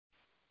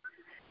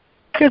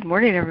Good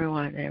morning,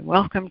 everyone, and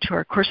welcome to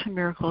our Course in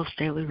Miracles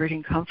Daily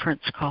Reading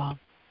Conference call.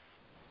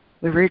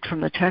 We read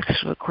from the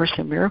text of A Course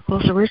in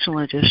Miracles Original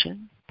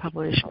Edition,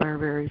 published by our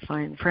very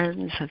fine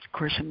friends at the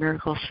Course in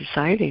Miracles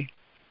Society.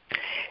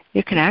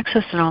 You can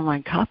access an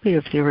online copy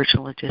of the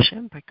original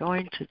edition by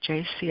going to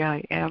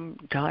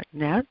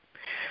jcim.net,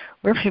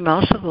 or if you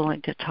mouse over the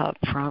link at top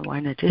for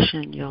online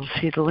edition, you'll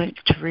see the link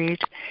to read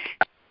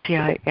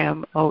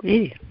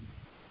CIMOE.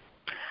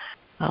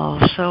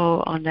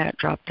 Also, on that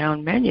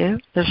drop-down menu,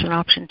 there's an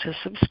option to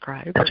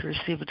subscribe to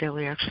receive a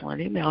daily excellent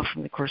email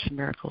from the Course in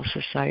Miracles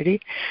Society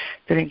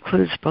that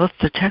includes both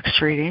the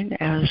text reading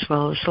as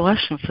well as the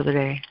lesson for the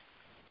day.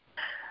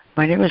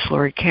 My name is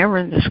Lori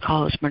Cameron. This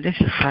call is Monday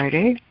through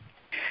Friday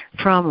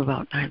from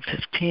about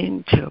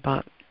 9:15 to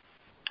about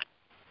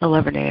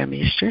 11 a.m.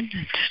 Eastern.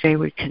 Today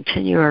we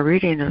continue our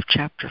reading of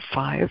Chapter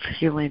 5,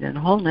 Healing and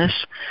Wholeness,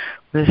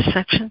 with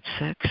Section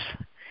 6,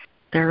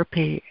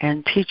 Therapy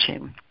and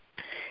Teaching.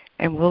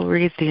 And we'll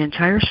read the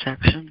entire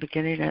section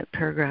beginning at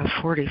paragraph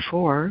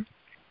 44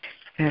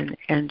 and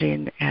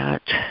ending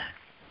at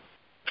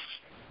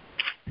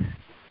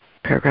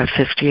paragraph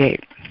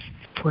 58,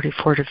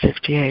 44 to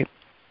 58.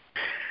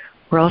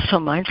 We're also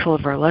mindful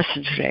of our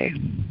lesson today,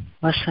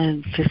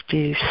 Lesson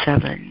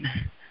 57.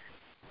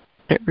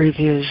 It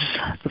reviews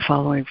the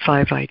following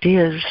 5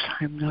 ideas.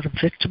 I'm not a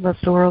victim of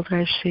the world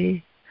I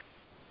see.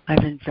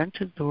 I've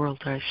invented the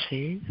world I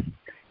see.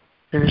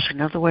 There's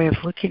another way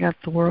of looking at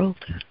the world.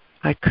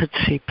 I could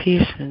see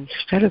peace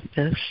instead of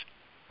this,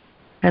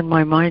 and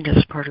my mind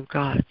is part of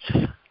God's.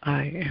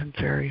 I am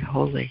very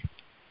holy.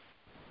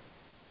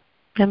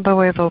 And by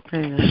way of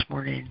opening this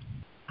morning,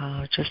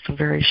 just a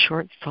very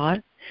short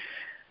thought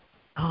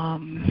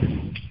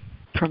from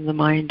the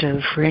mind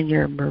of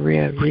Rainier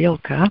Maria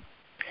Rilke.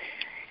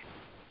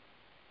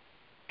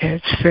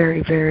 It's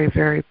very, very,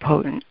 very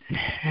potent,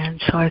 and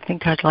so I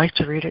think I'd like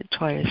to read it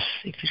twice,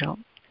 if you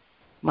don't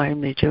mind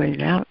me doing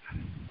that.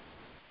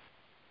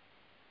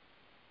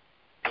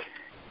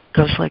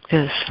 Goes like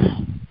this.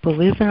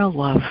 Believe in a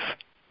love.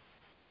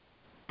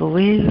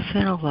 Believe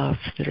in a love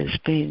that is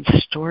being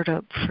stored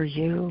up for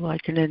you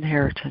like an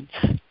inheritance.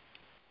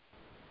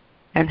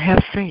 And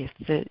have faith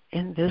that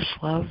in this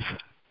love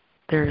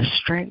there is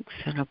strength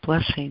and a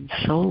blessing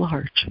so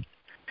large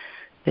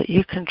that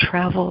you can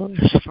travel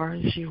as far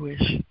as you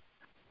wish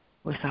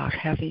without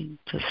having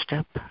to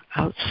step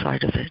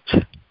outside of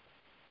it.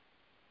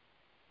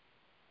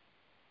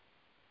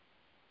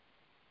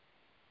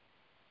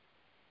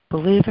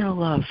 Believe in a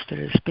love that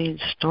is being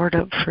stored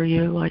up for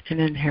you like an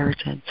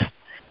inheritance,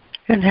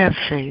 and have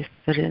faith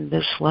that in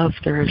this love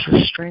there is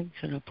a strength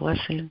and a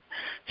blessing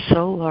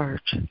so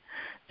large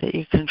that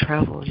you can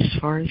travel as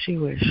far as you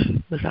wish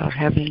without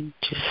having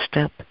to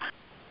step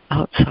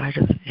outside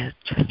of it.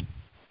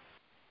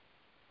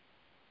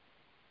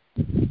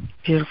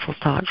 Beautiful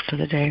thought for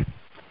the day.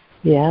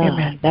 Yeah,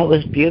 Amen. that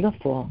was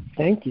beautiful.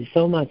 Thank you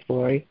so much,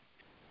 Lori.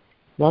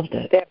 Loved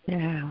it.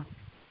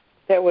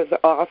 That was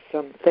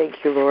awesome.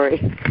 Thank you, Lori.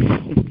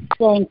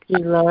 Thank you,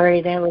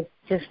 Lori. That was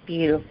just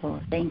beautiful.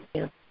 Thank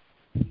you.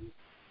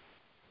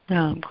 No,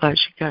 I'm glad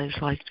you guys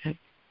liked it.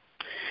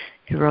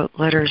 He wrote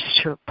letters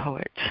to a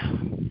poet.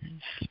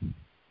 It's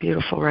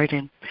beautiful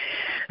writing.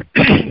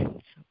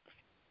 So,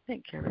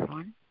 thank you,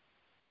 everyone.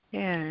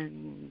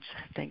 And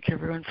thank you,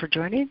 everyone, for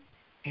joining.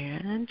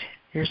 And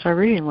here's our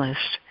reading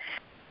list.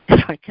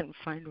 If I can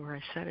find where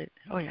I said it.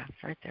 Oh, yeah,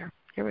 right there.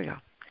 Here we go.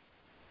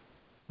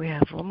 We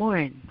have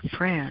Lemoyne,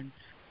 Fran,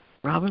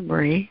 Robin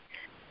Marie,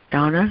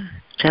 Donna,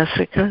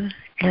 Jessica,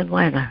 and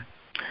Lana.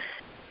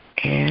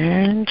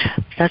 And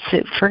that's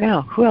it for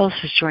now. Who else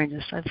has joined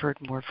us? I've heard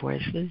more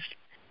voices.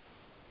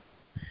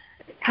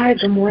 Hi,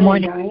 good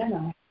morning.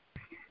 Diana.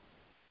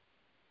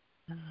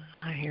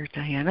 I hear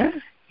Diana.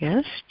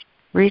 Yes.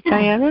 Read,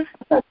 Diana.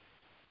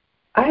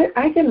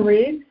 I can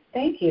read.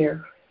 Thank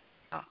you.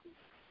 Oh,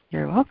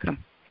 you're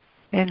welcome.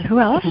 And who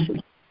else?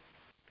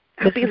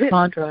 This is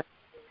Sandra.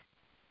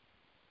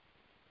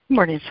 Good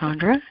morning,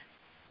 Sandra.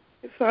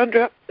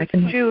 Sandra,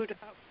 Jude,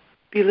 I'll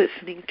be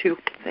listening to.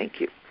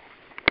 Thank you.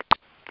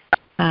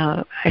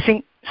 I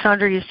think,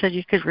 Sandra, you said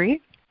you could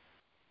read?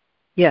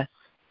 Yes.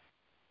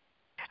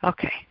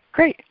 Okay,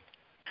 great.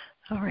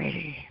 All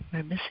righty. Am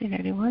I missing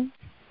anyone?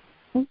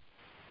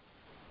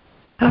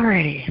 All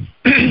righty.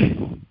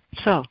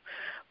 So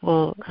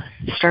we'll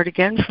start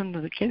again from the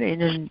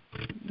beginning in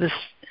this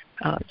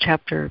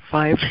Chapter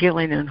 5,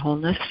 Healing and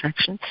Wholeness,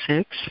 Section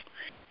 6,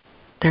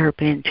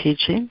 Therapy and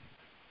Teaching.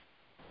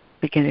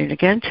 Beginning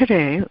again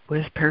today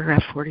with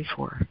paragraph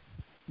 44.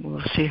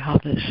 We'll see how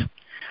this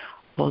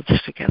holds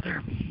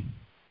together.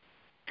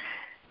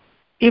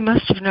 You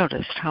must have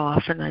noticed how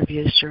often I've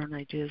used your own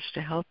ideas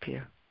to help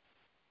you.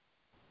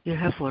 You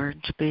have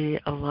learned to be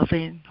a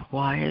loving,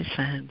 wise,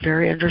 and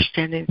very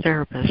understanding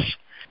therapist,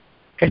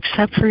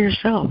 except for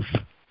yourself.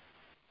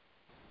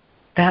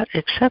 That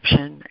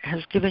exception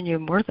has given you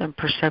more than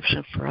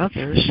perception for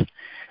others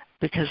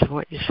because of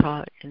what you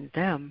saw in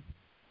them,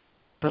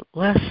 but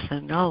less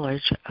than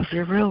knowledge of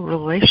your real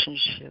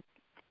relationship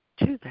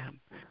to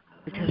them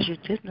because you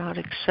did not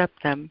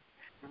accept them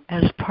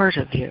as part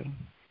of you.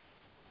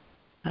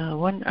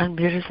 One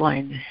unmuted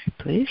line,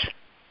 please.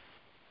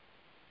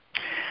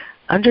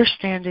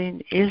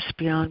 Understanding is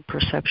beyond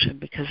perception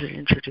because it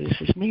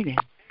introduces meaning.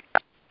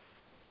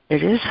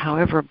 It is,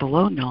 however,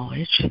 below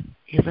knowledge,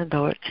 even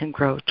though it can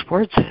grow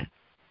towards it.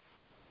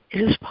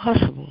 It is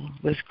possible,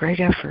 with great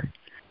effort,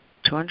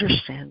 to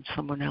understand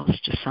someone else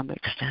to some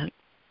extent,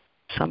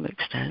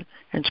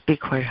 and to be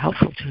quite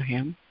helpful to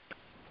him,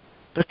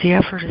 but the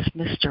effort is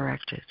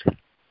misdirected.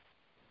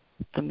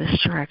 The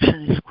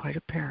misdirection is quite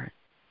apparent.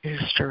 It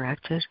is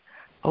directed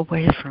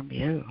away from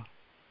you.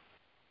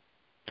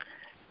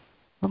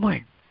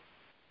 Lemoyne.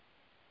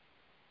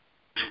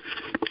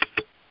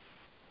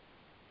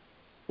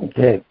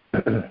 Okay.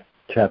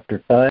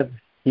 Chapter 5,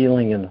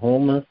 Healing and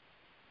Wholeness.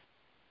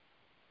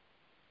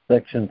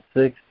 Section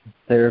 6,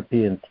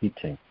 Therapy and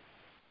Teaching.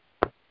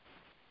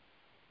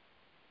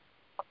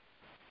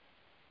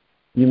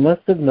 You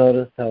must have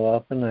noticed how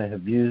often I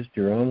have used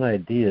your own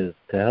ideas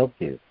to help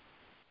you.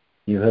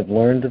 You have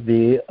learned to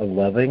be a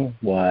loving,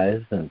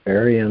 wise, and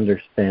very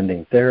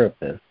understanding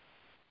therapist,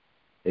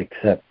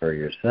 except for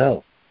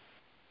yourself.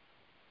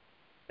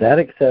 That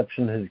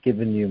exception has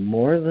given you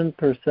more than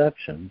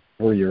perception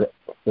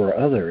for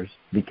others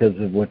because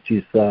of what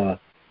you saw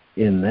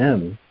in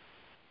them,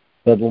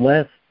 but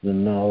less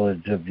than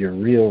knowledge of your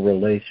real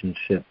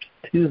relationships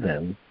to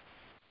them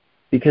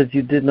because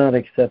you did not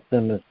accept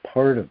them as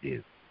part of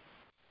you.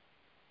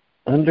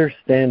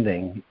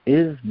 Understanding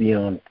is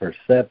beyond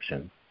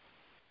perception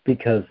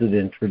because it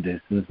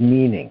introduces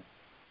meaning.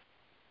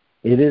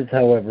 It is,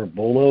 however,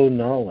 below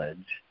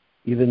knowledge,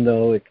 even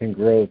though it can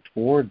grow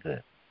towards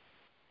it.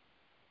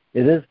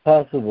 It is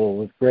possible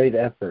with great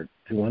effort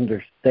to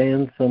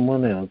understand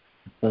someone else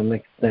to some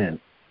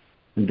extent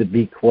and to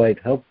be quite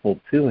helpful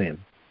to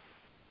him,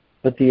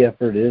 but the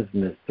effort is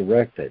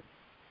misdirected.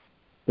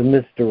 The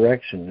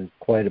misdirection is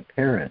quite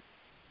apparent.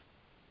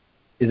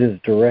 It is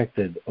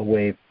directed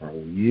away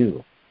from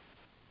you.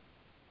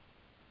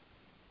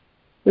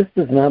 This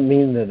does not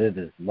mean that it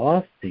is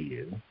lost to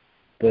you,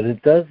 but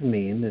it does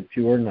mean that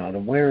you are not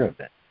aware of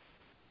it.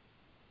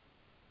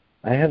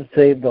 I have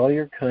saved all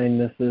your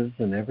kindnesses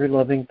and every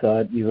loving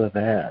thought you have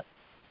had.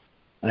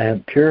 I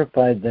have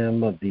purified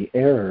them of the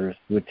errors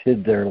which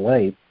hid their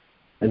light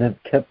and have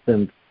kept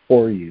them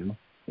for you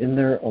in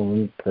their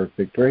own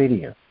perfect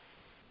radiance.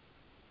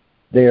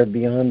 They are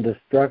beyond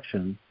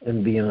destruction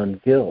and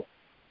beyond guilt.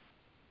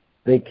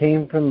 They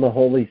came from the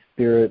Holy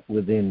Spirit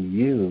within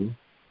you,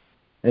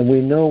 and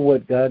we know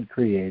what God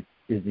creates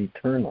is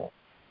eternal.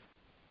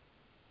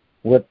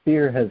 What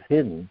fear has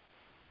hidden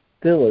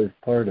still is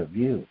part of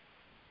you.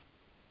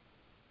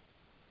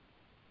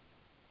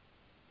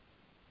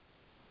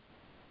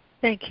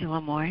 Thank you,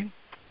 Lemoyne.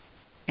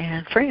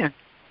 And Fran.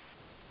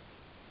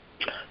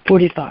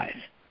 45.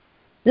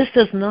 This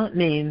does not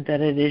mean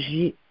that it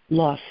is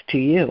lost to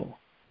you,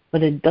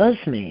 but it does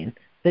mean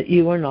that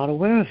you are not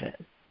aware of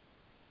it.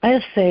 I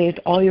have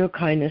saved all your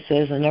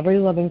kindnesses and every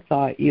loving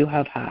thought you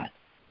have had.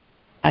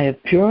 I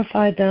have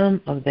purified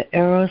them of the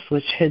errors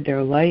which hid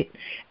their light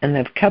and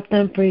have kept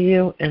them for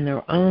you in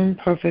their own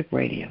perfect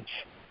radiance.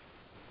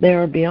 They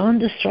are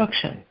beyond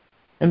destruction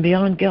and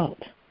beyond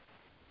guilt.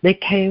 They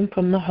came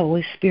from the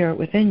Holy Spirit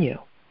within you,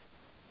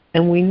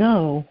 and we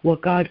know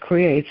what God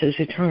creates is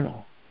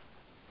eternal.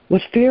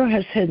 What fear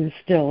has hidden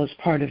still is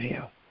part of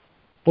you.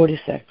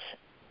 46.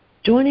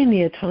 Joining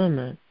the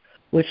atonement,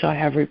 which I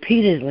have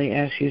repeatedly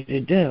asked you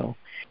to do,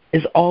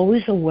 is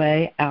always a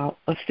way out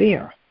of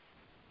fear.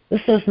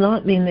 This does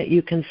not mean that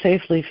you can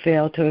safely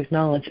fail to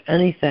acknowledge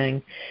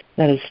anything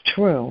that is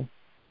true.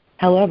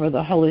 However,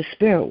 the Holy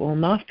Spirit will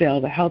not fail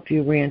to help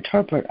you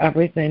reinterpret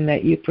everything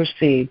that you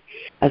perceive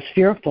as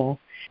fearful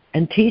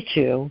and teach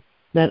you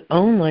that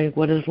only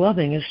what is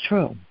loving is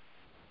true.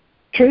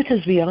 Truth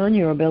is beyond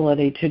your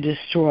ability to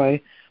destroy,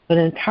 but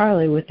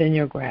entirely within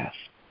your grasp.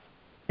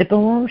 It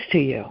belongs to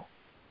you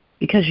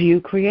because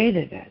you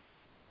created it.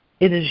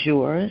 It is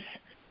yours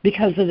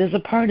because it is a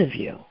part of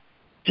you,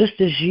 just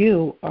as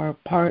you are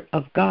a part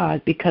of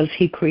God because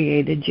He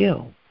created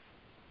you.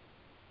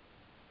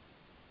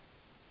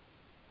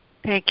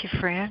 Thank you,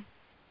 Fran.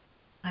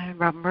 I'm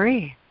Rob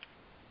Marie.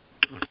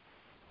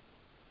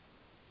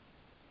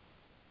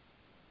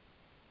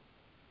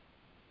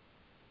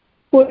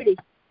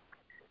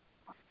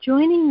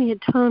 Joining the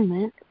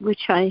atonement, which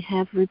I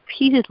have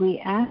repeatedly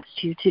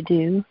asked you to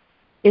do,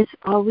 is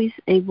always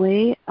a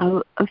way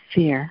out of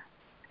fear.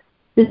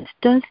 This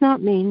does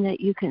not mean that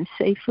you can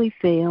safely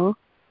fail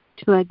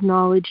to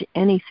acknowledge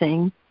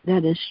anything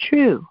that is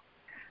true.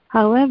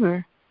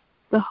 However,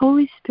 the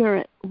Holy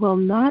Spirit will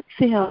not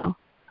fail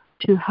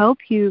to help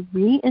you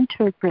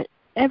reinterpret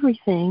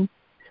everything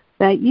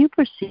that you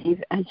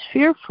perceive as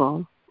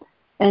fearful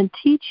and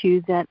teach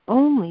you that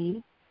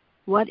only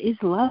what is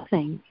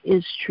loving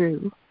is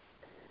true.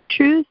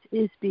 Truth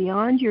is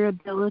beyond your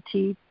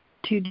ability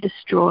to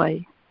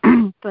destroy,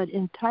 but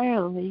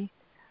entirely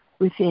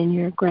within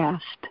your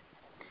grasp.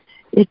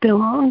 It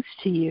belongs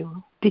to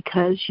you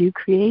because you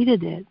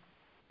created it.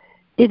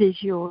 It is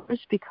yours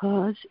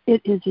because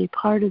it is a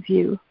part of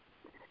you.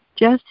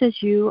 Just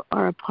as you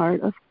are a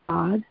part of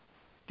God,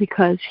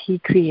 because he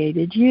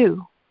created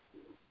you.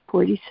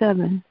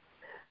 47.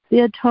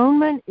 The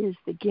atonement is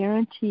the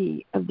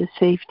guarantee of the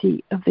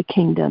safety of the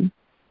kingdom.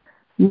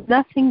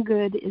 Nothing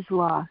good is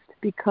lost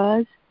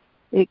because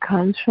it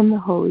comes from the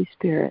Holy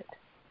Spirit,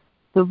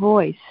 the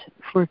voice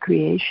for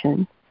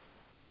creation.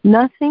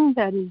 Nothing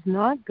that is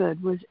not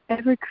good was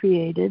ever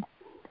created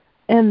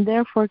and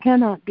therefore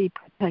cannot be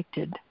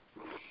protected.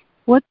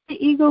 What the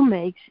ego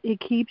makes, it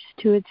keeps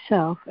to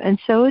itself, and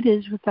so it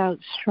is without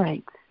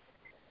strength.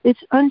 Its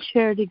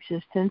unshared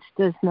existence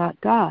does not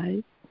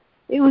die.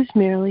 It was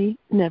merely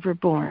never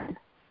born.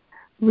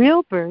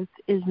 Real birth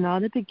is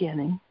not a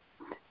beginning.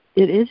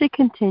 It is a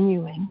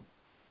continuing.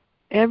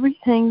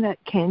 Everything that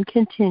can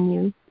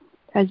continue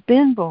has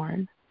been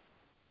born,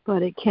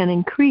 but it can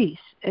increase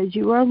as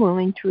you are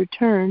willing to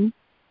return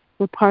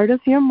the part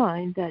of your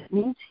mind that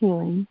needs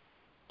healing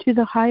to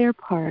the higher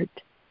part,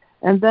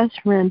 and thus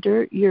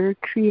render your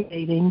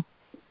creating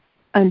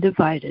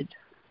undivided.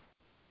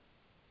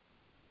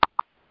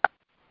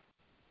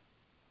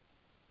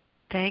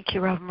 Thank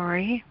you, Robin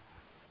Marie.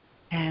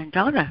 And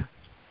Donna.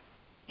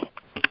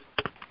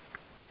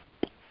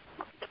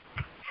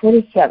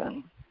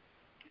 47.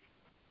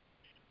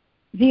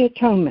 The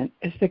atonement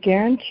is the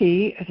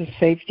guarantee of the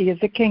safety of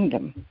the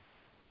kingdom.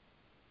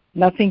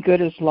 Nothing good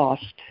is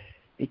lost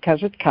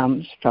because it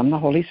comes from the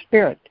Holy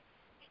Spirit,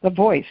 the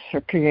voice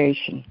for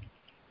creation.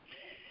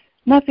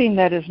 Nothing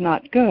that is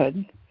not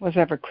good was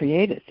ever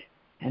created,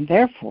 and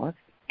therefore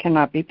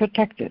cannot be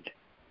protected.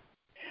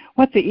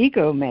 What the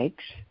ego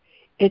makes,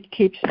 it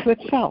keeps to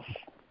itself,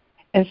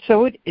 and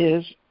so it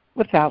is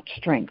without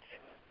strength.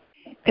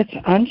 Its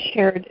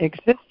unshared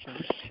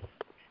existence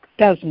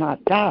does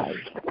not die.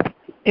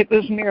 It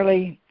was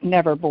merely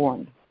never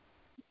born.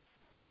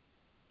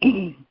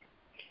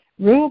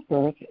 Real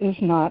birth is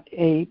not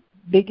a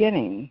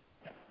beginning.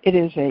 It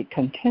is a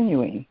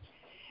continuing.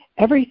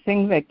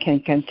 Everything that can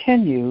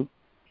continue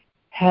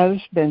has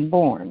been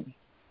born,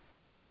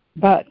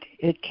 but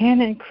it can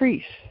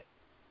increase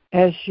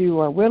as you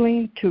are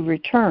willing to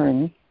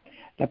return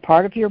the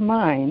part of your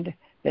mind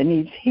that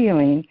needs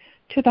healing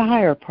to the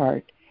higher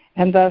part,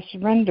 and thus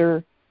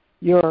render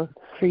your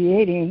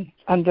creating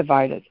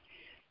undivided.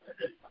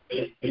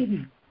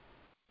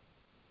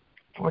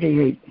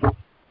 48.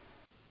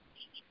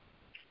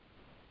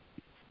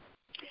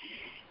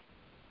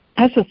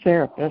 As a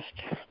therapist,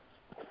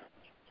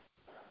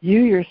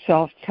 you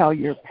yourself tell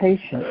your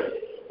patients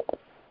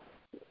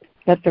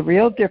that the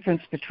real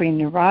difference between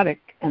neurotic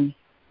and,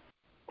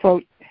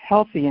 quote,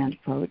 healthy, end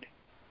quote,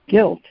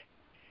 guilt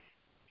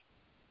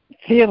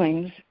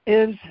feelings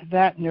is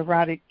that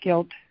neurotic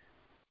guilt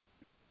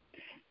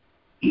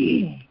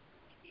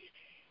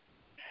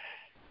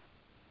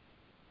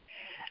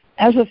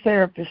As a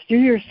therapist, you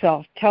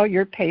yourself tell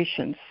your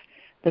patients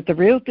that the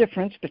real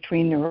difference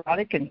between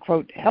neurotic and,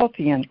 quote,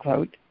 healthy, end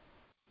quote,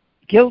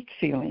 guilt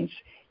feelings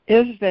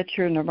is that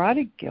your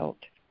neurotic guilt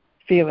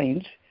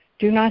feelings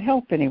do not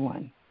help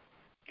anyone.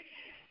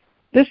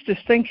 This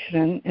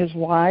distinction is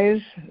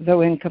wise,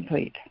 though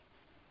incomplete.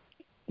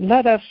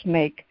 Let us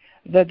make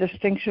the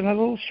distinction a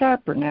little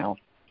sharper now.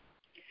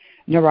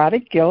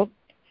 Neurotic guilt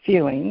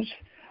feelings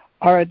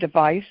are a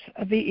device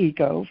of the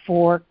ego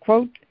for,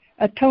 quote,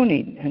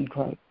 atoning, end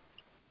quote,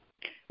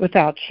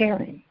 without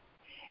sharing,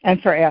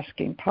 and for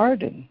asking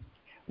pardon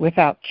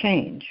without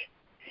change.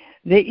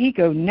 The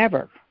ego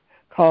never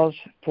calls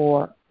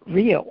for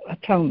real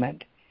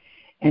atonement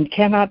and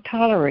cannot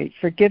tolerate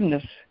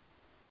forgiveness,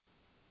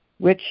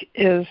 which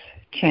is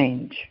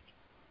change.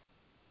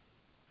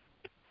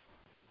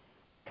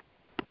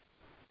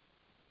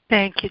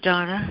 Thank you,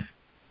 Donna.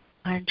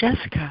 And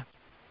Jessica.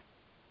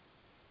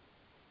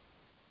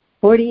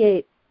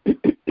 48.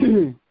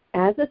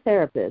 As a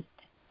therapist,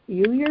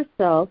 you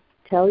yourself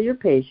tell your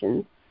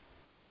patients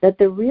that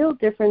the real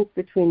difference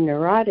between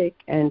neurotic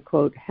and,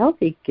 quote,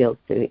 healthy guilt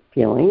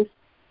feelings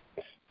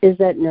is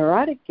that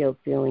neurotic guilt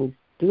feelings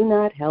do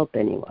not help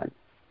anyone.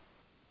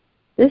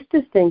 This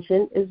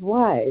distinction is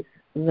wise,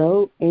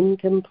 though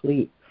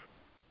incomplete.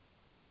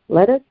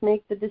 Let us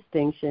make the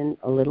distinction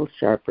a little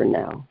sharper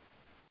now.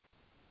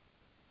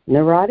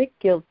 Neurotic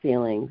guilt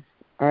feelings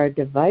are a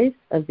device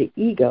of the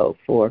ego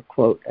for,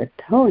 quote,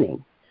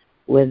 atoning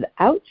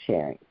without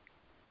sharing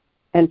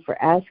and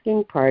for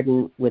asking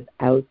pardon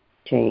without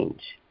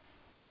change.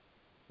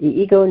 The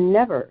ego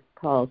never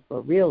calls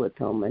for real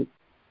atonement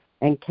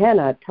and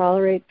cannot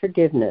tolerate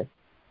forgiveness,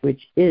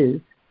 which is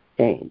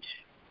change.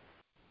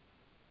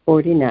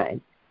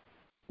 49.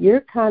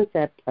 Your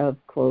concept of,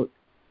 quote,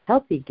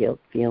 healthy guilt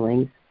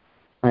feelings,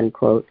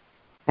 unquote,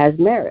 has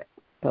merit,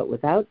 but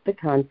without the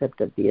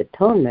concept of the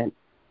atonement,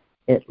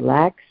 it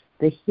lacks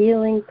the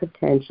healing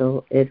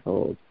potential it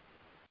holds.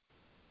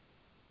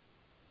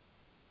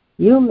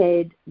 You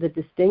made the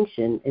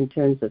distinction in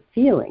terms of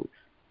feelings,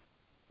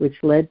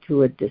 which led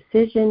to a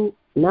decision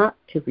not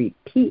to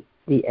repeat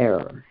the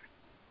error,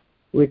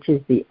 which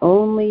is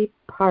only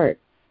part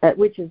of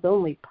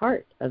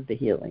the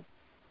healing.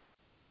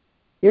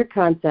 Your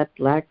concept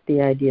lacked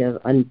the idea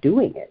of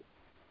undoing it.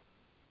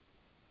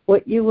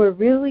 What you were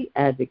really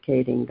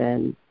advocating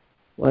then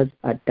was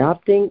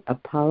adopting a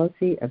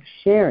policy of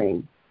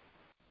sharing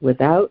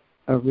without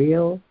a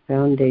real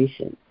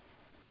foundation.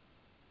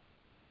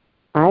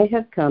 I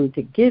have come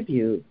to give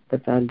you the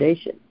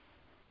foundation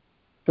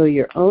so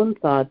your own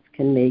thoughts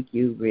can make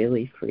you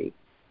really free.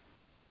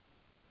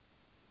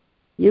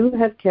 You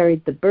have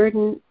carried the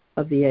burden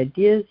of the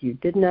ideas you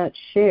did not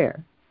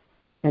share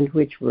and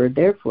which were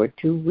therefore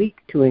too weak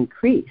to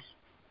increase,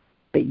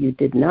 but you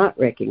did not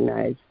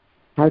recognize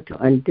how to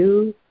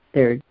undo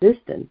their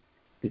existence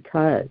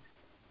because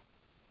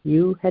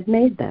you had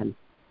made them.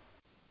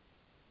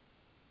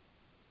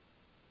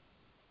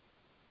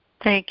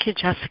 Thank you,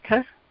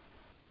 Jessica.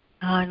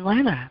 And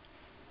Lana.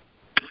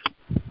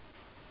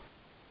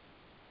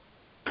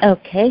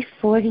 Okay,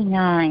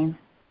 49.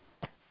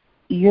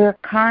 Your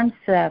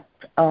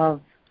concept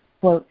of,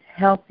 quote,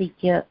 healthy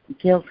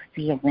guilt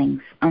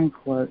feelings,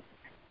 unquote,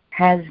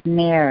 has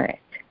merit,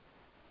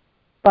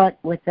 but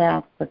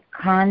without the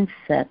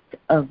concept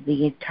of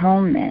the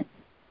atonement,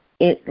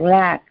 it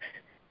lacks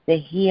the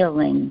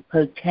healing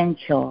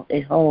potential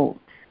it holds.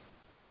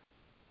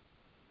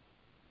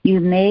 You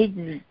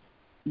made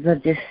the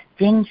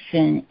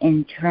distinction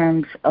in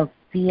terms of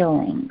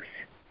feelings,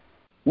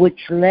 which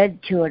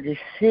led to a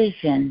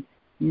decision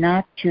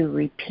not to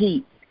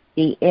repeat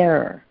the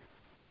error,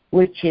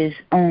 which is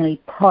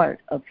only part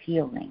of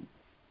healing.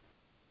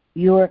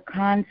 Your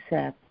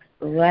concept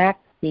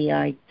lacked the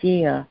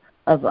idea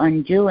of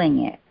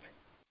undoing it.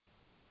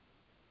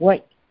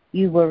 What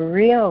you were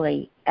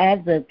really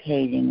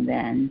advocating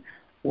then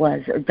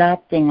was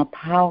adopting a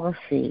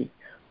policy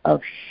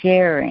of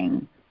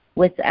sharing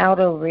without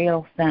a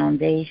real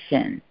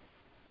foundation.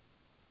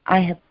 I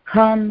have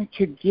come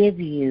to give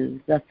you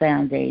the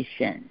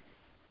foundation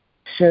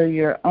so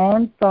your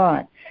own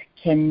thoughts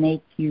can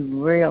make you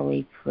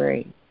really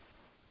free.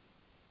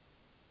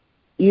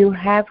 You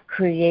have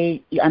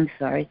carried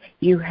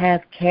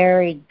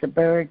the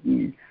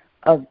burden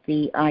of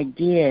the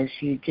ideas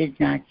you did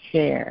not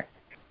share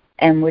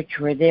and which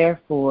were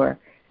therefore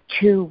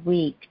too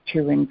weak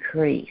to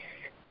increase.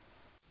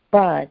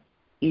 But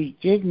you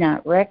did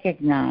not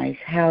recognize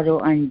how to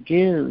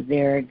undo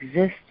their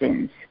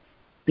existence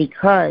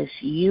because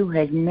you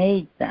had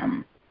made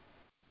them.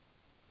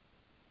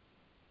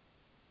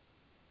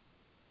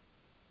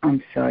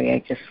 I'm sorry,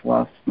 I just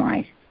lost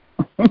my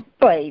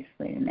place.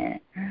 Wait a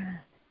minute. 1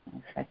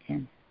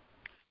 second.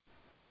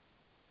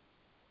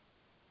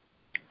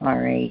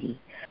 Alrighty.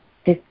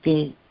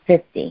 50.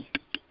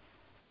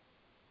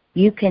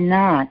 You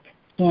cannot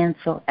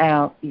cancel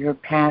out your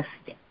past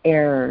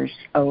errors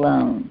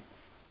alone.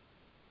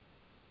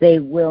 They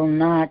will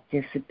not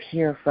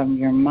disappear from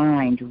your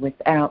mind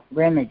without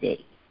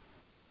remedy.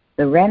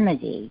 The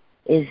remedy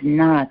is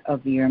not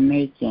of your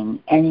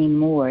making any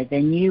more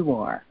than you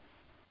are.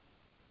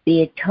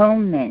 The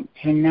atonement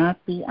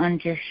cannot be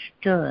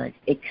understood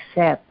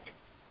except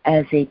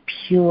as a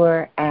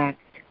pure act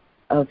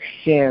of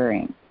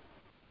sharing.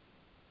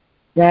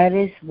 That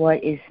is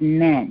what is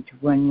meant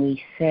when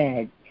we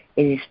said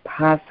it is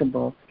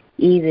possible,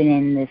 even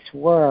in this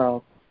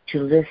world, to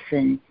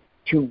listen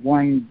to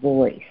one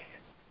voice.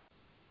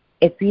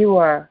 If you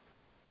are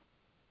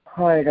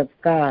part of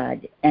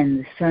God and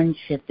the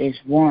sonship is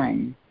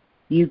one,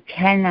 you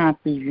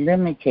cannot be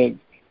limited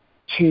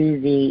to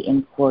the,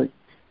 in quote,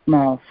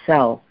 small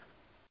self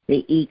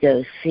the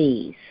ego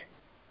sees.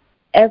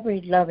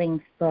 Every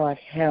loving thought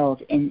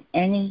held in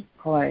any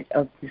part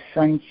of the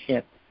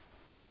sonship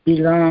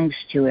belongs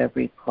to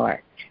every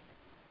part.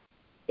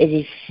 It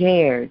is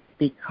shared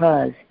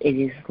because it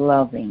is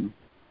loving.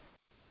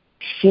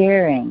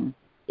 Sharing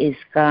is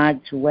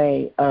God's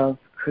way of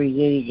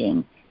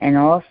creating and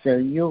also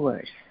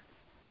yours.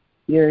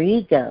 Your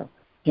ego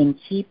can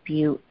keep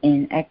you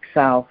in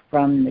exile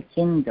from the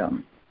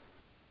kingdom,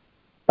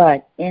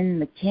 but in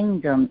the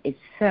kingdom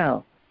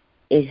itself,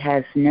 it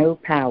has no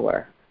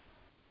power.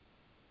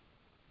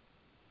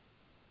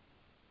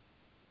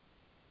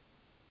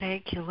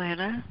 Thank you,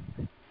 Lana.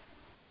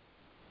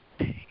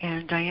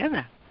 And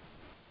Diana.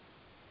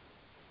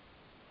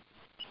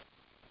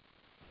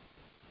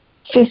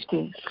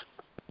 50.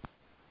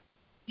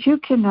 You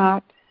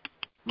cannot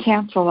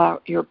cancel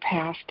out your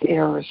past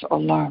errors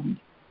alone.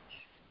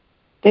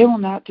 They will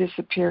not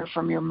disappear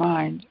from your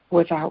mind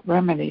without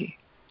remedy.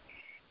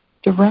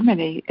 The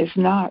remedy is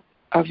not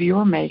of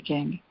your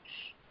making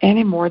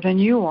any more than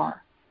you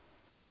are.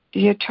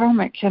 The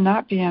atonement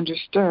cannot be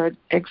understood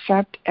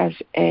except as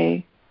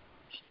a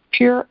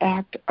pure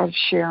act of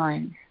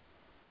sharing.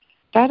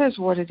 That is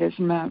what it is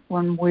meant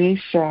when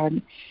we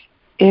said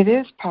it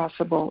is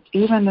possible,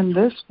 even in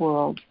this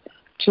world,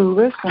 to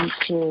listen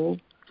to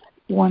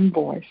one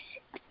voice.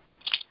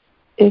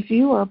 If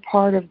you are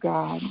part of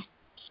God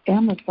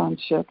and the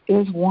sonship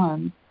is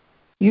one,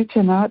 you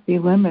cannot be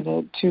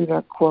limited to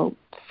the, quote,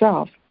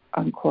 self,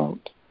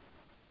 unquote,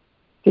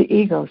 the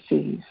ego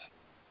sees.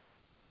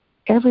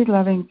 Every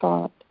loving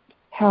thought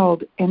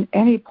held in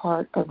any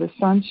part of the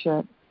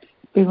sonship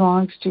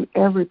belongs to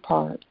every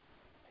part.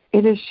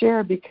 It is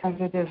shared because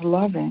it is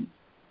loving.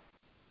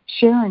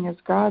 Sharing is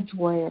God's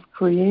way of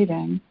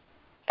creating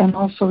and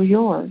also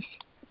yours.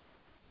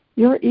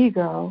 Your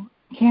ego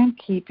can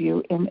keep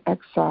you in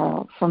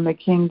exile from the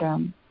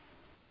kingdom,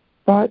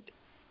 but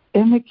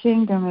in the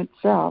kingdom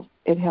itself,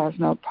 it has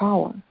no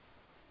power.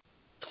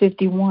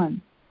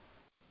 51.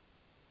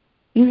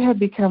 You have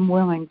become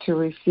willing to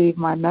receive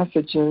my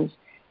messages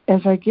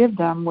as I give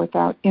them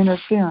without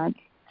interference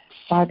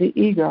by the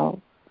ego,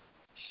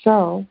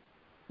 so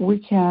we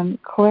can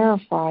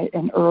clarify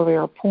an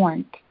earlier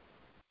point.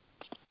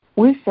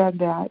 We said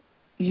that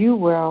you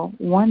will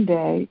one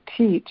day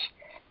teach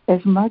as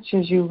much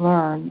as you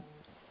learn,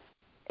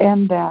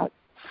 and that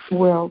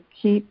will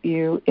keep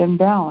you in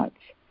balance.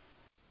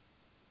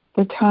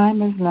 The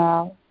time is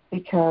now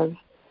because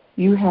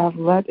you have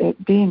let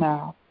it be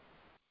now.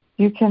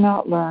 You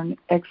cannot learn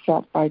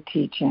except by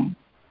teaching.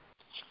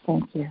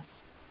 Thank you.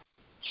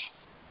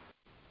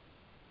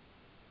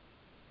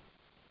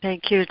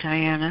 Thank you,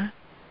 Diana.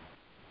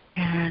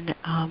 And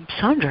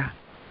Sandra.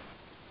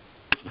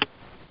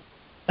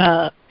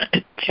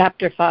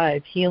 Chapter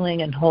 5,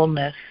 Healing and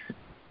Wholeness.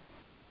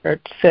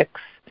 Part 6,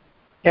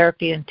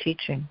 Therapy and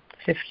Teaching.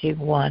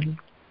 51.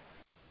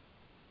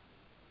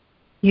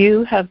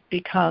 You have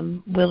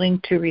become willing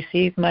to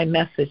receive my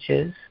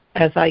messages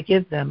as I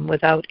give them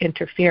without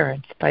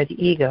interference by the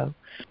ego,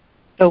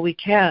 so we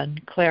can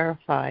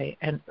clarify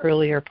an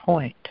earlier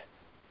point.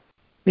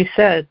 We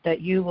said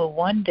that you will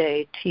one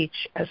day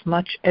teach as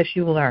much as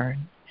you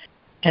learn,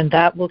 and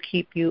that will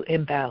keep you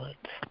in balance.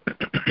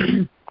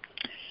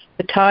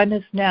 The time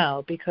is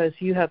now because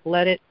you have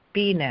let it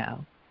be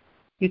now.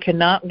 You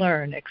cannot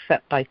learn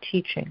except by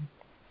teaching.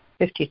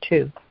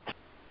 52.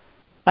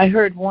 I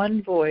heard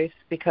one voice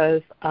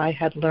because I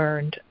had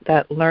learned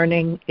that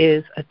learning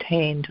is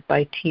attained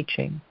by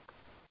teaching.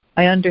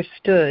 I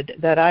understood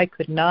that I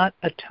could not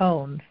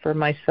atone for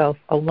myself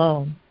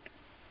alone.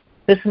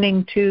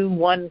 Listening to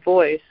one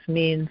voice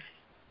means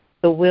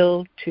the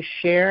will to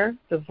share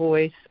the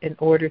voice in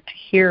order to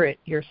hear it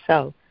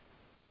yourself.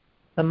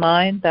 The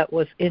mind that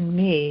was in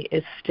me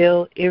is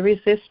still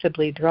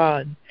irresistibly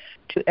drawn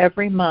to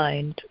every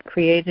mind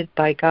created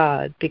by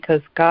God,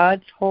 because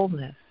God's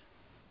wholeness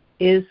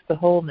is the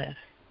wholeness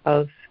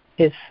of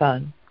His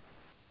Son.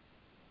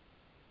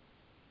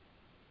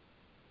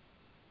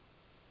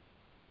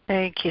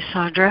 Thank you,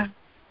 Sandra.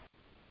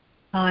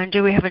 And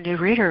do we have a new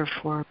reader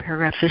for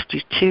paragraph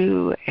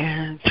 52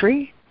 and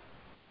 3?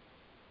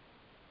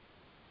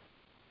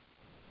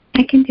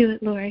 I can do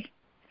it, Lori.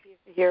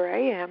 Here I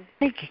am.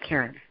 Thank you,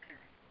 Karen.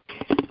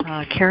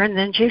 Karen,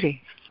 then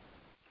Judy.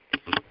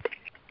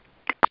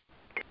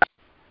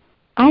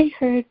 I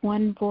heard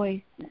one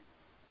voice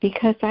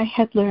because I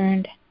had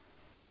learned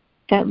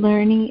that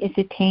learning is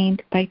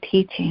attained by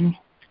teaching.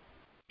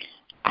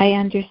 I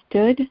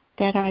understood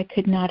that I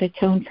could not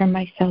atone for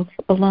myself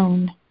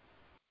alone.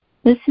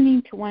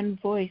 Listening to one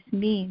voice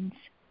means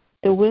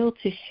the will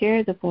to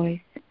share the voice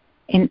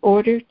in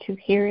order to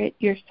hear it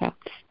yourself.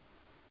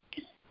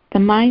 The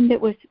mind that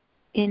was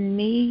in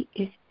me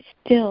is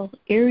still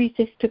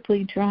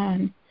irresistibly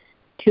drawn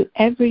to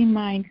every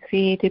mind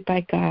created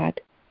by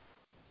God,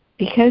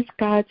 because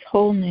God's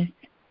wholeness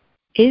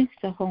is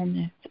the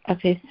wholeness of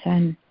His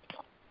Son.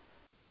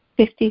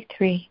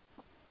 53.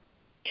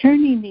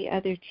 Turning the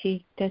other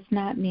cheek does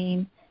not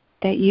mean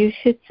that you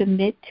should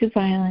submit to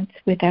violence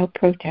without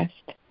protest.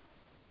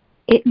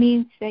 It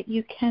means that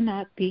you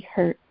cannot be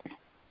hurt.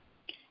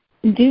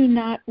 Do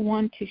not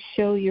want to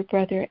show your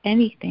brother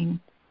anything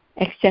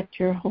except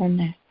your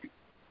wholeness.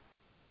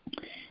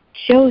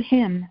 Show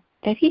him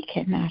that he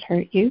cannot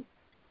hurt you,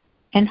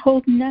 and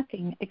hold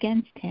nothing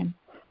against him,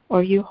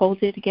 or you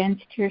hold it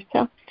against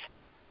yourself.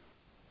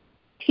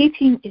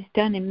 Teaching is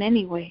done in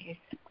many ways,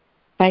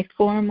 by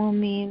formal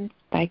means,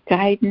 by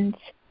guidance,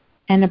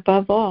 and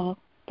above all,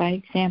 by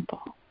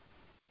example.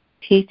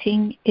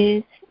 Teaching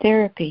is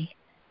therapy,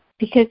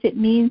 because it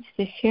means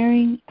the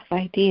sharing of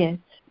ideas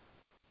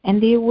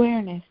and the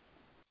awareness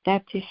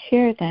that to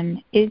share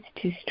them is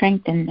to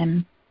strengthen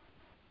them.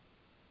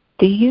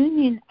 The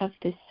union of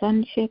the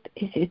sonship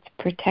is its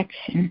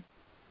protection.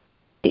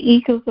 The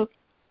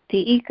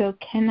ego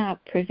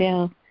cannot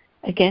prevail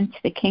against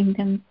the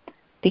kingdom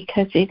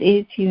because it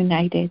is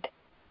united,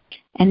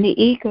 and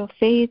the ego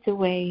fades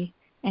away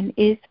and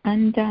is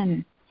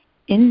undone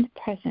in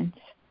the presence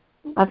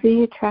of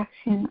the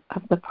attraction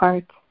of the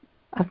parts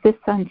of the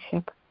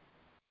sonship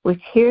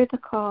which hear the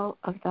call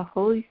of the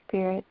Holy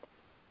Spirit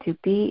to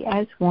be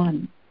as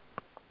one.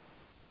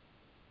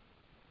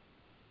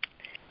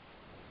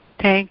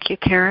 Thank you,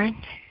 Karen.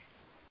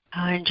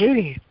 And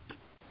Judy.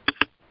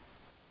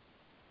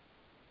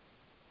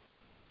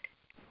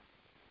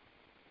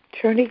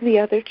 Turning the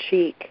other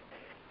cheek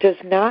does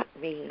not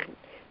mean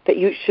that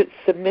you should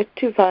submit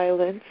to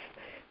violence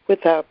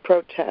without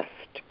protest.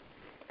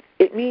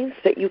 It means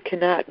that you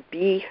cannot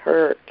be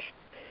hurt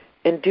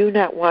and do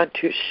not want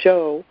to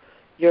show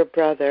your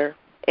brother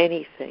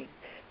anything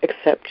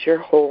except your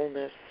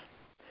wholeness.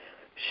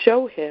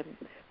 Show him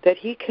that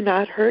he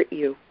cannot hurt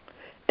you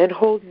and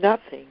hold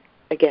nothing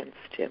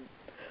against him,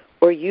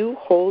 or you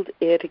hold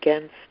it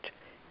against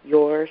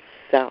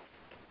yourself.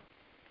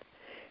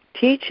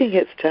 Teaching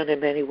is done in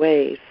many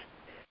ways,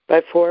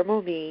 by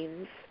formal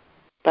means,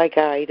 by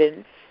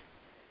guidance,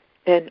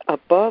 and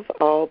above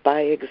all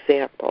by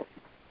example.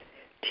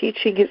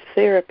 Teaching is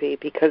therapy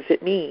because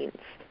it means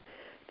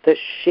the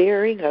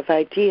sharing of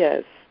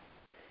ideas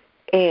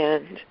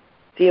and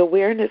the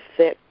awareness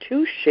that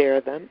to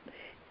share them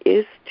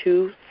is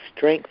to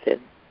strengthen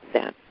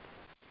them.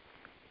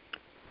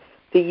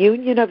 The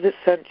union of the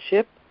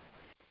sonship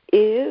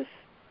is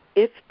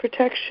its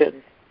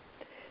protection.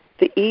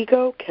 The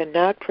ego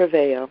cannot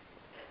prevail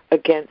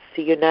against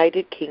the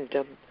united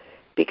kingdom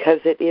because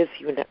it is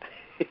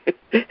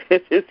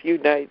it is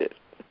united.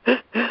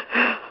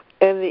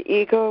 And the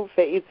ego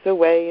fades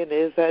away and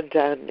is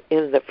undone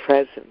in the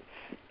presence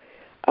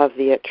of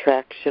the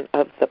attraction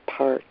of the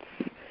parts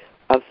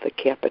of the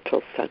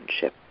capital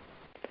sonship,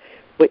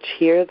 which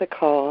hear the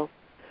call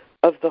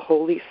of the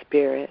Holy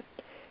Spirit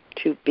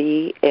to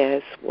be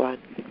as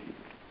one.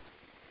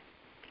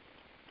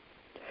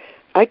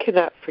 I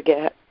cannot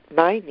forget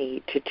my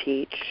need to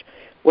teach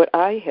what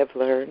I have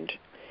learned,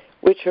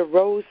 which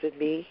arose in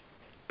me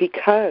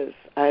because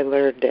I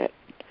learned it.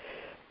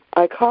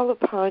 I call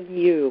upon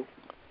you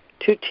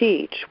to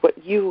teach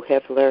what you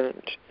have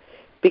learned,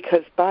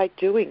 because by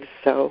doing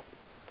so,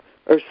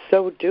 or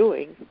so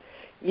doing,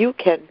 you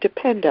can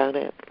depend on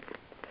it.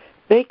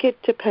 Make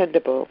it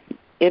dependable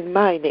in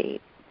my name,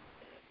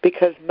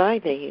 because my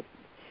name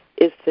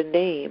is the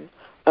name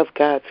of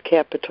God's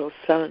capital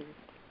Son.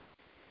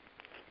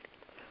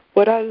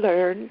 What I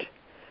learned,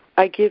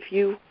 I give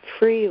you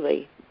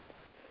freely,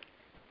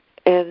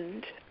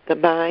 and the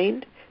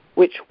mind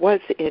which was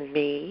in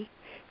me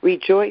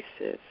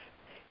rejoices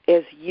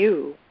as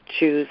you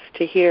choose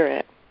to hear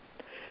it.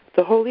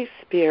 The Holy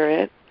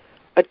Spirit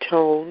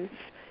atones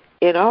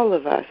in all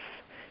of us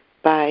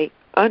by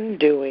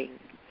undoing,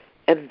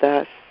 and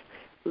thus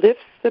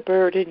lifts the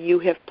burden you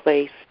have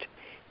placed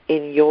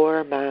in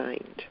your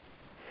mind.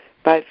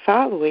 By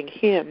following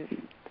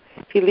Him,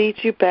 He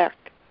leads you back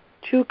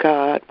to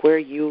God where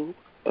you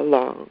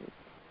belong.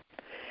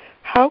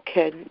 How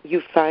can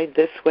you find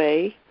this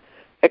way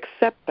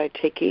except by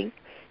taking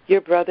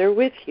your brother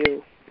with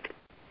you?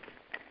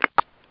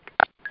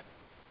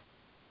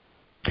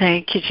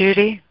 Thank you,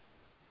 Judy.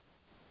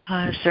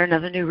 Is there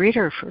another new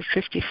reader for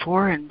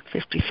 54 and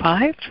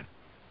 55?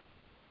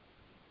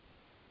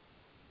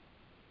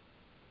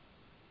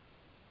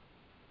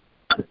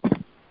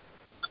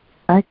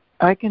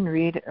 I can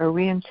read. Are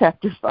we in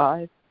chapter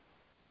 5?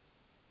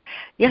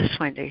 Yes,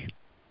 Wendy.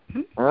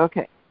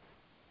 Okay.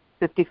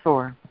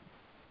 54.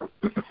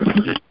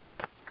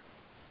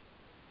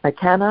 I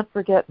cannot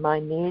forget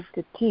my need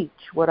to teach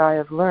what I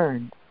have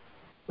learned,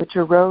 which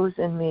arose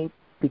in me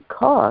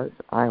because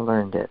I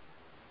learned it.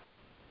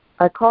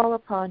 I call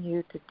upon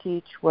you to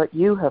teach what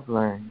you have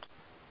learned,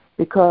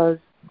 because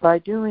by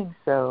doing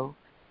so,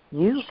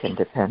 you can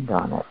depend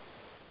on it.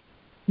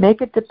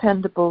 Make it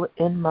dependable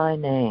in my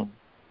name,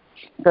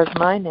 because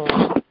my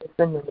name is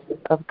the name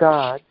of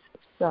God's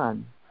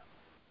Son.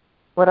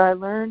 What I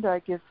learned I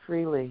give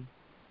freely,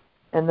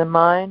 and the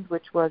mind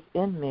which was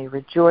in me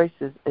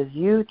rejoices as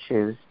you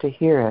choose to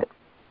hear it.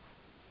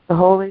 The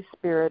Holy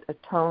Spirit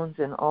atones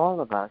in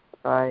all of us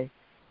by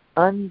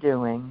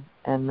undoing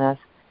and thus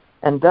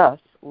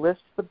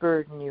lifts the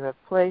burden you have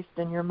placed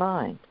in your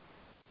mind.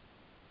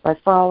 By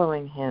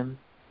following Him,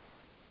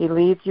 He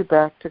leads you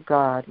back to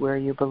God where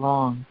you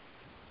belong.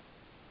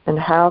 And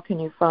how can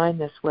you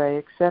find this way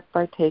except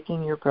by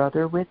taking your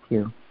brother with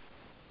you?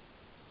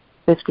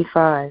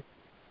 55.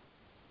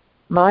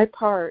 My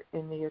part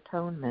in the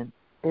atonement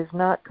is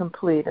not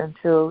complete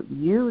until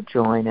you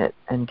join it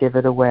and give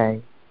it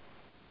away.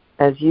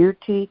 As you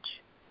teach,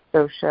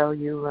 so shall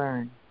you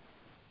learn.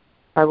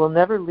 I will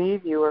never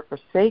leave you or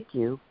forsake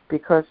you,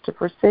 because to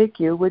forsake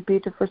you would be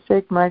to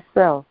forsake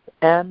myself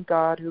and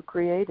God who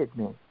created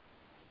me.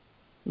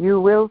 You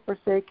will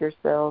forsake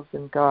yourselves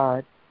and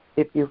God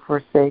if you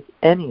forsake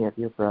any of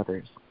your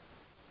brothers.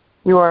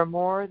 You are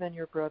more than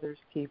your brother's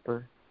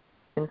keeper.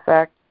 In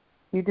fact,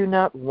 you do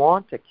not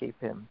want to keep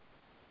him.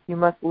 You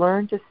must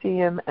learn to see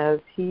him as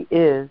he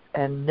is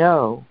and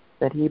know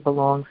that he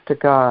belongs to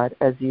God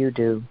as you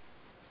do.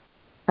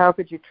 How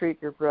could you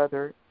treat your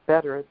brother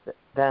better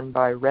than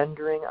by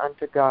rendering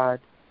unto God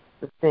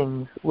the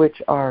things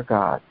which are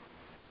God's?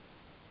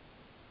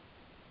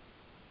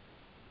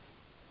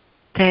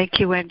 Thank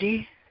you,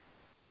 Wendy.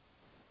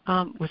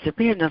 Would there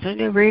be another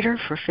new reader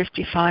for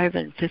 55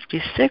 and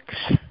 56?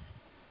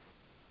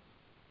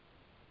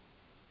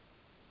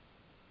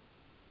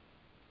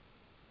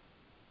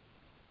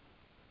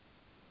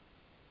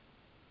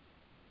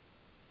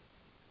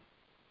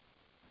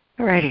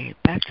 Alrighty,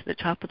 back to the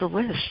top of the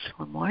list.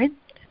 Lemoyne?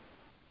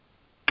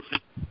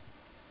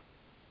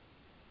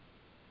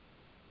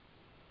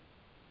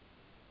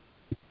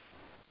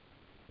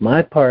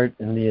 My part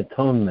in the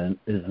atonement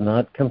is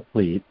not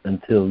complete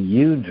until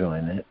you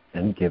join it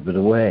and give it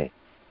away.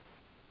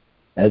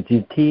 As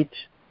you teach,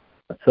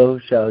 so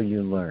shall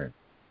you learn.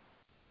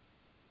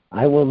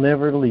 I will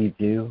never leave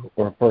you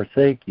or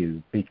forsake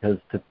you, because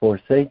to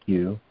forsake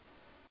you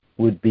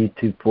would be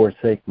to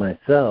forsake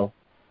myself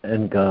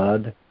and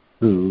God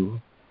who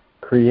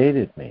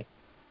created me.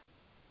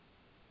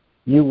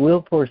 You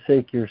will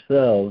forsake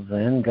yourselves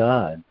and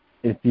God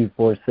if you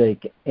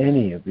forsake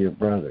any of your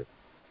brothers.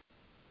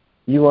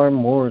 You are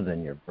more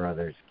than your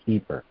brother's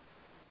keeper.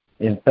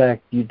 In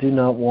fact, you do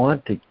not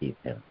want to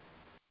keep him.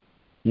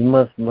 You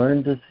must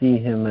learn to see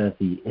him as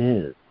he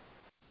is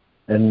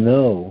and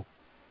know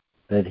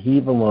that he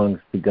belongs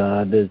to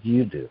God as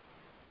you do.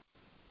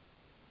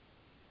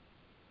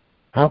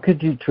 How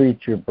could you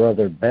treat your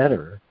brother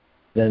better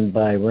than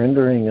by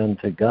rendering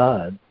unto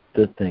God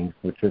the things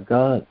which are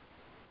God's?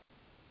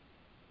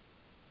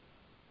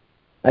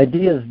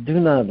 Ideas do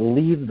not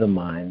leave the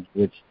mind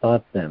which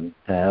thought them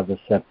to have a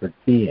separate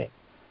being,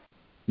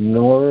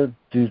 nor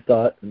do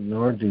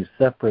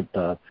separate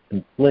thoughts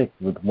conflict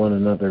with one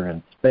another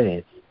in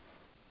space,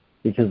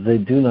 because they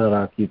do not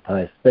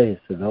occupy space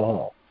at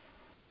all.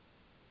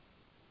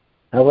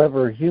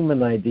 However,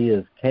 human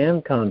ideas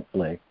can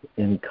conflict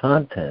in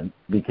content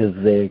because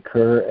they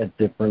occur at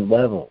different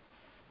levels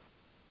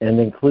and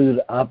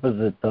include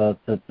opposite thoughts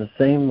at the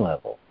same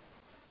level.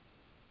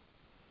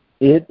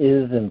 It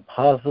is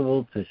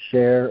impossible to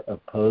share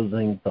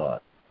opposing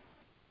thoughts.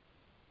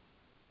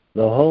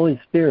 The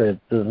Holy Spirit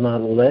does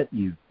not let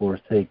you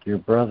forsake your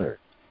brothers.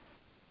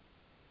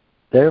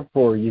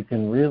 Therefore, you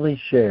can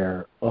really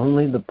share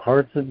only the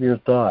parts of your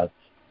thoughts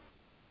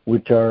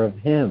which are of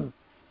Him,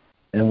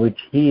 and which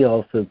He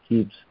also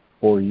keeps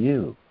for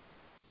you.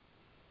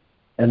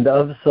 And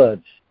of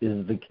such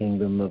is the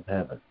kingdom of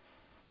heaven.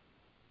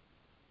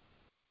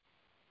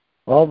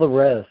 All the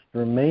rest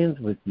remains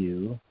with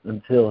you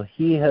until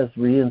He has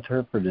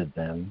reinterpreted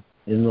them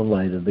in the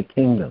light of the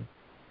kingdom,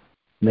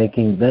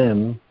 making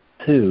them,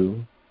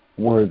 too,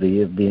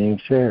 worthy of being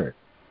shared.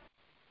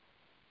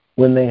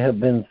 When they have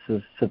been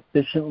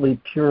sufficiently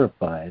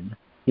purified,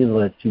 He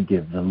lets you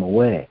give them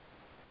away.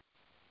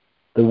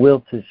 The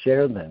will to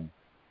share them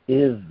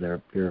is their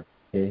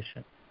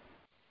purification.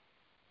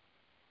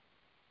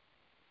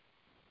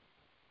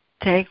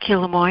 Thank you,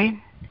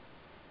 Lemoyne.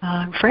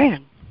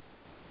 Fran.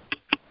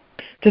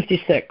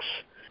 56.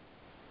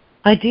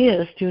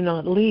 Ideas do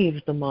not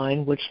leave the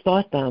mind which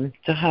thought them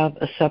to have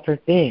a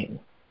separate being,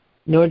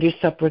 nor do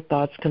separate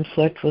thoughts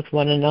conflict with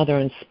one another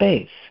in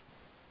space,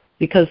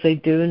 because they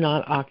do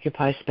not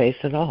occupy space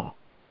at all.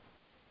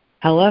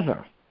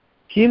 However,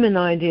 human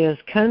ideas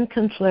can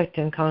conflict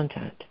in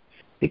content,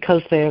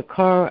 because they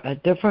occur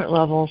at different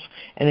levels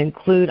and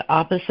include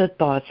opposite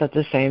thoughts at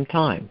the same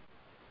time.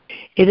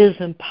 It is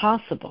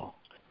impossible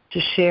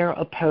to share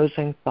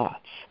opposing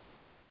thoughts.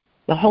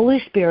 The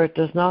Holy Spirit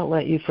does not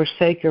let you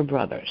forsake your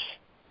brothers.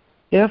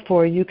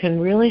 Therefore, you can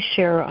really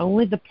share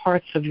only the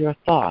parts of your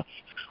thoughts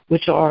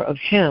which are of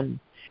Him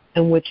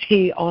and which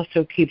He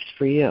also keeps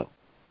for you.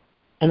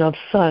 And of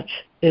such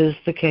is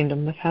the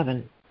kingdom of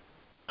heaven.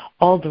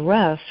 All the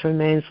rest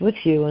remains with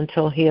you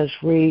until He has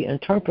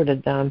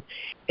reinterpreted them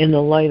in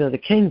the light of the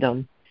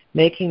kingdom,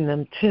 making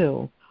them,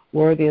 too,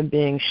 worthy of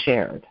being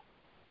shared.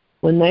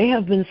 When they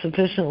have been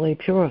sufficiently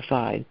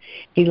purified,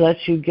 He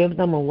lets you give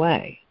them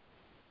away.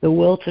 The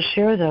will to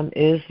share them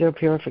is their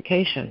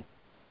purification.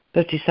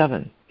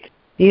 57.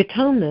 The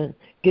atonement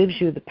gives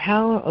you the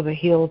power of a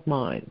healed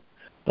mind,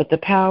 but the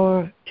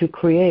power to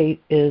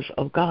create is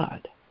of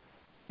God.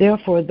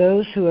 Therefore,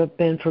 those who have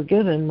been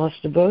forgiven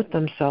must devote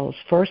themselves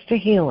first to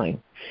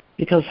healing,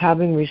 because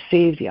having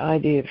received the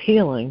idea of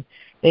healing,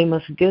 they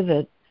must give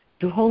it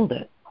to hold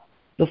it.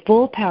 The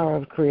full power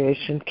of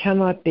creation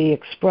cannot be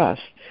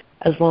expressed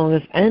as long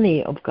as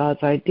any of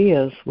God's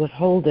ideas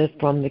withhold it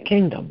from the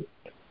kingdom.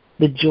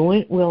 The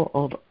joint will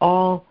of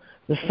all,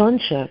 the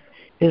sonship,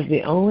 is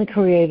the only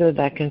creator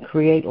that can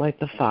create like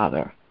the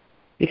Father,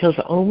 because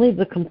only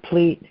the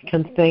complete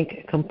can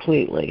think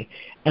completely,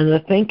 and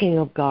the thinking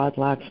of God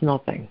lacks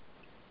nothing.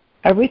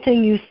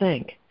 Everything you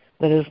think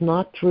that is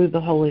not through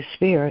the Holy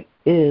Spirit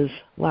is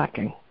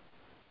lacking.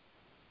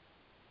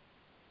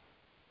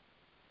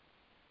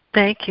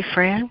 Thank you,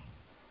 Fran.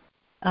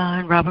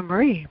 And Robin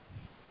Marie.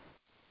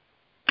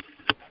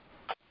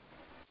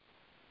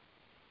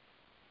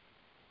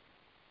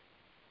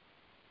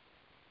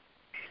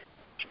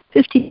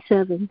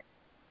 "57.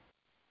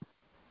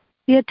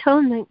 The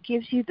atonement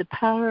gives you the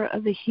power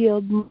of a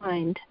healed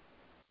mind,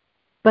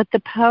 but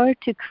the power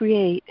to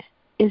create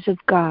is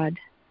of God.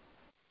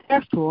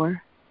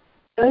 Therefore,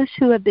 those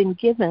who have been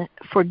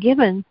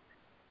forgiven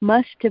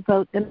must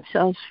devote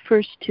themselves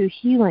first to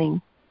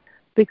healing,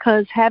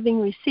 because having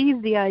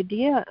received the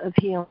idea of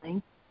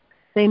healing,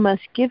 they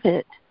must give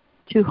it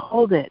to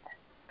hold it.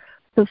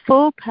 The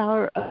full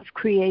power of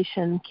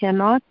creation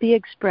cannot be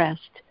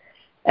expressed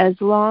as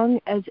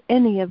long as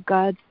any of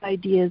God's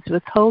ideas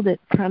withhold it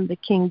from the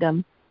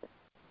kingdom.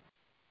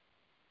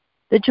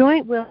 The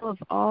joint will of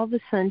all the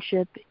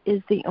sonship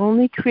is the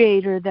only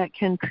creator that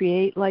can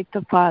create like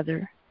the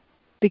Father,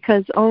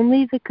 because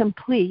only the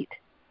complete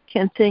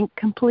can think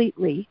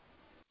completely,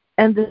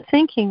 and the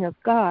thinking of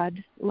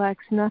God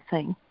lacks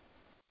nothing.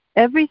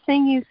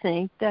 Everything you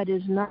think that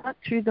is not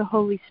through the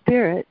Holy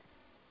Spirit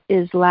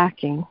is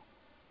lacking."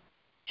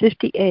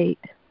 58.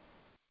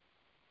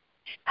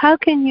 How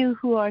can you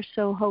who are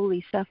so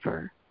holy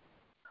suffer?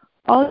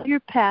 All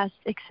your past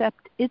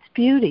except its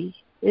beauty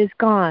is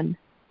gone.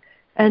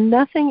 and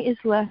nothing is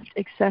left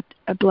except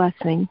a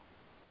blessing.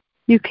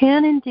 You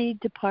can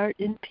indeed depart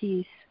in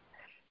peace,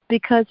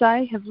 because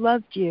I have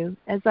loved you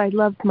as I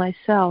loved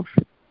myself.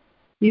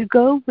 You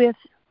go with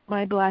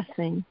my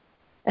blessing,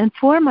 and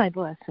for my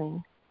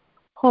blessing.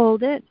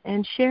 Hold it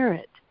and share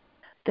it,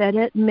 that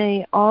it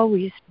may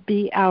always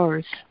be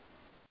ours.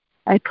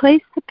 I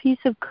place the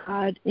peace of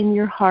God in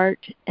your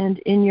heart and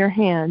in your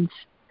hands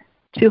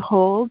to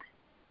hold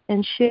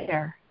and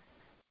share.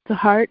 The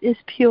heart is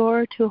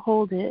pure to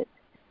hold it,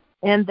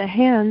 and the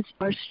hands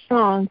are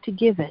strong to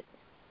give it.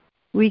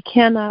 We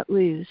cannot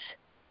lose.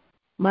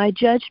 My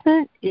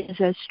judgment is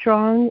as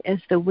strong as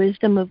the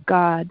wisdom of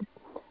God,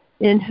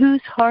 in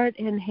whose heart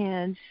and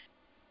hands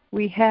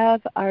we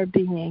have our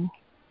being.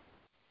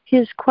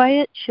 His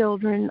quiet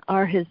children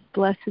are his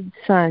blessed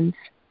sons.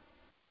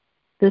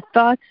 The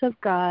thoughts of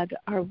God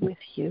are with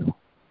you.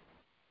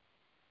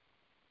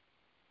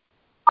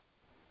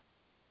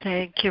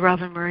 Thank you,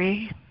 Robin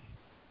Marie.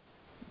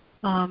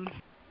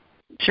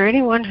 Is there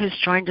anyone who's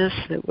joined us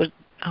that would,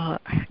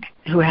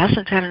 who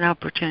hasn't had an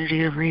opportunity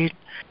to read,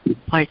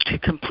 like to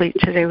complete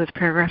today with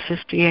paragraph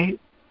 58?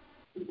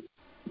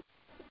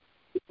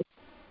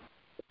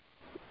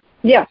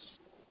 Yes.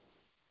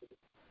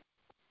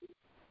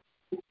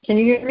 Can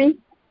you hear me?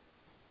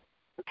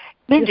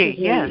 Mindy,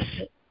 yes.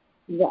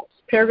 Yes.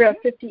 Paragraph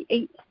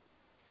 58.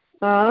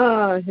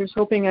 Here's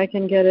hoping I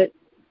can get it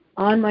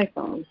on my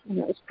phone. And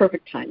that was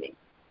perfect timing.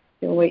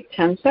 You'll wait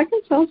 10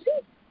 seconds, I'll see.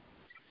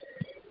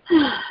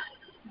 All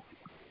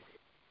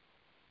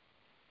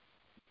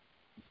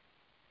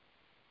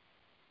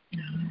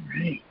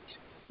right.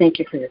 Thank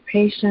you for your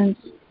patience.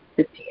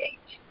 58.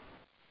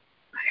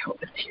 I hope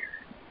it's here.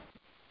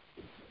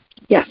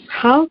 Yes.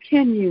 How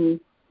can you,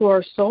 who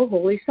are so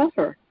holy,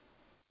 suffer?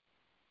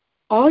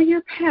 All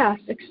your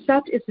past,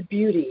 except its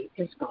beauty,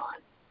 is gone,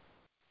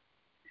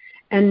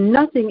 and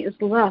nothing is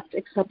left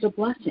except a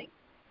blessing.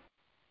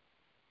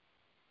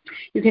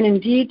 You can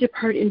indeed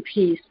depart in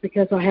peace,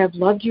 because I have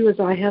loved you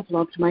as I have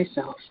loved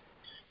myself.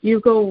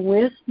 You go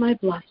with my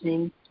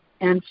blessing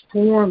and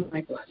for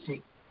my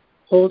blessing.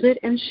 Hold it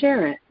and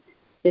share it,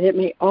 that it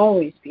may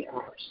always be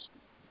ours.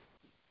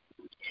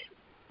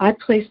 I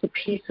place the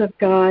peace of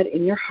God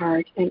in your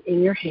heart and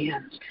in your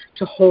hands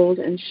to hold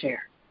and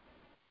share.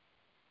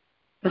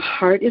 The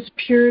heart is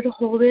pure to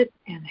hold it,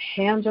 and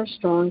the hands are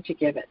strong to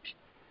give it.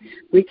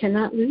 We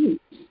cannot lose.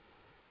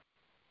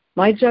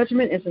 My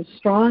judgment is as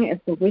strong as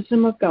the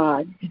wisdom of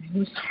God, in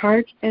whose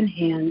heart and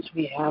hands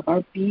we have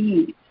our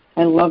being.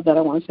 I love that.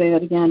 I want to say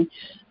that again.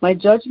 My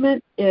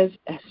judgment is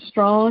as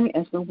strong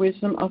as the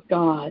wisdom of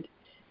God,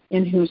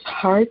 in whose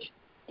heart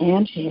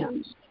and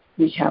hands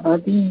we have our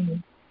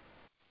being.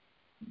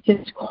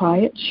 His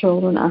quiet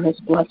children are his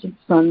blessed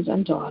sons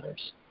and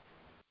daughters.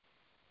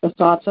 The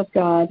thoughts of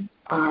God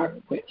are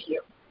with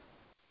you.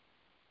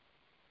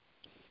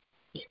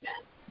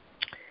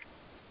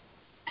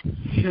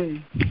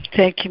 Amen.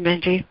 Thank you,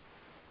 Mindy.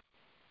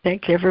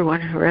 Thank you,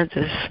 everyone who read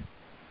this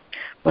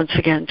once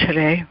again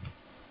today.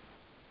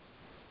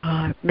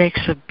 It makes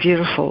a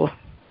beautiful,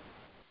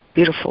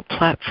 beautiful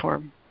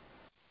platform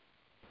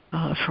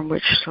from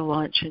which to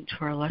launch into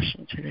our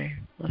lesson today,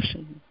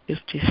 lesson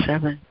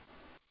 57.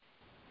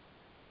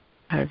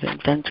 I've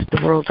invented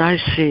the world I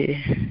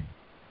see.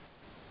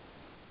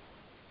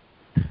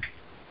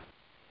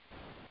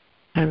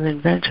 I've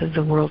invented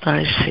the world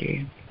I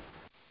see.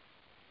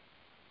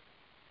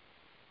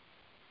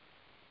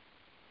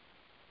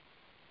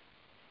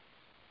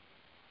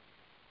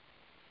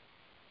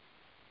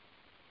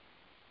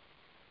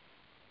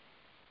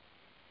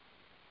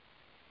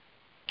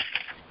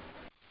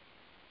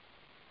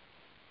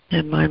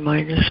 And my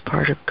mind is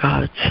part of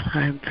God's.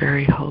 I am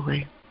very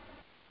holy.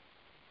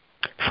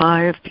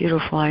 5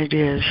 beautiful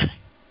ideas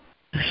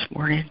this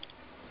morning.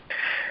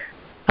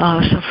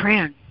 So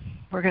Fran,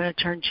 we're going to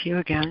turn to you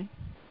again.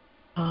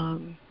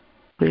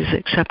 Please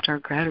accept our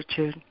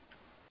gratitude.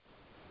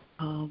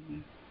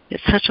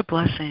 It's such a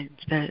blessing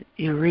that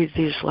you read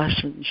these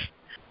lessons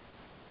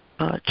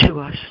to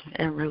us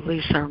and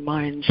release our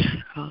minds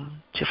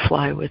to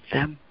fly with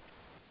them.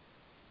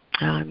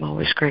 I'm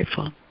always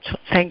grateful. So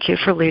thank you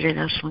for leading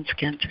us once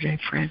again today,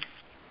 Fran.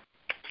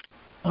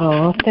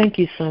 Oh, thank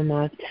you so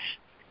much.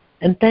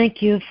 And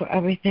thank you for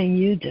everything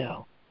you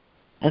do.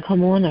 I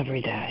come on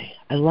every day.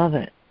 I love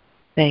it.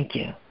 Thank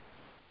you.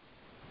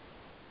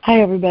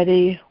 Hi,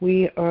 everybody.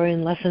 We are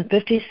in lesson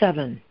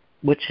 57,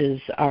 which is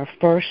our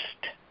first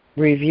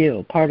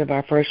review, part of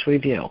our first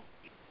review.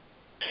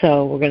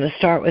 So we're going to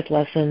start with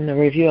the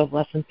review of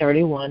lesson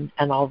 31,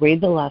 and I'll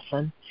read the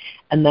lesson,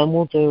 and then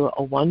we'll do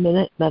a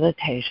 1-minute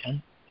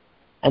meditation,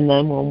 and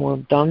then when we're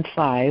done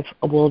 5,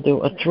 we'll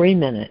do a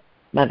 3-minute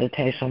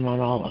meditation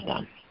on all of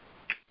them.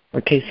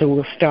 Okay, so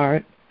we'll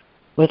start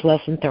with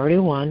lesson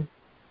 31.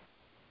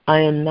 I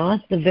am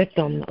not the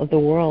victim of the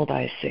world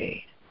I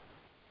see.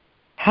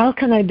 How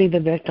can I be the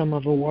victim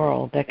of a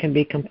world that can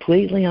be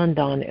completely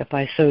undone if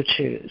I so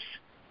choose?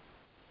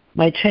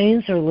 My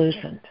chains are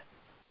loosened.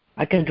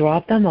 I can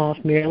drop them off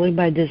merely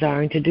by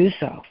desiring to do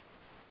so.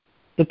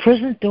 The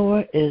prison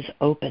door is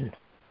open.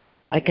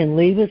 I can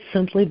leave it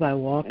simply by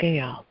walking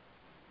out.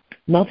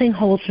 Nothing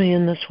holds me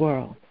in this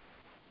world.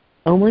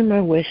 Only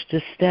my wish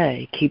to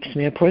stay keeps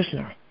me a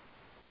prisoner.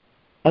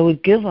 I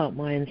would give up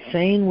my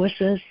insane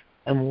wishes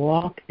and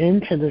walk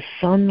into the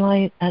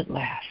sunlight at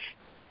last.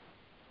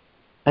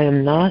 I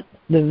am not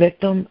the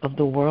victim of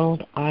the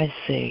world I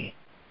see.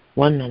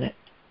 1 minute.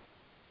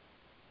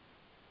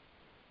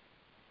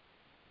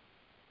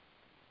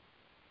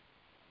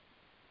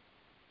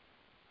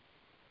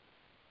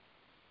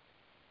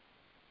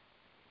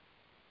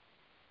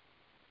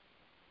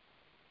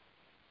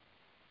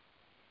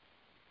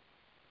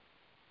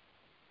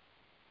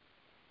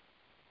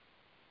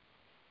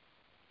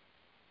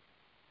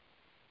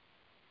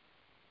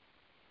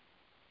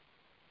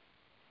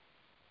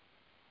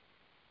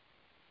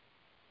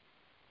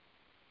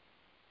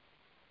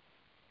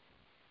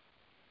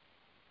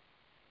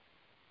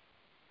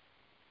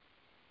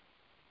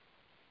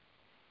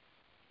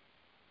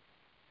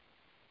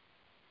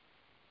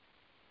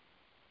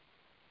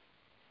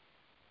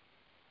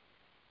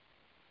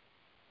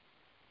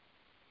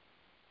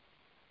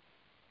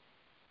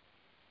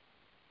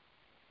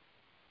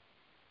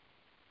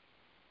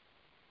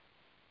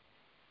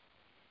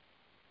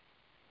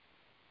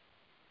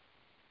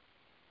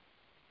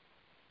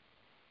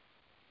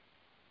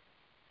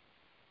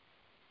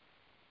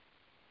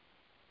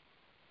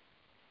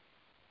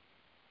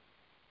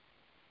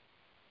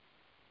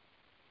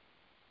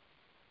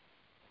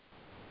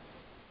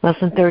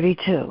 Lesson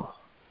 32.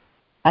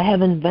 I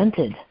have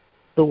invented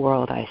the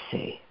world I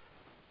see.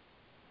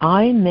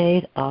 I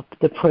made up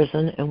the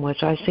prison in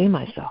which I see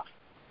myself.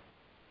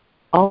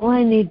 All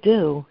I need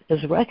do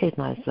is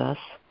recognize this,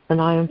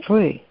 and I am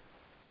free.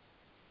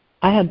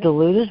 I have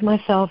deluded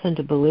myself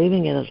into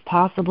believing it is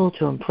possible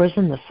to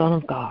imprison the Son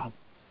of God.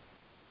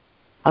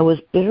 I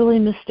was bitterly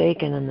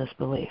mistaken in this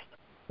belief,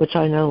 which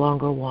I no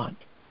longer want.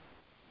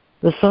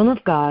 The Son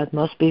of God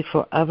must be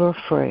forever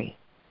free.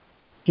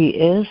 He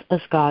is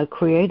as God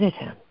created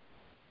him,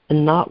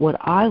 and not what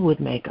I would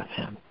make of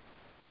him.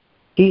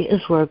 He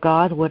is where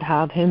God would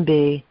have him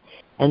be,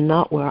 and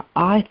not where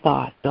I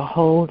thought to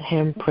hold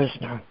him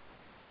prisoner.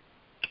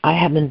 I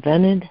have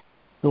invented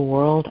the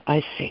world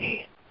I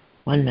see.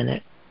 1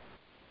 minute.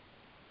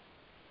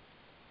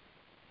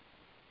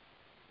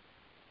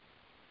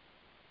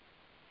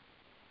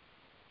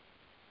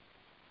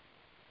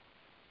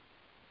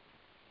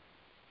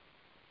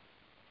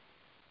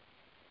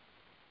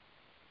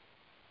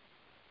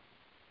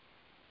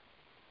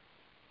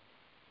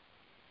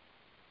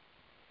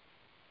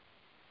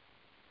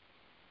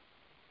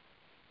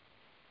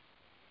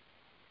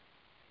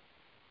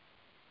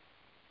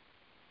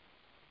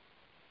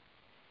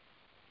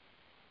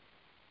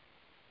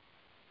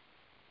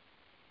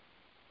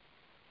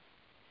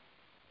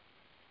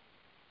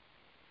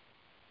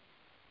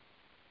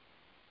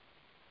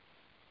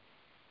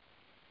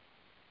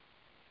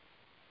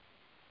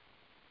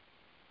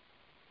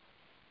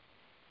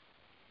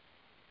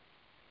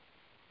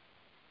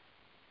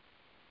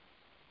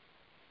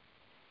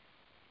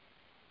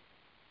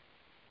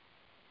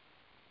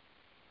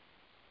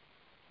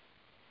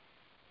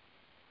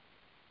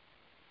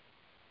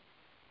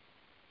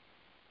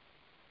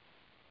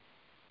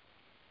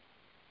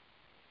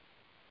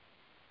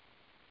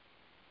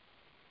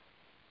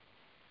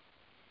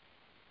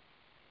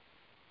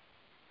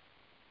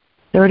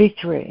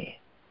 "33.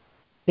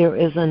 There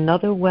is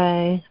another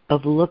way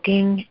of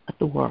looking at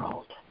the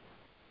world.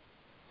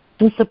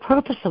 Since the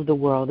purpose of the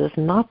world is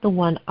not the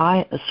one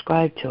I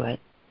ascribe to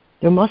it,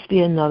 there must be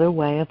another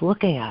way of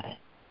looking at it.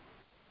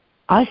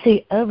 I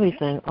see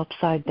everything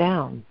upside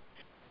down,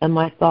 and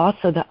my thoughts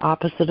are the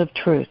opposite of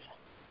truth.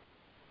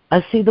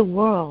 I see the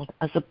world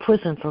as a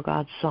prison for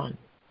God's Son.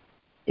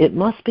 It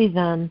must be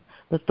then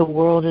that the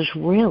world is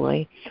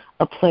really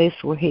a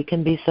place where he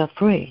can be set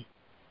free.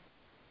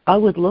 I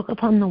would look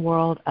upon the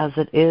world as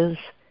it is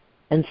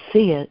and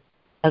see it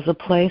as a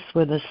place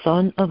where the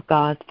Son of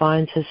God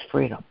finds his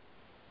freedom.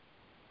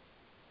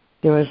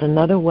 There is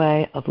another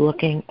way of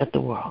looking at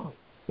the world.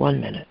 1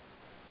 minute.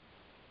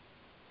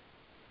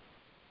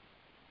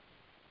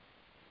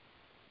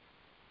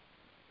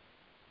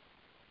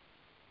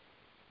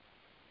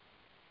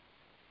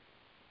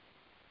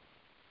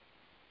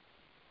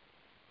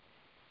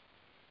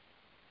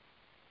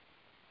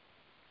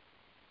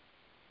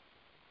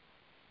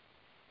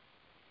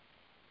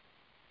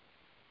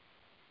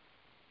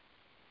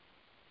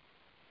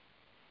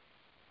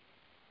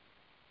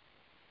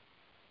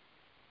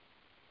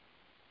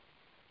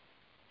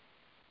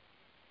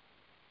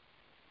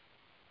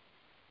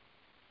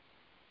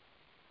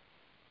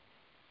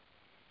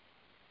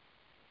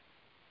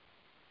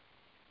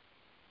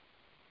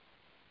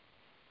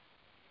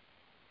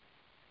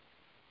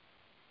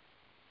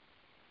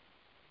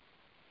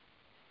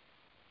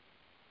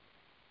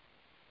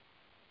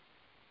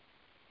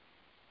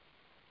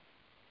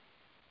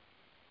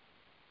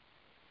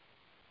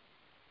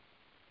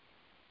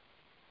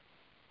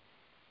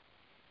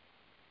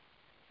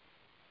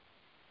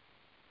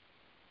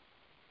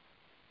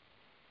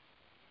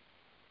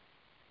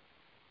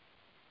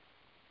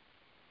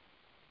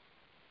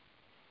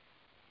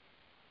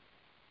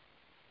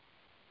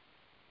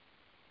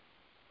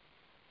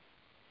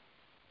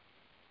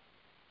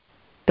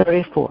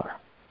 34.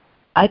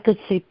 I could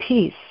see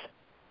peace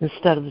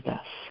instead of this.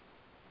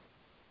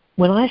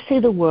 When I see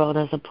the world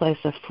as a place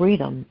of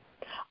freedom,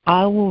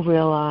 I will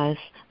realize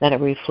that it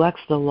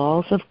reflects the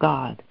laws of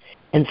God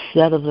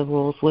instead of the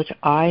rules which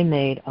I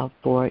made up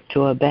for it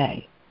to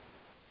obey.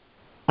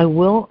 I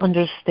will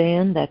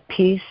understand that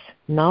peace,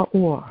 not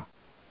war,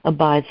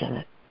 abides in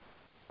it,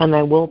 and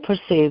I will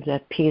perceive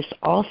that peace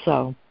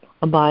also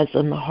abides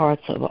in the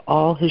hearts of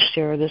all who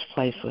share this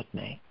place with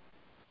me.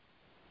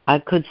 I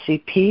could see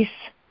peace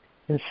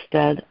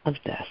instead of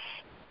this.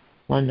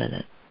 1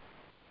 minute.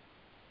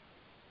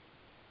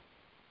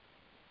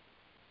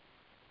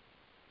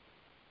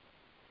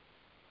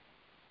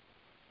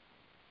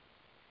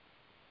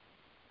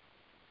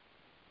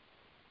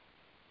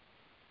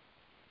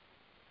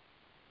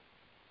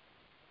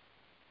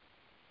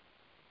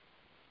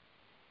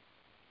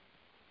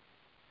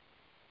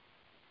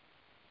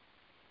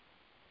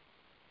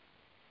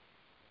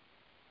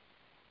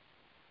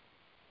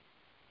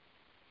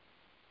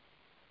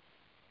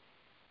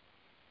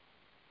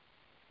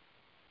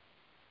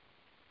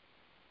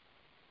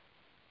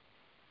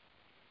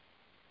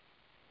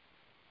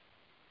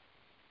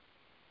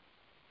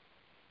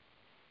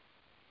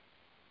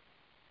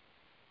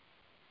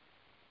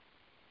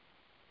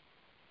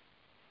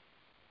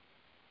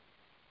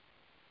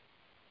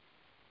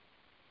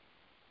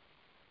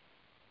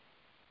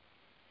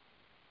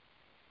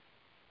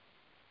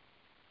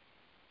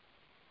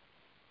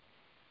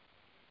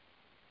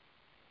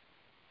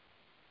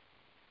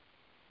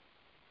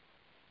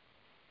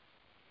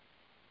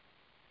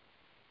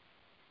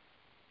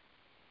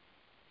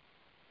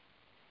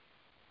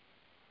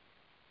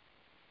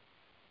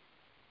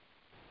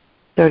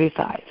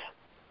 "35.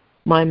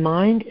 My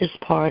mind is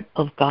part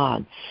of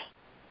God's.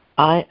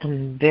 I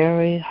am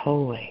very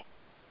holy.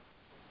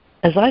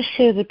 As I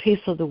share the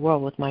peace of the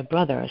world with my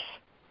brothers,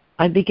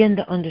 I begin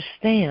to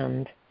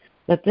understand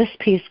that this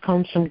peace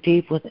comes from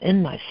deep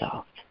within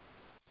myself.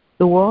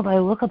 The world I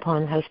look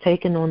upon has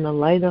taken on the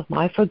light of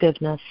my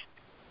forgiveness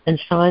and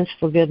shines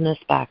forgiveness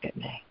back at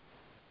me.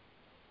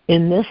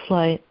 In this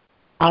light,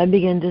 I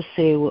begin to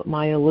see what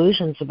my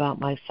illusions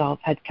about myself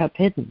had kept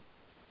hidden.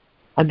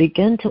 I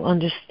begin to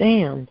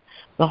understand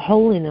the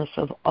holiness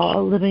of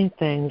all living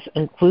things,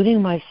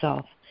 including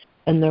myself,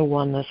 and their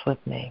oneness with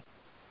me.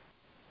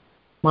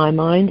 My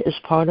mind is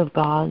part of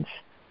God's.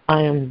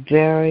 I am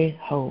very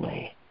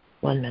holy."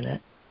 1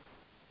 minute.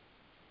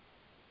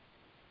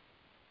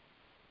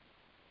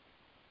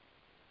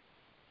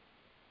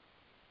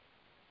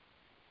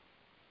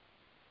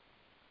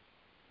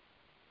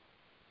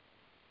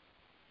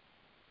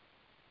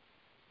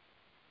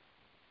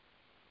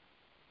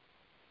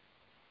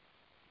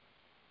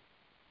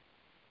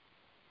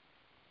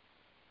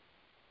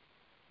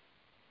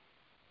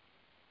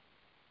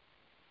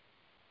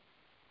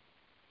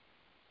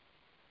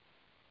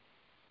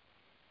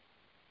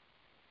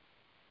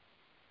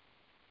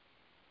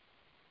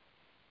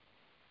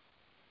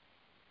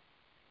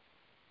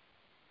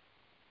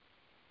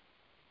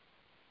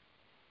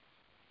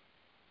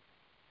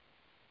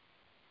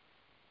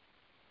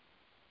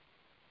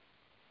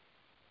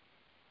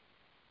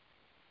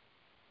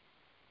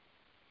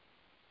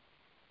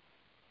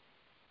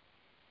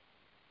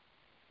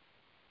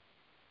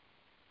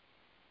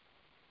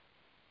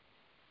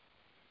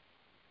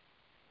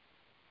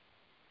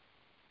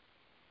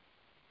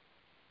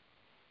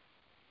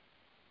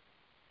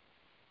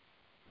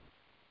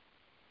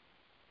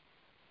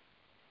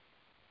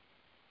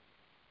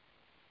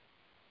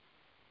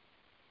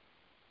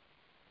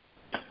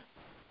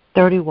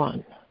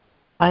 "31.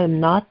 I am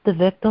not the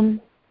victim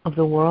of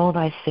the world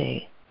I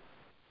see.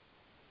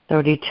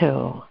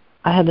 32.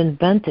 I have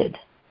invented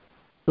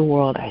the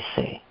world I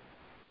see.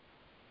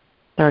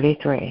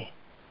 33.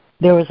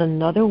 There is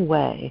another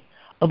way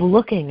of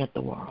looking at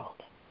the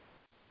world.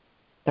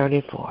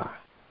 34.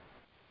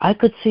 I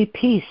could see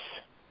peace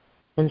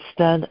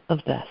instead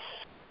of this.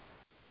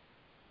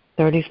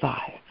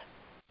 35.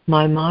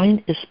 My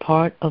mind is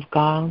part of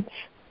God's.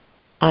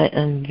 I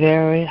am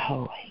very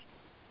holy."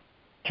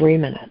 3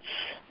 minutes.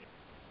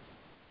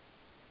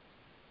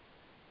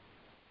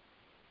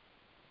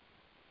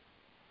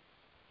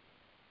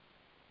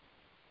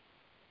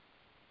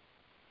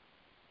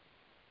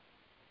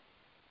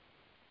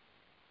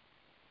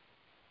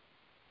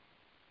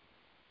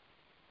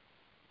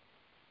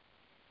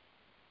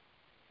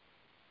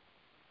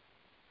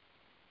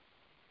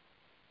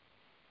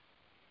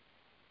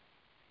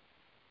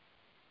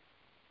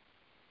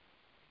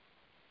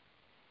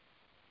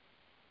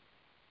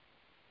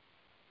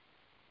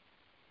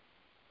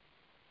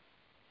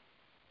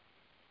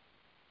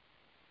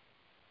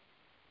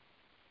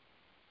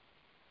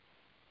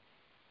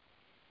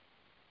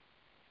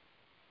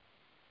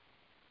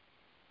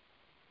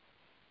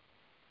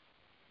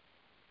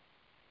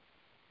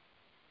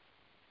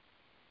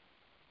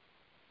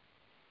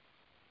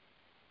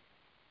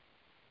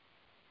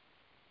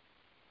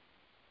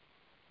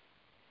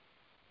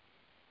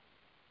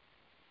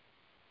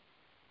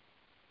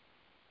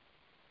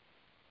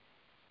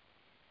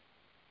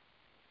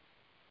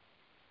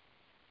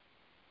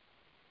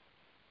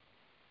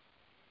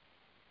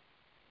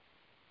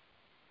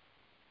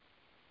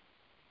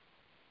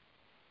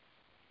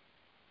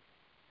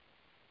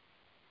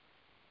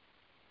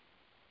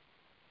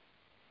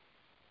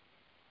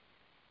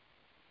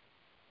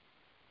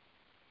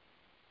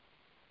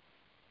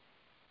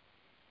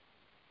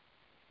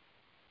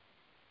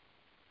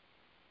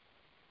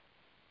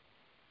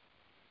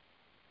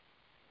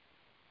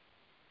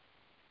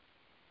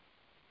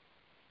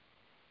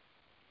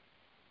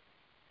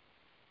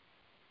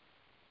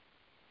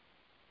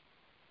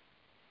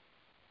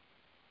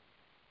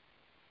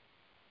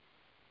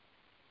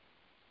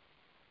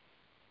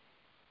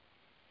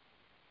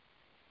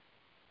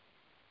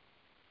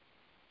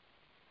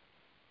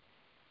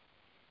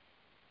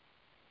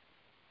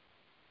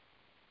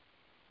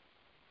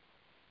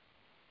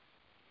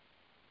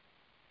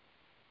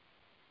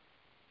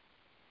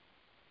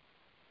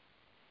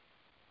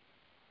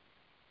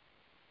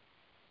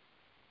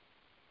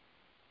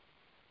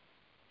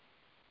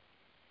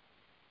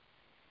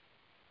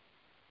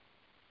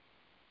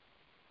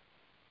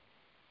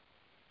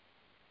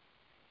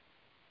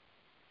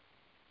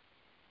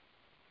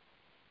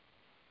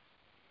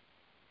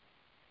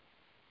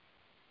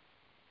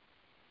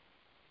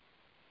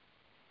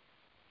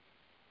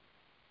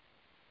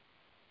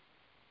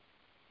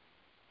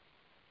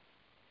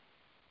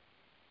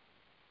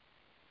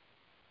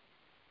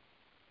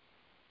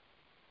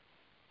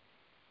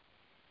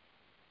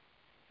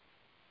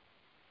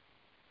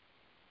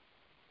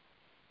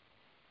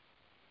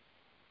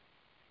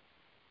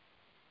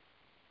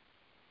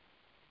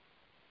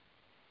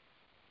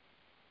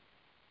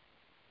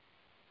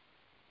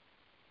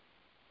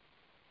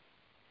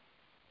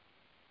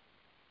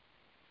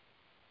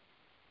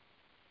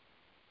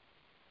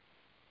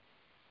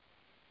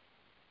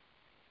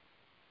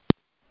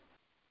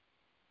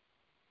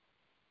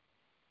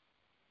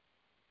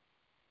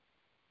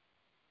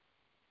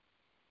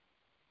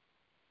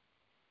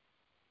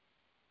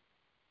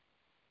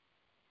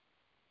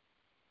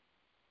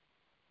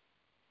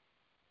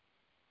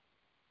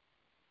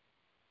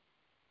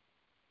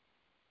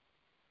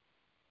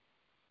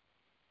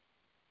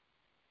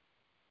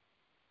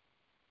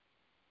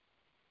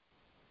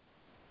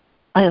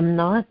 I am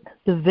not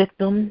the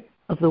victim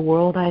of the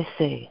world I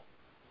see.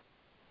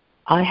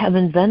 I have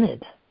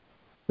invented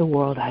the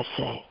world I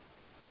see.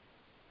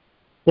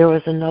 There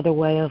was another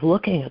way of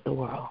looking at the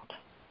world.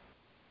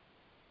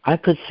 I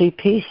could see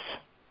peace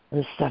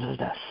instead of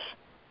this.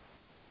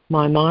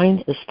 My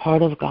mind is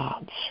part of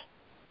God's.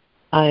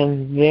 I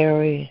am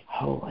very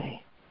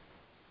holy.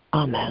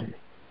 Amen.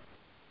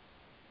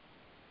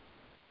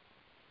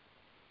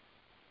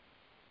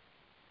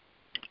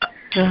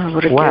 Oh,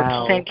 what a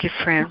Wow. gift. Thank you,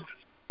 Fran.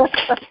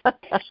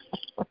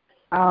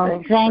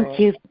 Thank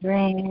you,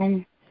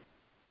 Fran.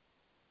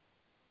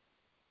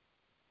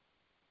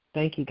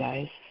 Thank you,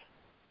 guys.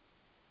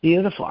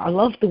 Beautiful. I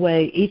love the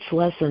way each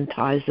lesson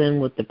ties in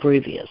with the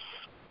previous.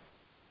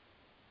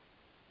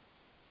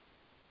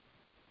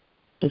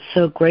 It's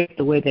so great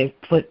the way they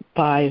put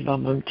 5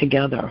 of them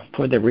together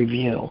for the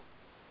review.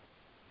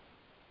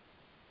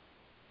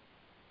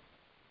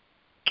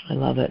 I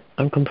love it.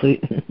 I'm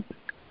complete.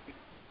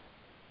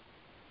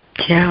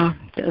 Yeah,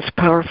 that's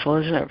powerful,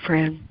 isn't it,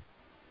 Fran?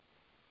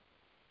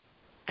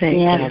 Thank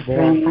you. Yes,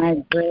 Fran, I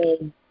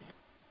agree.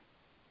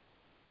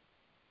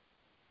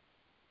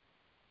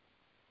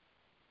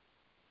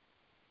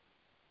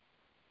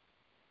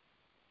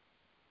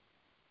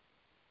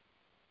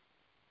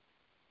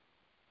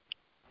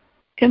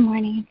 Good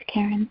morning, it's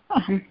Karen.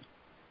 I'm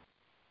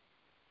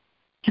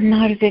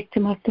not a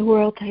victim of the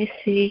world I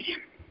see.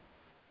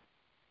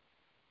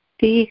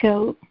 The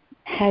ego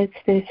has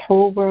this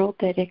whole world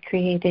that it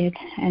created,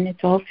 and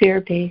it's all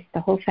fear-based.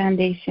 The whole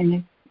foundation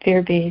is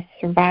fear-based,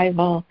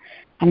 survival.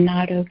 I'm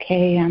not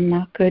okay. I'm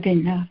not good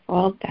enough,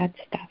 all that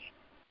stuff.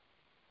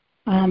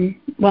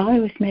 While I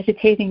was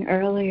meditating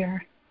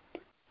earlier,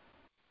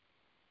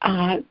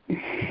 I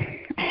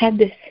had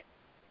this,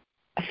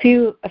 a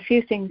few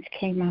things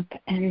came up,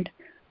 and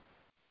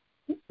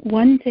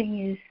one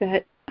thing is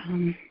that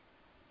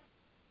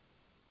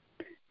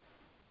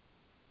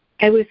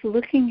I was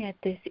looking at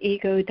this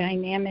ego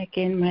dynamic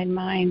in my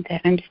mind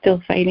that I'm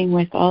still fighting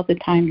with all the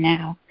time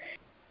now,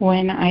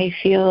 when I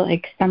feel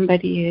like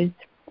somebody is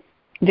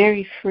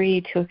very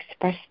free to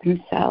express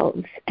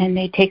themselves and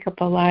they take up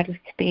a lot of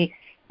space.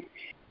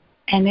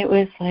 And it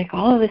was like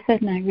all of a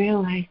sudden I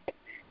realized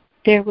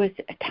there was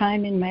a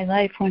time in my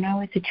life when I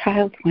was a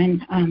child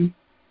when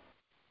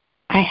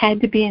I had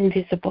to be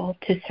invisible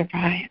to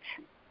survive.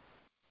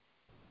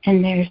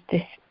 And there's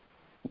this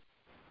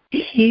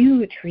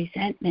huge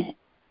resentment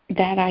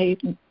that I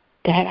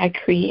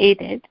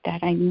created,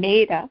 that I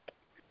made up,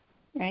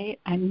 right?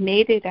 I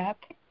made it up,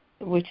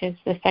 which is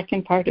the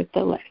second part of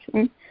the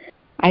lesson.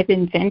 I've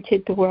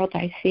invented the world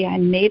I see. I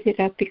made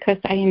it up because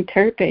I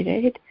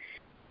interpreted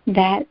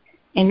that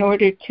in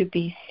order to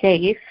be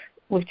safe,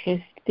 which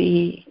is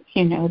the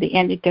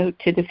antidote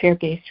to the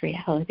fear-based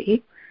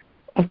reality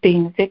of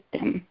being a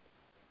victim,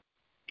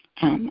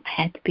 I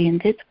had to be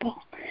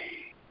invisible.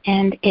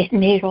 And it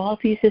made all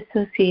these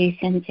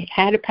associations. It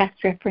had a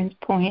past reference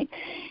point.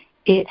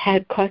 It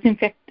had cause and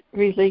effect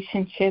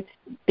relationships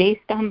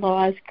based on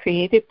laws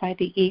created by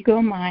the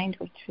ego mind,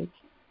 which was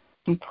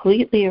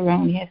completely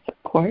erroneous, of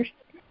course,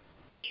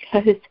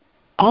 because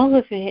all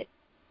of it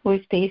was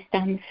based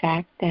on the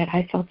fact that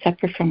I felt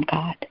separate from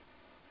God.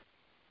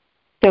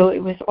 So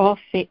it was all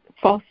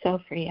false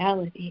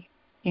self-reality.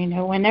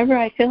 Whenever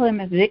I feel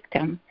I'm a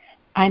victim,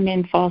 I'm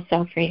in false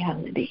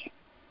self-reality.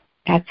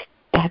 That's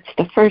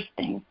the first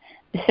thing.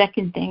 The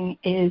second thing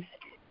is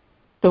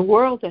the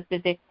world of the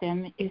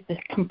victim is this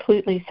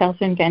completely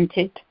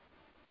self-invented,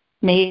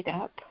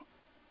 made-up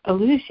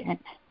illusion.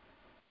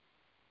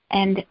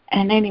 And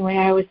anyway,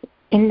 I was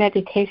in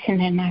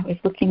meditation and I was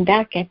looking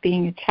back at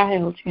being a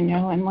child,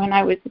 and when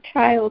I was a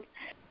child,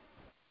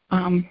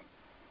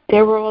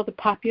 there were all the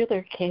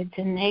popular kids,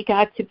 and they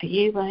got to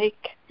be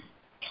like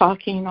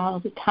talking all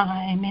the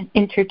time and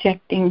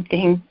interjecting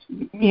things.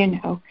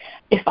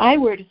 If I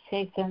were to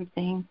say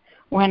something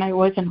when I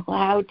wasn't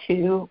allowed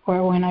to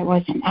or when I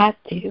wasn't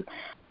asked to,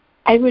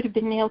 I would have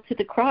been nailed to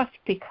the cross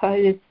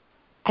because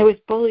I was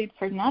bullied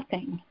for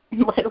nothing,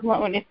 let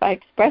alone if I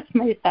expressed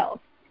myself.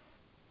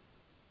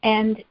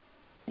 And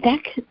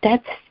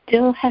that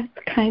still has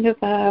kind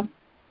of a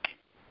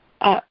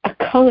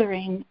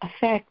coloring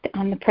effect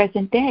on the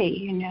present day,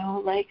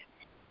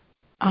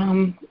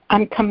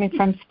 I'm coming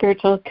from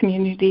spiritual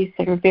communities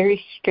that are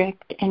very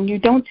strict, and you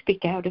don't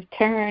speak out of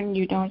turn,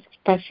 you don't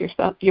express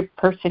yourself, your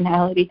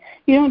personality,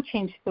 you don't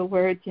change the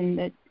words in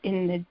the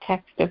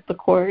text of the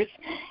course.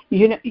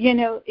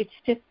 It's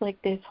just like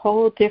this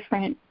whole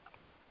different,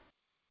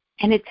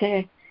 and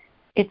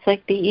it's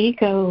like the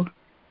ego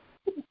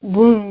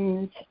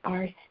wounds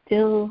are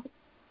still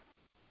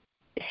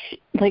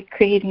like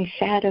creating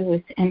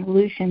shadows and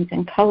illusions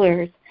and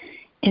colors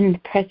in the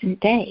present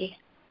day.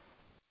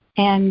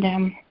 And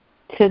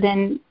so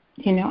then,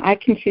 I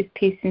can choose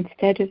peace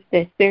instead of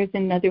this. There's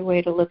another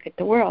way to look at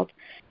the world.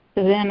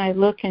 So then I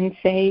look and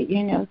say,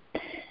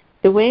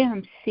 the way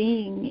I'm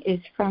seeing is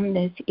from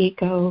this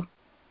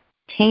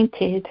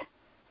ego-tainted,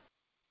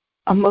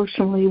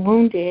 emotionally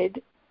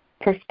wounded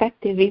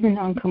perspective, even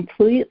though I'm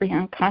completely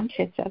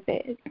unconscious of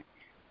it.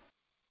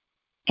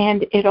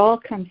 And it all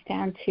comes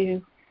down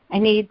to I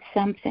need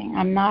something.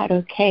 I'm not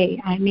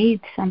okay. I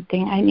need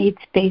something. I need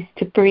space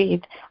to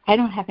breathe. I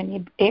don't have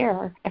any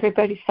air.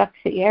 Everybody sucks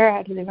the air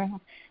out of the room.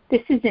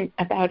 This isn't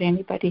about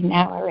anybody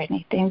now or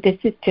anything. This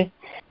is just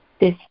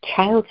this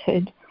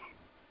childhood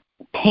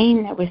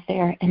pain that was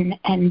there. And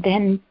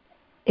then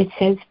it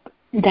says,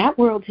 that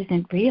world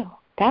isn't real.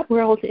 That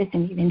world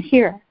isn't even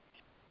here.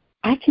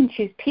 I can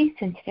choose peace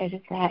instead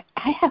of that.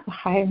 I have a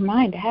higher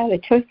mind. I have a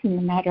choice in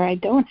the matter. I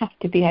don't have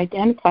to be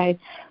identified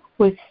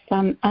with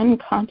some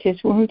unconscious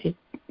wounded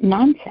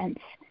nonsense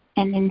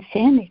and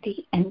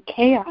insanity and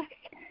chaos.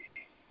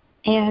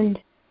 And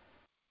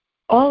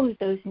all of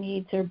those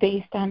needs are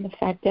based on the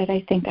fact that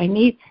I think I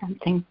need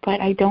something,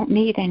 but I don't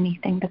need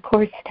anything. The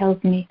Course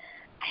tells me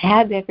I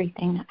have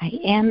everything. I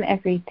am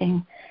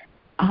everything.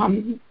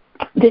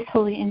 This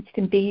holy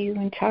instant be you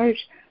in charge.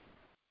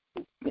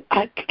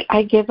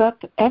 I give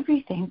up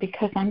everything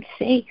because I'm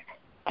safe.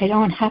 I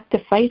don't have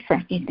to fight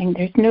for anything.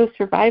 There's no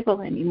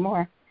survival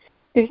anymore.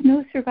 There's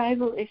no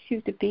survival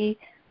issue to be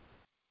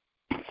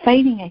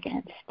fighting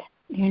against,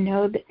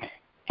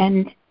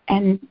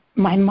 and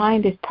my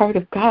mind is part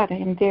of God. I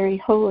am very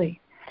holy.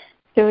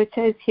 So it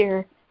says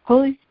here,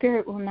 Holy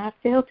Spirit will not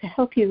fail to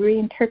help you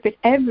reinterpret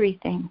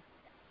everything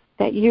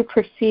that you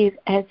perceive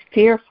as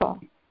fearful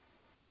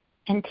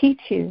and teach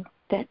you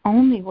that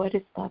only what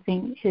is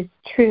loving is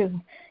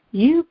true.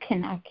 You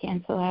cannot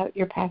cancel out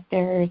your past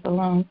errors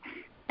alone.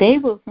 They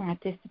will not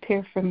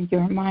disappear from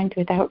your mind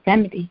without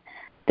remedy.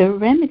 The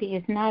remedy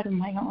is not of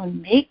my own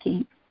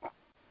making.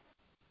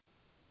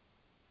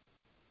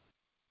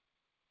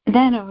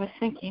 Then I was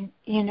thinking,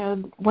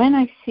 when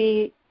I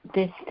see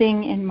this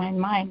thing in my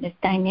mind, this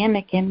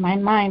dynamic in my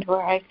mind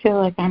where I feel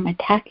like I'm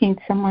attacking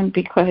someone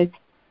because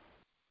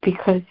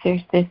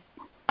there's this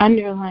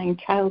underlying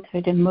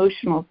childhood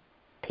emotional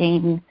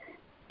pain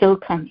still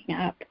coming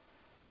up,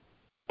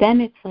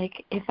 then it's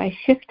like if I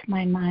shift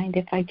my mind,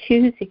 if I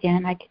choose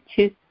again, I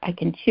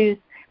can choose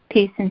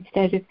peace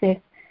instead of this,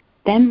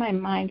 then my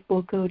mind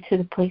will go to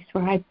the place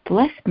where I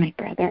bless my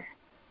brother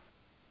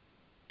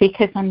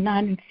because I'm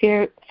not in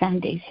fear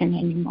foundation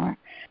anymore.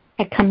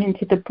 I come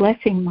into the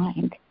blessing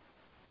mind.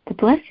 The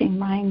blessing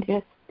mind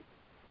just,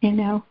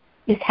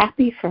 is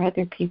happy for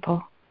other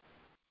people.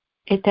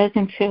 It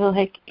doesn't feel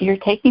like you're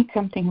taking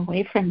something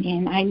away from me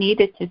and I need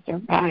it to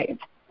survive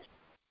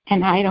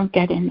and I don't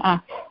get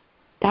enough.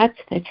 That's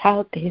the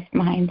child-based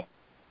mind.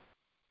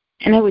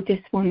 And I would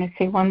just want to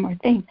say one more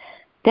thing.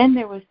 Then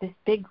there was this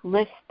big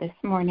list this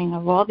morning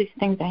of all these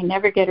things I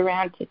never get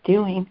around to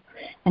doing,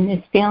 and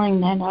this feeling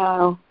that,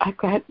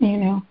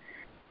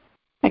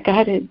 I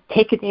got to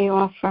take a day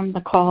off from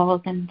the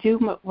calls and do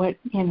what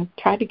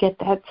try to get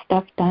that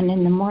stuff done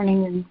in the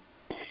morning.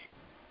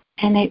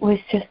 And it was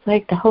just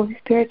like the Holy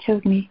Spirit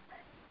showed me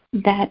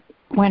that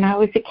when I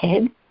was a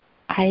kid,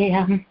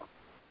 I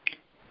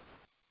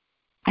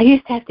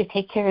used to have to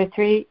take care of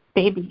 3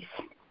 babies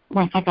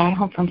when I got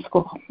home from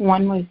school.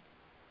 One was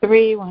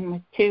 3, one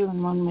was 2,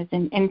 and one was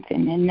an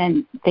infant, and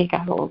then they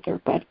got older.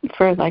 But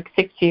for like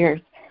 6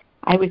 years,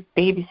 I was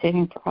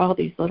babysitting for all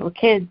these little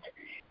kids,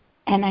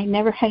 and I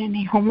never had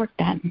any homework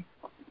done.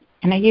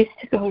 And I used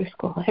to go to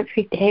school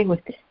every day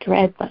with this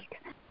dread, like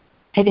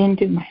I didn't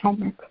do my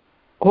homework,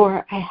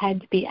 or I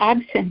had to be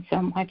absent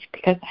so much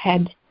because I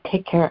had to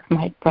take care of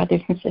my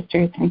brothers and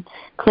sisters and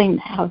clean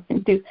the house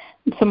and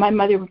so my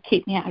mother would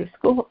keep me out of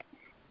school.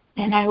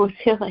 And I would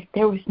feel like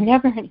there was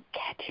never any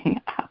catching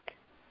up.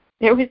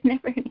 There was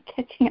never any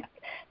catching up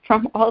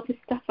from all the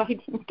stuff I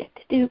didn't get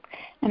to do.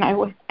 And I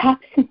was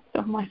absent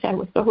so much, I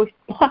was always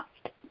lost.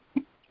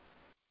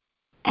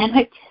 And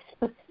I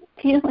just was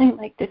feeling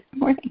like this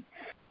morning,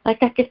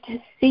 like I could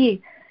just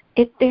see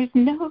it. There's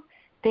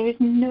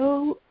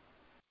no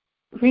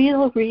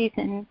real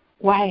reason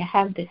why I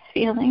have this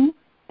feeling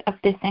of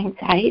this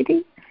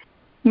anxiety.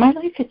 My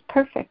life is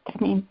perfect.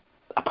 I mean,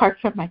 apart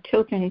from my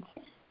children's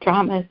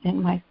dramas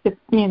and my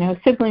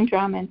sibling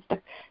drama and stuff,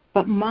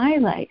 but my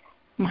life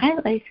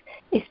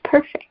is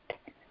perfect.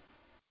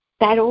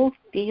 That old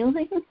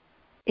feeling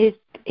is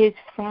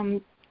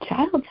from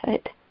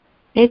childhood.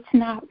 It's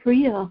not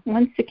real.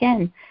 Once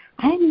again,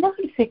 I'm not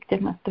a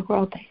victim of the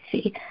world I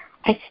see.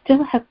 I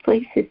still have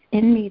places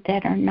in me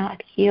that are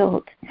not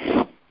healed,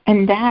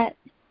 and that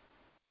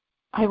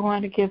I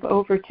want to give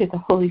over to the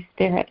Holy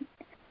Spirit.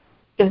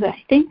 So that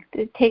I think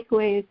the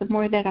takeaway is the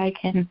more that I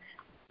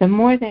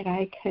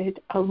could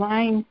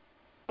align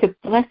to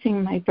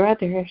blessing my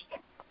brothers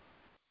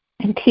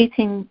and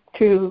teaching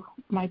through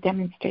my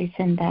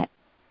demonstration that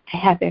I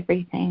have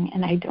everything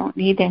and I don't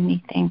need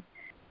anything,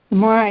 the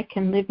more I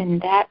can live in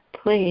that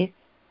place,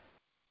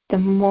 the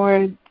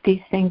more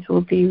these things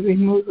will be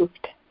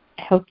removed.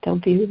 I hope they'll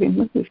be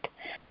removed.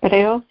 But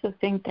I also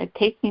think that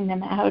taking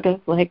them out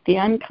of like the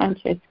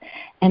unconscious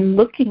and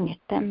looking at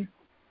them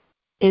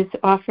is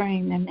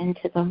offering them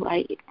into the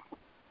light.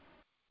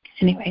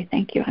 Anyway,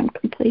 thank you. I'm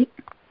complete.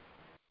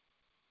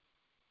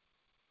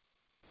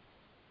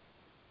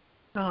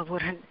 Oh,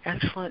 what an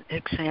excellent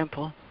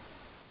example.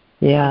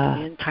 Yeah, of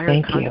the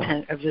entire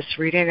content of this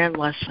reading and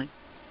lesson.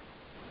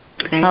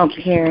 Thank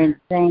you. Karen,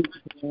 thank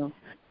you.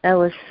 That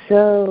was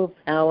so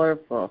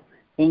powerful.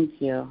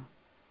 Thank you.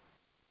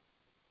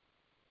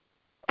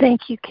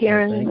 Thank you,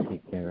 Karen. Thank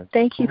you, Karen.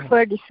 Thank you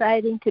for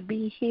deciding to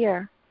be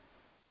here.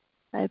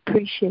 I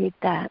appreciate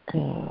that.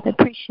 I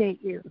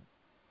appreciate you.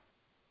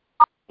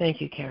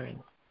 Thank you,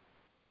 Karen.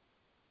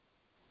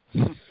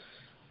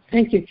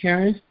 Thank you,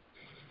 Karen.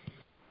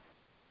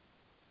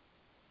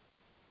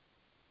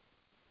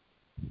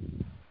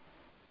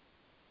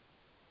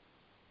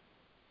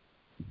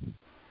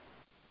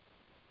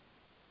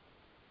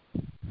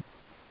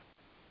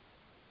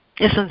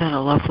 Isn't that a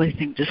lovely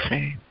thing to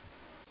say?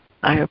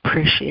 I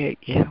appreciate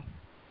you.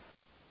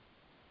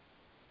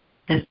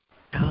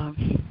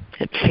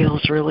 It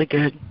feels really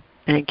good.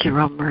 Thank you,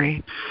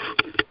 Marie.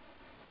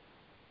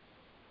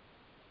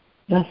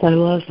 Yes, I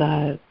love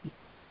that.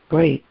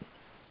 Great.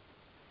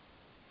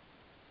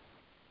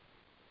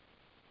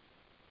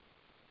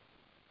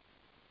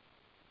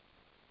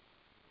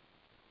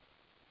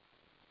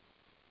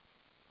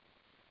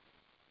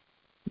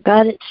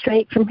 Got it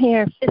straight from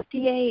here.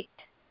 58.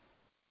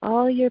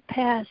 All your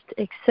past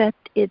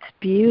except its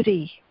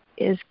beauty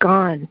is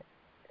gone,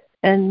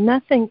 and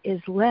nothing is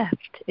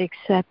left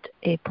except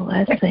a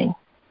blessing.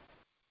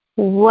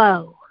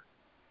 Whoa.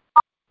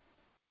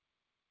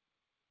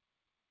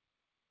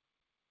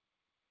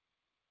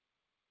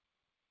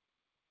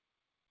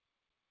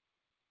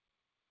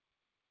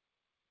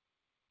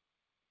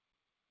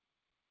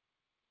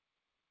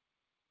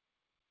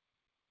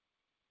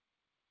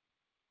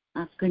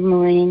 Good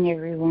morning,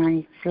 everyone.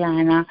 It's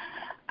Lana.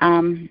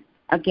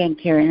 Again,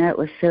 Karen, that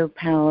was so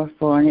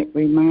powerful, and it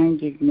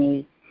reminded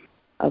me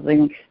of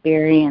an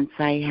experience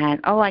I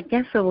had. I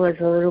guess it was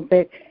a little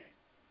bit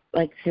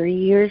like 3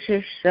 years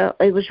or so.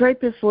 It was right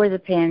before the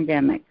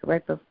pandemic,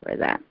 right before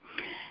that.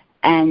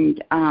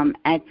 And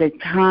at the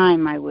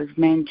time, I was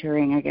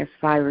mentoring, I guess,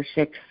 5 or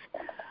 6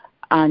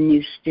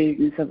 new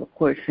students of A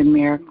Course in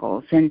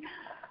Miracles. And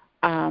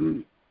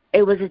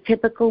it was a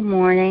typical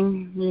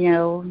morning,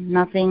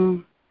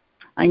 nothing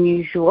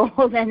unusual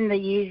than the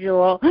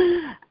usual.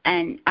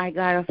 And I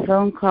got a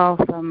phone call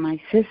from my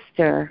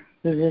sister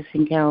who lives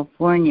in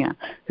California,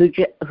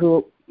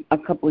 who a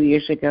couple of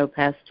years ago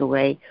passed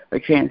away or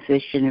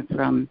transitioned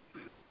from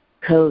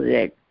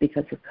COVID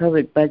because of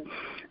COVID. But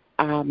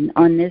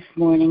on this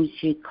morning,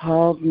 she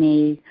called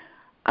me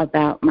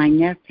about my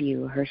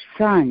nephew, her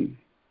son,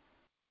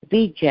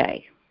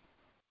 VJ,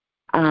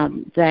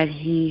 that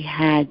he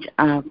had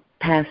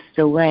passed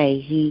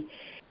away.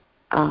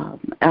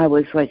 I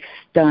was like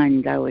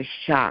stunned. I was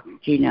shocked.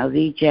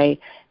 VJ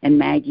and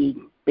Maggie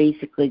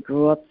basically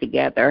grew up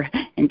together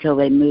until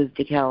they moved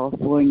to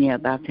California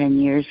about 10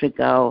 years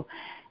ago.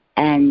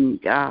 And,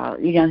 he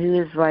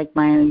was like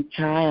my own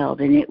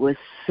child, and it was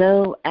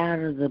so out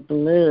of the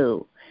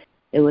blue.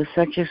 It was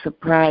such a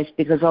surprise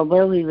because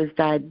although he was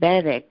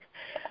diabetic,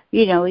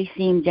 he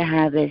seemed to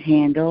have it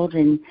handled,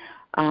 and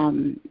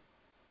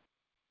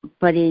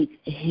but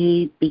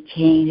he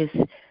became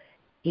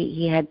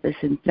he had this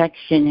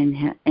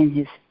infection in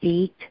his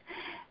feet,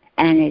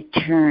 and it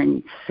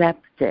turned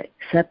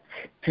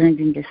turned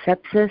into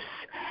sepsis,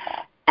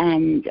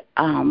 and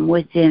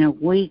within a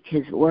week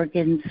his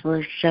organs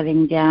were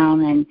shutting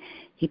down and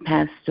he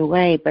passed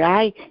away. But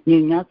I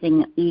knew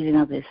nothing even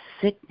of his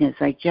sickness.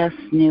 I just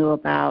knew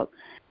about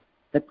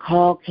the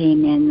call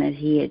came in that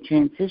he had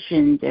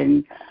transitioned,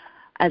 and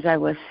as I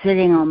was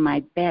sitting on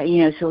my bed,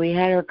 so we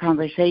had our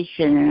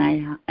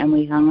conversation and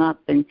we hung up,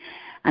 and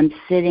I'm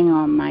sitting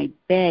on my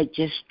bed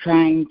just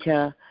trying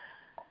to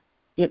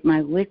get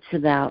my wits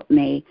about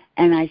me,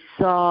 and I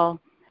saw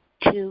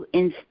 2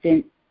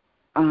 instant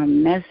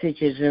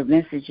messages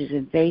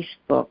in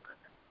Facebook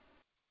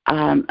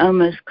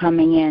almost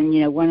coming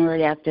in, one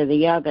right after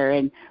the other,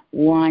 and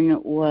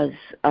one was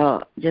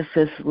just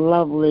this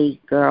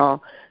lovely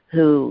girl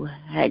who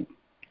had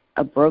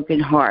a broken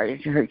heart.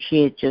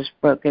 She had just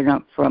broken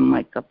up from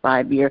like a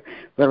 5-year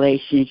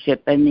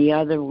relationship, and the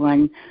other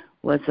one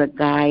was a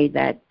guy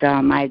that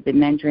I had been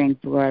mentoring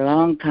for a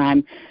long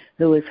time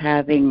who was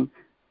having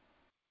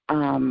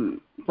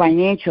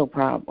financial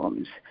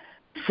problems.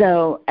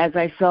 So as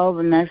I saw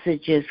the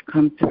messages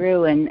come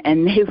through, and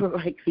they were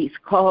like these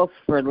calls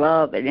for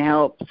love and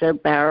help, so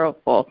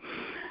powerful,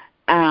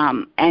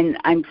 and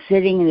I'm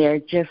sitting there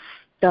just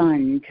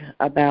stunned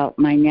about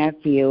my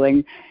nephew,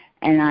 and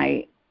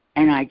I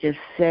just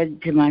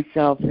said to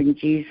myself and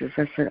Jesus,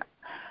 I said,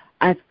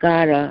 I've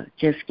got to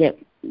just get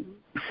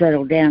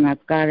settled down.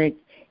 I've got to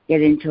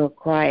get into a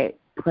quiet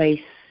place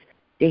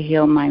to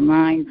heal my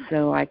mind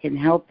so I can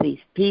help these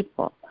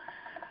people.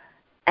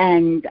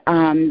 And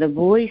the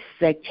voice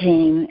that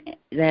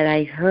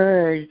I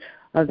heard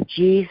of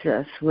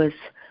Jesus was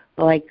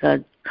like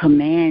a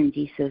command.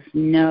 He says,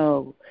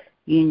 no,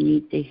 you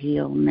need to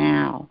heal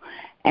now.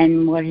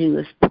 And what he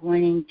was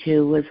pointing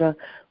to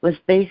was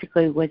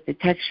basically what the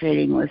text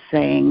reading was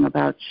saying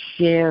about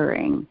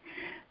sharing,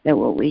 that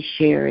what we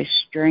share is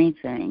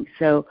strengthening.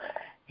 So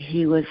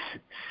he was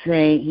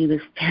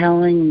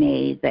telling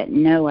me that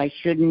no, I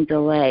shouldn't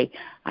delay.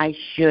 I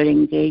should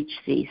engage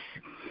these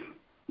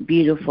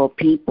beautiful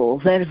people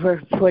that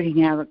were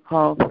putting out a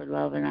call for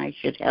love, and I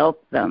should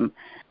help them.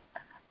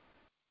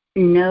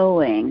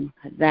 Knowing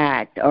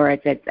that, or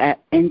at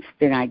that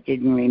instant I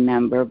didn't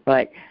remember,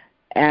 but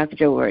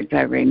afterwards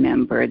I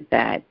remembered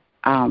that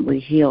we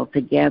healed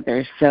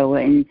together. So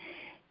in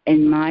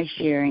my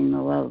sharing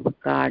the love of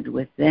God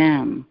with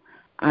them,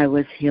 I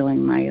was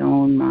healing my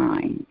own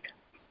mind.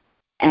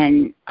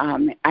 And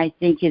I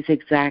think his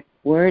exact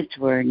words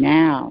were,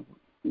 now,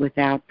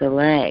 without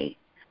delay.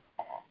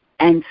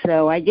 And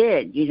so I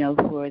did,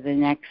 for the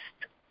next,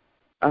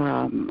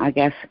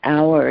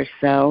 hour or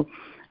so.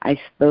 I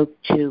spoke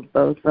to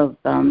both of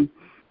them,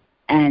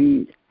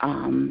 and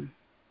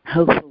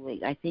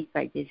hopefully, I think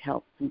I did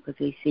help them because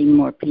they seemed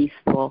more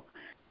peaceful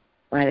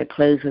by the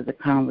close of the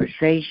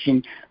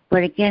conversation.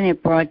 But again,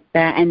 it brought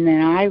back, and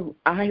then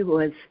I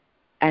was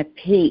at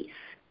peace.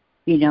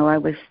 I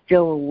was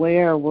still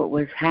aware of what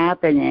was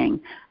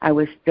happening. I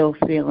was still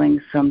feeling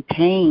some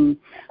pain,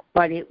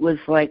 but it was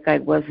like I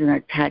wasn't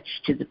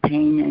attached to the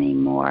pain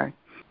anymore.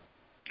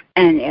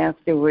 And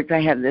afterwards,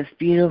 I have this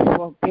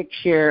beautiful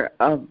picture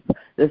of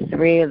the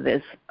three of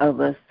us,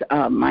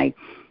 my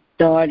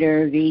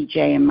daughter, VJ,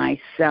 and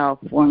myself,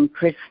 one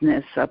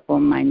Christmas up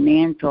on my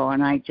mantle,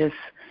 and I just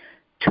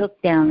took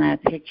down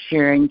that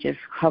picture and just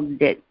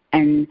hugged it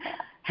and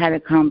had a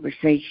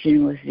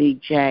conversation with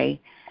VJ.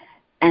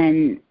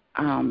 And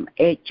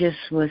it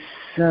just was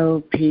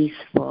so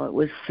peaceful. It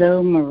was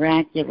so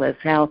miraculous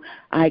how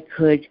I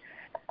could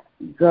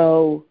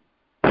go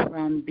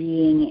from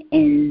being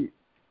in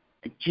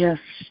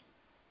just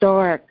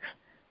stark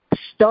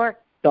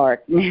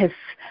darkness,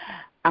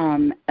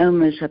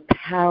 almost a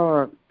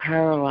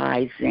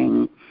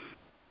paralyzing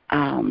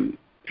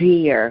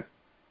fear.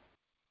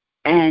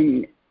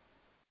 And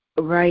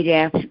right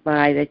after,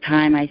 by the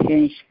time I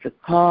finished the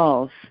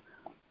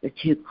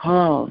two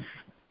calls,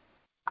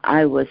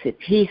 I was at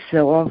peace.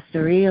 So all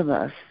three of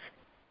us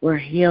were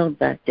healed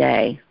that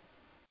day.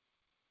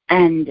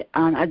 And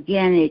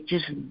again, it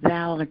just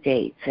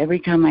validates.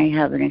 Every time I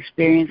have an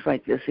experience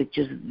like this, it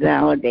just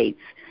validates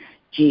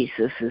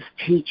Jesus'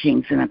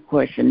 teachings and, of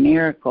course, the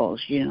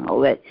miracles,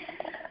 that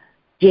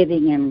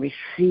giving and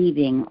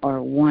receiving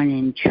are one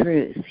in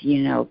truth,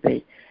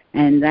 But,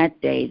 and that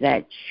day,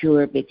 that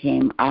sure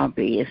became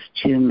obvious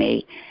to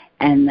me,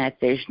 and that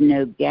there's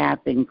no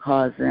gap in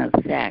cause and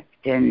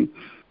effect, and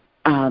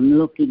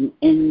looking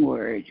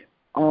inward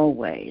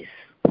always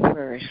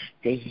first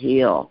to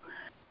heal.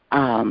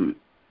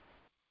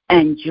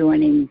 And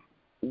joining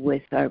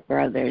with our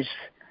brothers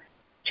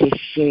to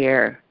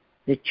share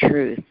the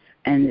truth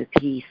and the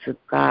peace of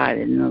God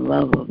and the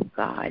love of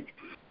God.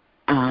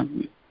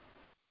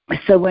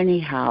 So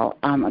anyhow,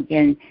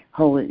 again,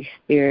 Holy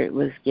Spirit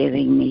was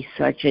giving me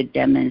such a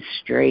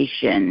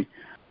demonstration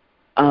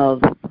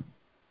of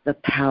the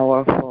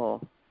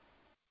powerful,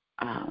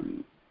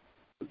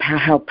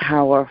 how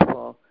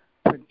powerful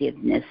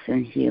forgiveness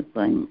and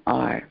healing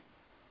are.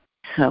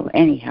 So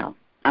anyhow,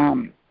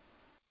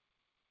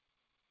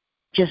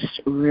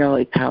 just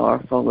really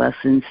powerful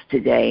lessons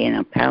today and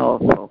a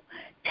powerful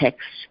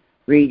text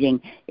reading.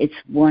 It's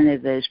one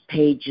of those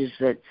pages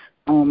that's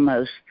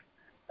almost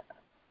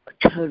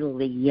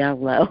totally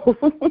yellow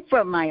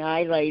from my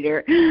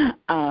highlighter.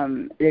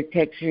 The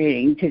text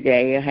reading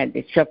today, I had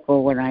to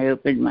chuckle when I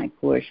opened my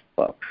course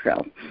book.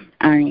 So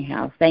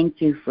anyhow,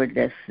 thank you for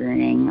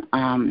listening.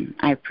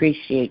 I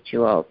appreciate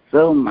you all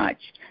so much.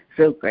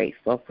 So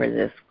grateful for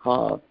this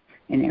call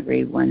and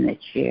everyone that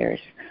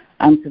shares.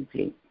 I'm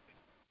complete.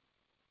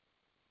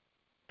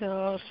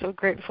 So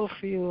grateful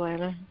for you,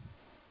 Lana.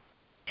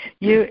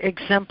 You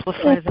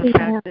exemplify the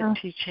fact that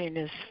teaching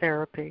is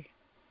therapy,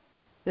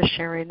 the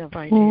sharing of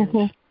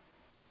ideas.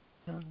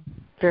 Mm-hmm.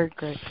 Very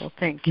grateful.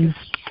 Thank you.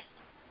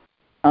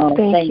 Oh,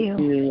 thank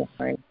you.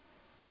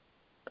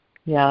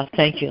 Yeah,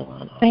 thank you,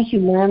 Lana. Thank you,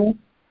 Lana.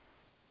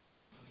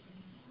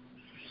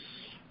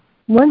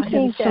 One I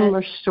thing have a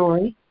similar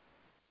story.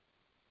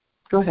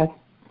 Go ahead.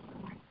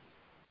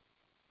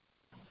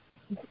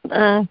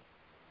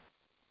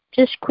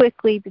 Just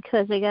quickly,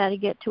 because I got to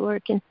get to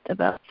work in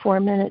about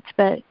 4 minutes,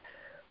 but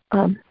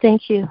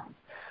thank you.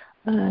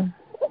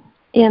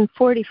 In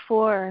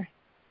 44,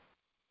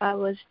 I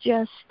was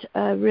just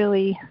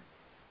really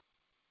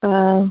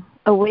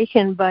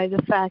awakened by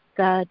the fact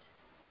that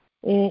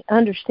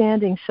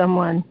understanding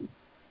someone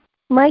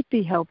might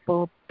be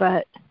helpful,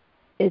 but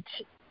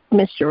it's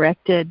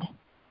misdirected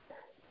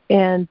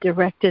and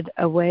directed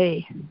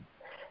away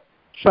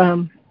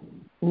from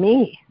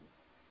me.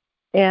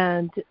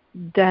 And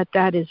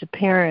that is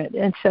apparent.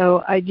 And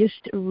so I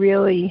just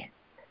really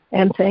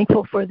am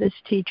thankful for this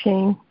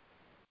teaching,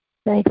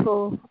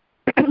 thankful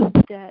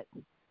that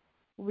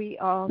we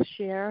all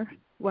share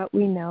what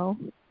we know,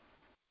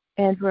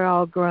 and we're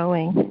all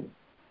growing.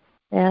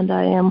 And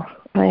I am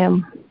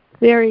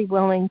very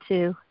willing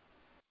to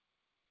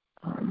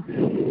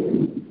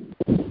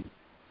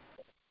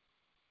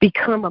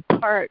become a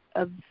part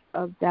of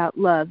that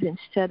love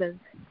instead of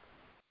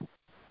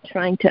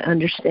trying to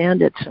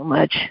understand it so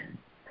much.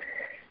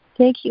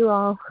 Thank you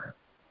all.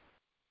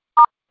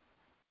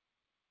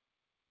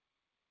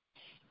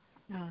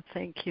 Oh,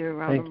 thank you,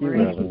 Robin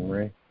Marie. Thank you, Robin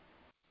Marie.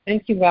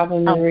 Thank you,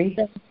 Robin Marie.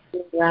 Thank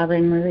you,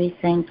 Robin Marie.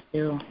 Thank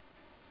you.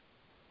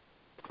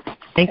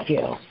 Thank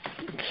you.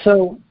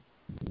 So,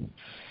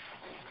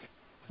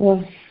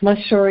 well, my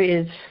story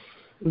is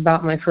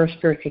about my first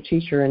spiritual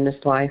teacher in this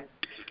life,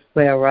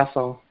 Leah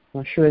Russell.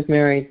 Well, she was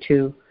married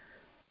to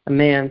a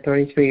man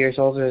 33 years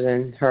older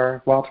than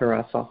her, Walter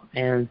Russell,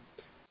 and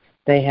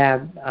they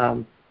had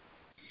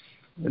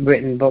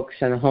written books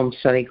and a home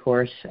study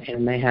course,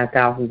 and they had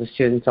thousands of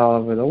students all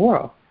over the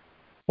world.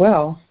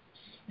 Well,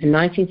 in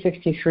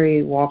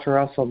 1963, Walter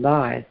Russell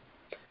died.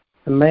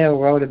 And Leah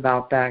wrote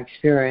about that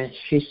experience.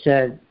 She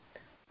said,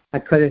 I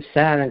could have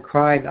sat and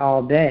cried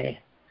all day,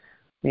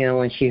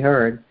 when she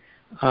heard.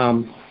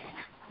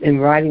 In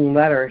writing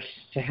letters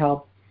to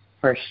help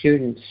her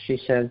students, she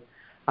said,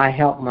 I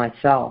help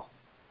myself.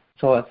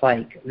 So it's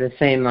like the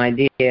same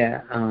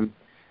idea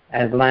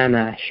as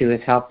Lana. She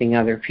was helping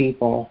other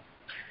people,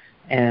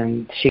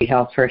 and she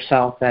helped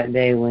herself that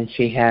day when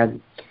she had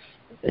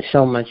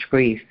so much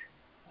grief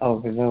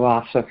over the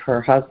loss of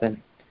her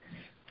husband.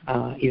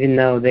 Even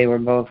though they were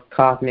both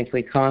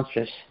cosmically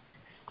conscious,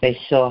 they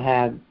still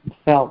had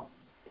felt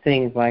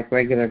things like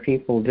regular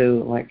people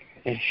do, like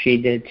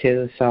she did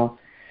too. So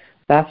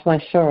that's my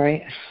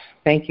story.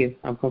 Thank you.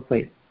 I'm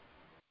complete.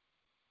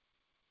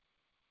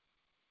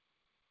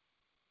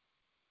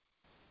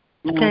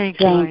 Thank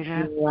you,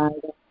 Ida.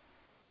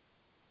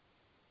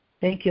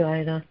 Thank you,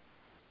 Ida.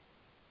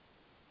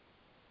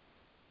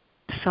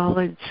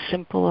 Solid,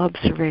 simple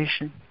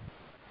observation.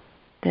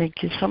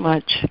 Thank you so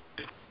much.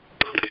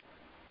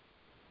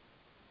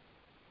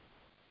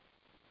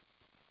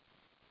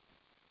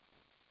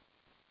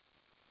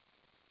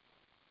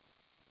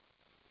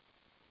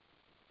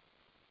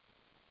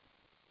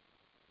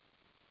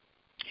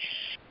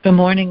 Good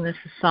morning, this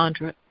is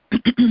Sandra.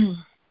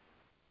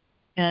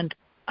 And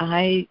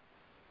I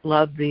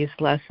love these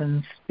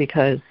lessons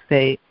because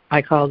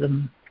I call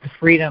them the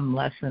freedom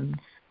lessons.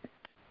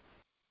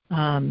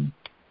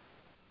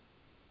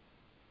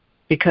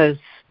 Because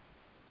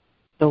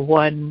the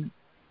one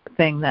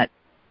thing that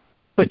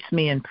puts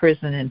me in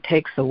prison and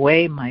takes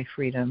away my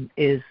freedom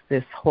is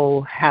this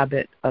whole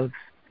habit of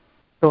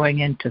going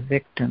into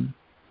victim.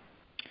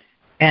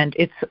 And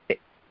it's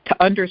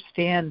to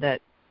understand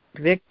that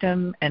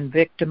victim and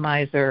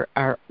victimizer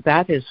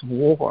that is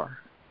war.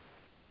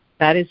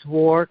 That is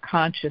war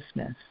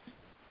consciousness.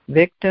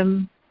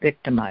 Victim,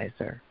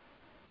 victimizer.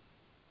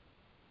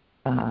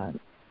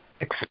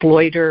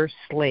 Exploiter,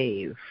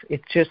 slave.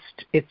 It's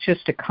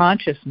just a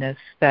consciousness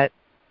that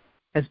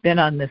has been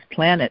on this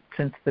planet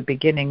since the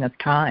beginning of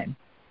time.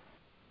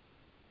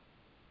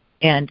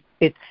 And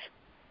it's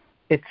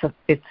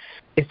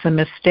a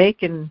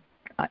mistaken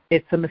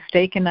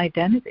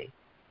identity.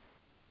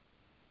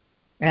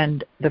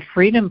 And the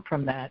freedom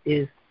from that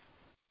is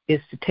to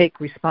take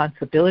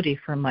responsibility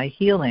for my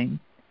healing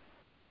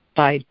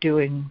by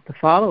doing the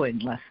following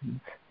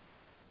lessons.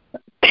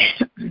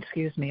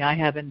 Excuse me, I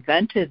have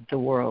invented the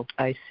world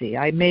I see.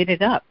 I made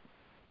it up.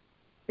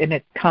 And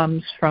it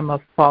comes from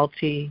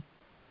faulty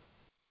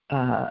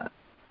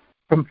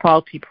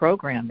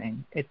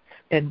programming.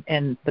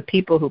 And the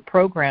people who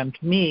programmed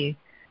me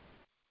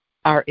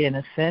are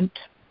innocent.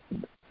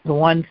 The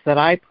ones that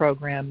I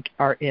programmed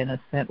are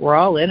innocent. We're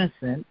all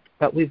innocent,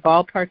 but we've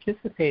all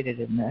participated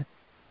in this.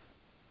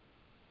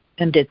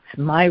 And it's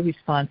my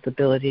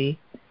responsibility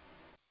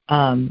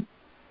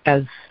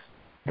as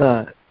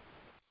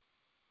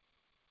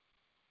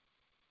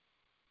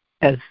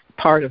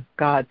part of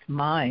God's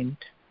mind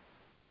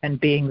and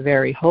being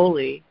very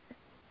holy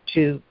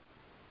to,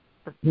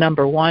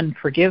 number one,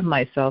 forgive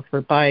myself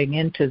for buying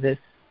into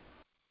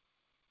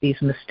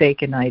these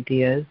mistaken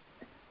ideas,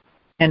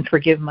 and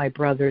forgive my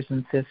brothers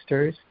and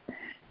sisters,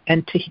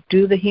 and to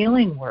do the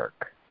healing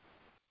work,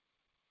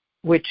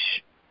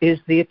 which is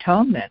the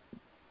atonement.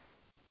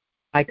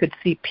 I could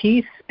see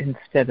peace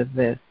instead of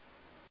this.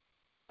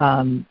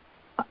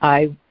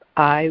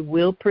 I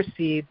will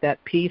perceive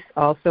that peace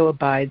also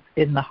abides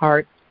in the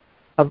hearts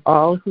of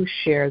all who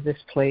share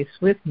this place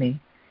with me.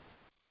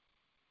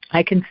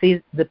 I can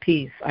see the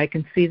peace. I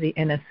can see the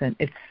innocent.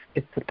 It's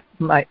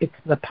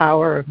the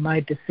power of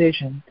my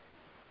decision.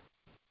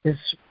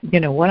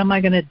 What am I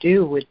going to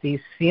do with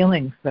these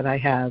feelings that I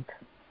have?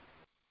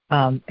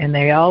 And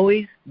they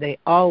always.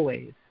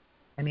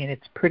 I mean,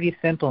 it's pretty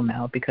simple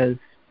now because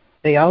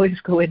they always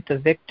go into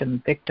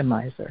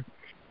victimizer.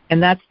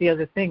 And that's the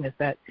other thing, is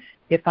that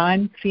if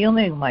I'm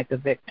feeling like a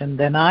victim,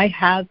 then I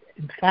have,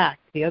 in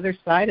fact, the other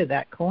side of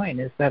that coin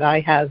is that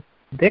I have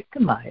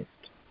victimized.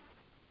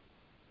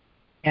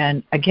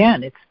 And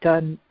again, it's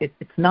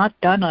not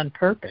done on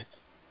purpose.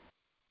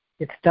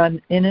 It's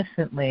done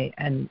innocently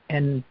and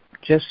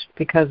just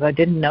because I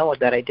didn't know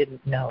that I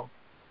didn't know.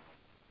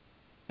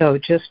 So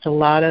just a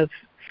lot of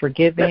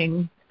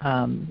forgiving,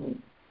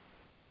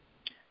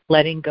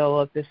 letting go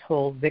of this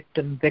whole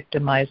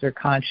victimizer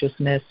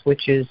consciousness,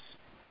 which is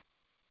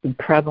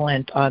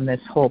prevalent on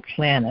this whole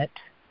planet.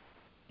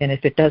 And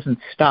if it doesn't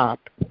stop,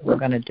 we're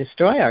going to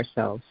destroy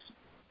ourselves.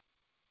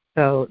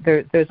 So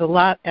there's a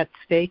lot at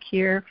stake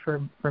here for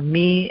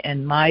me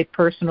and my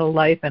personal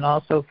life, and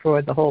also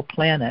for the whole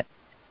planet.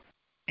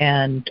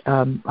 And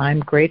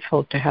I'm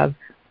grateful to have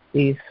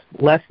these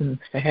lessons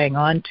to hang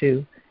on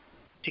to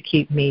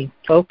keep me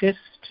focused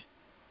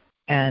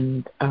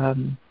and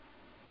to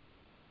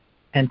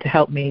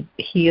help me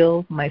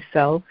heal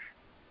myself,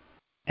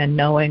 and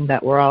knowing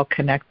that we're all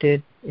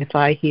connected. If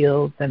I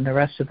heal, then the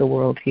rest of the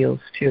world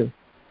heals too.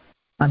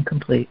 I'm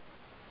complete.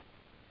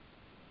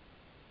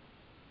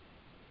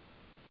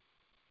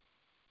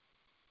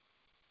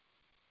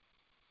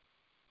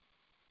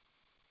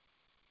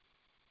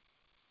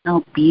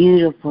 Oh,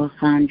 beautiful,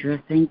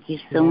 Sandra. Thank you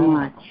so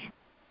much.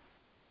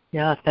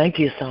 Yeah, thank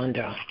you,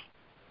 Sandra.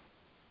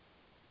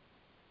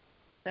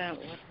 That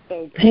was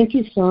so good. Thank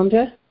you,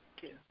 Sandra.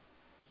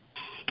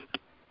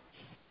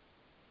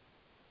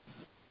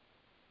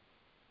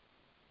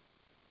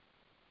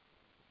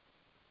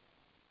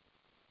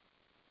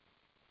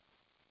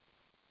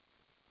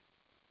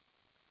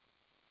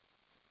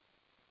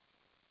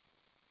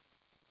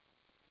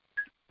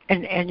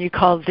 And you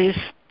call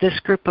this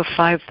group of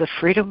 5 the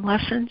Freedom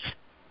Lessons?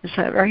 Is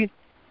that right?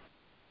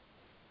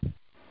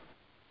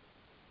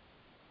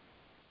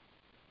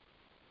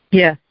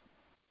 Yes.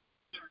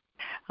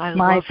 I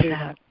my love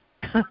freedom.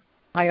 that.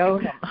 I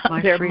own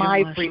them. They're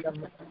my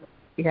freedom.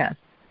 Yes.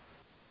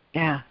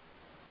 Yeah.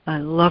 I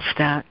love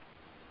that.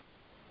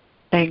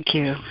 Thank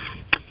you.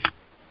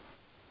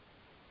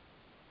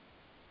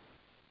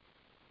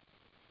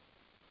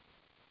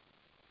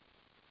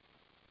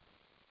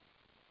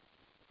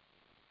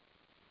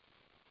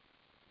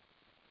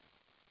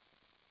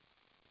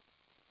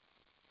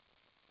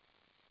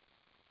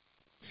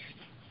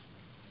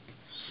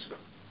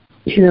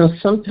 You know,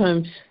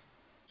 sometimes,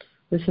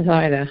 this is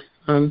Ida,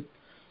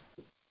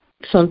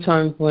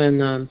 sometimes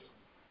when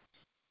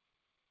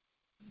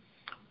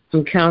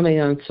I'm counting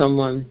on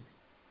someone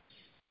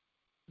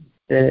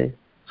that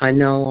I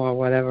know or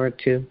whatever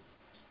to,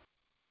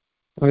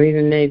 or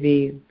even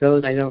maybe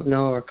those I don't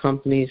know or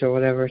companies or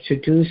whatever, to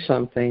do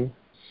something,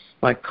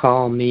 like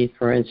call me,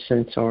 for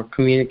instance, or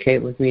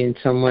communicate with me in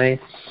some way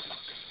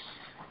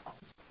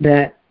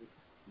that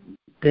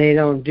they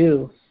don't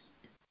do,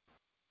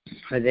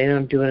 or they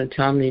don't do in a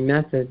timely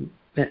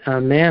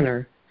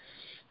manner,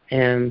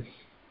 and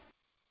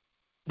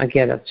I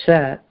get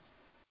upset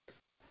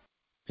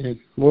and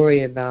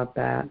worry about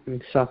that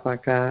and stuff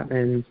like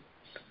that.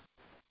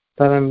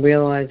 But I'm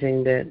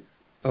realizing that,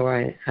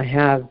 or I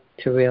have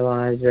to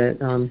realize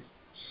that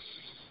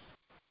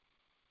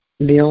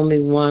the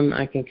only one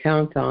I can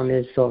count on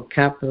is the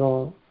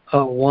capital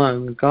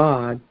O1,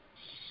 God.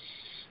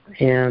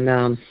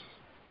 And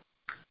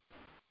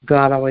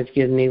God always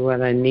gives me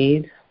what I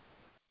need.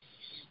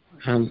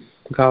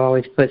 God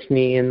always puts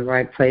me in the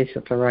right place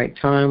at the right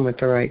time with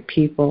the right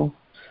people,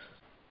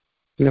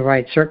 in the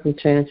right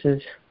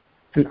circumstances,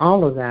 and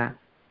all of that.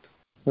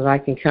 That I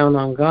can count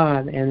on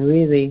God and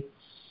really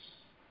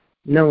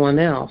no one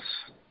else.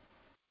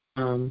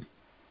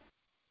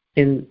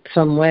 In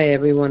some way,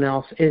 everyone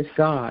else is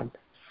God,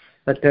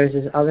 but there's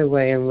this other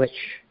way in which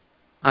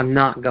I'm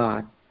not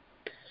God,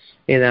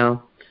 you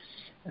know.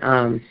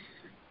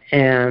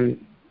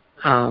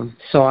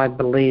 So I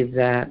believe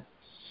that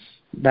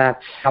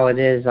that's how it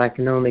is. I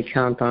can only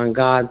count on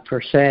God,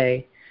 per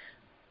se,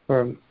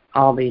 for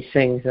all these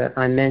things that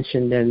I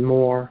mentioned and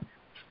more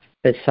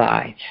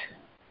besides.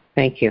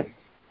 Thank you.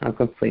 I'm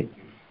complete.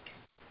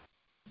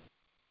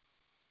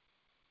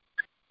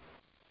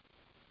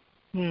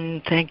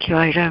 Thank you,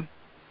 Ida.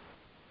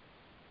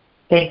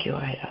 Thank you,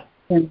 Ida.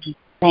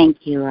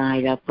 Thank you,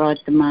 Ida. Brought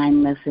to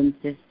mind lesson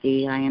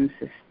 50. I am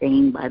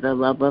sustained by the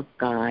love of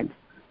God.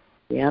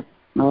 Yep.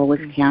 Always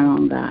count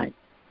on God.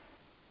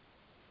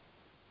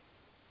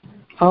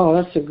 Oh,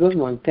 that's a good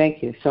one.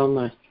 Thank you so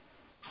much.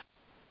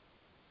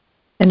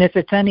 And if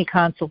it's any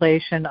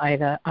consolation,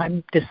 Ida,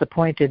 I'm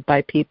disappointed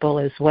by people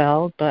as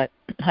well, but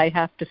I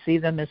have to see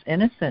them as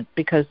innocent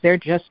because they're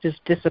just as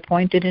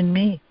disappointed in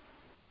me.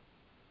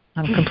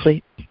 I'm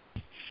complete.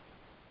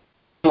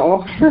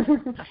 Oh, how does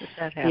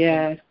that happen?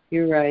 Yeah,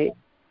 you're right.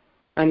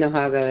 I know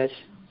how that is.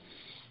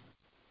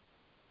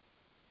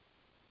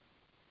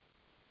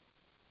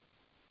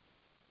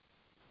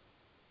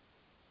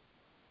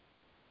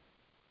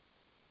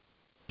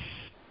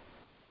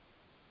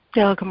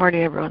 Yeah, good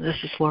morning, everyone. This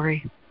is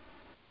Lori.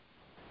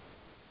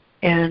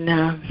 And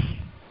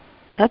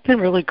I've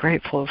been really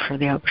grateful for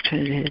the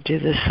opportunity to do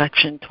this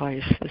section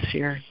twice this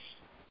year.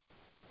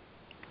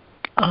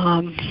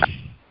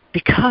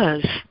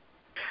 Because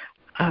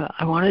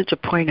I wanted to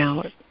point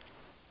out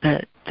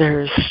that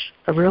there's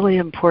a really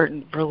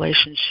important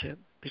relationship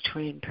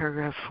between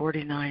paragraph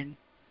 49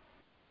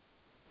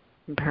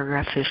 and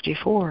paragraph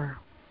 54.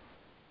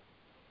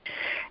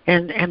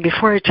 And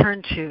before I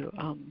turn to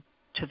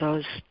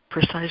those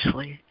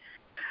precisely,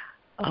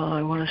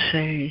 I want to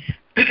say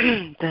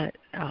that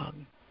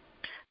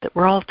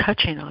we're all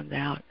touching on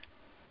that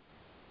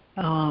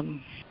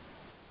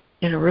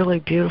in a really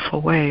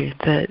beautiful way,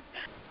 that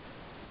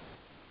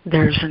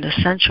there's an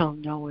essential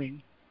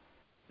knowing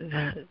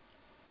that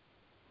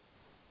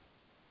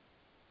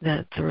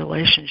that the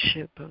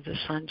relationship of the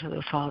Son to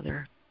the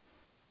Father,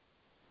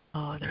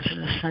 there's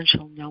an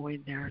essential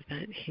knowing there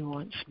that He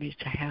wants me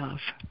to have.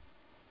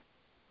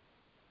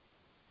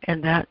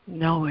 And that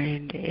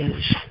knowing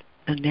is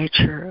the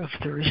nature of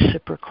the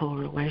reciprocal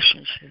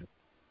relationship,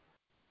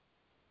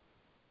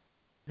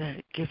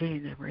 that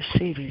giving and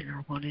receiving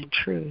are one in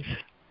truth.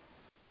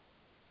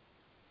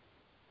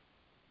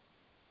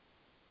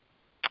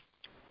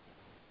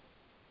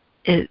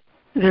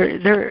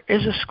 There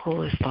is a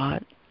school of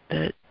thought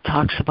that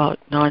talks about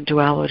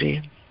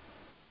non-duality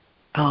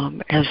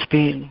as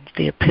being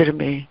the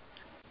epitome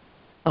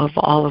of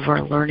all of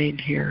our learning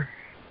here.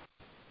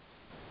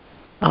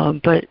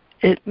 But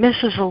it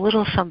misses a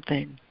little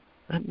something.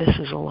 It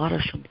misses a lot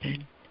of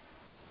something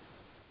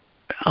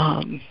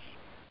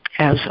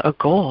as a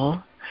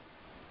goal,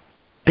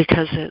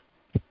 because it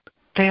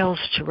fails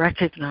to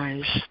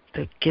recognize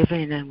the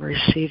giving and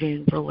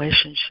receiving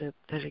relationship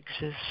that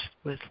exists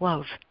with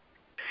love.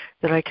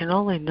 That I can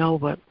only know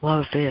what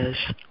love is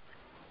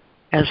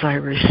as I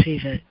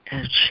receive it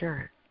and share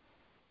it,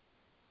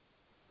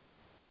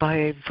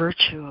 by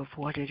virtue of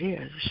what it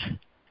is.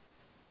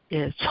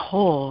 It's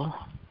whole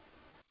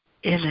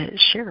in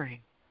its sharing.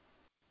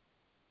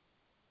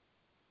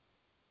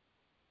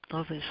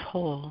 Love is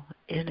whole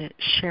in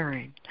its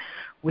sharing.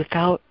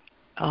 Without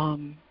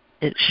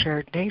its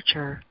shared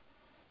nature,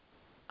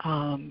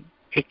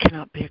 it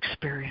cannot be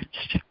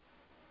experienced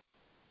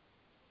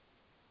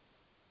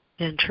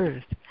in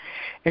truth.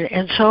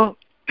 And so,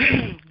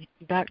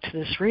 back to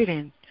this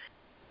reading,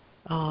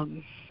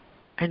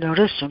 I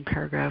noticed in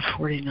paragraph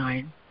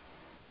 49,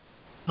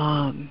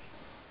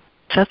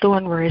 is that the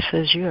one where he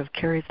says, you have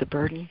carried the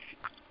burden?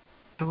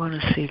 I want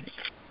to see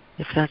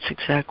if that's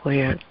exactly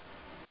it.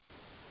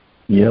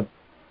 Yep.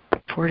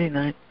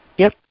 49.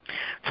 Yep.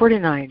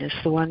 49 is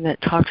the one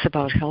that talks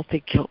about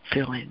healthy guilt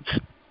feelings.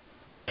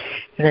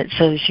 And it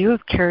says, you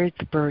have carried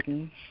the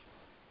burden.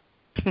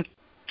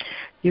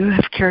 You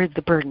have carried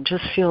the burden.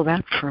 Just feel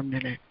that for a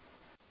minute.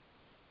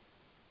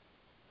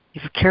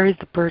 You've carried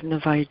the burden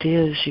of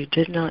ideas you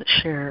did not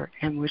share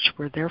and which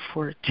were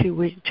therefore too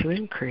weak to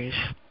increase.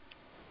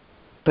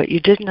 But you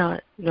did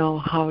not know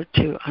how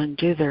to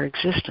undo their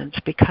existence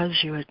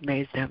because you had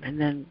made them.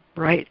 And then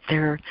right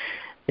there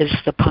is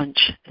the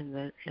punch in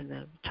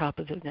the top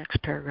of the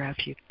next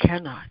paragraph. You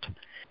cannot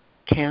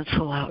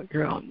cancel out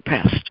your own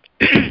past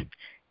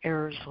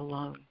errors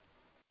alone.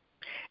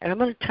 And I'm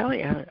going to tell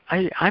you,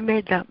 I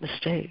made that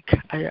mistake.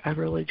 I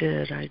really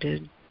did. I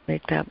did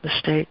make that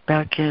mistake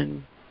back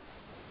in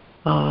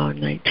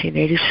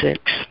 1986.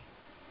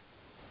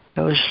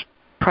 That was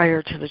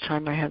prior to the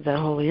time I had that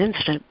holy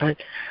instant, but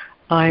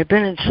I've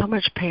been in so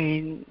much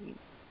pain,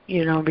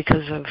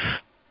 because of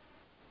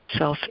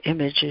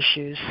self-image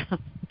issues,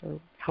 or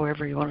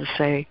however you want to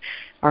say,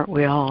 aren't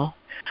we all,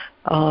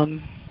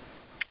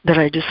 that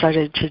I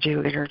decided to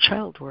do inner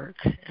child work.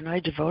 And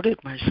I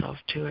devoted myself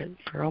to it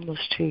for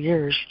almost 2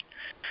 years,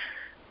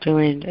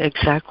 doing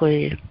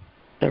exactly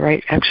the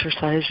right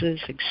exercises,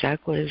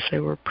 exactly as they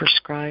were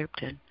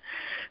prescribed. And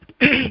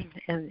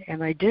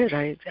I did.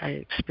 I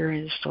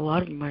experienced a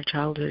lot of my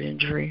childhood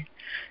injury,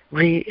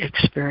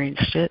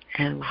 re-experienced it,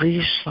 and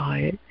re-saw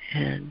it,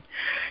 and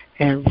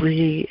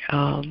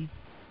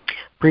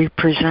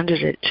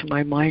represented it to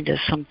my mind as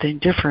something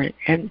different.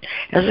 And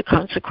as a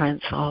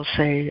consequence, I'll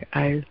say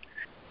I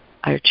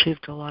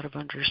achieved a lot of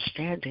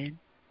understanding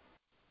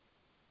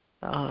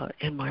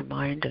in my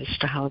mind as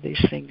to how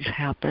these things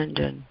happened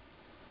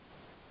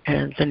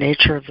and the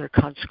nature of their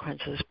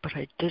consequences, but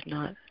I did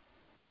not,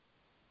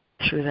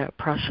 through that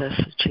process,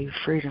 achieve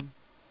freedom.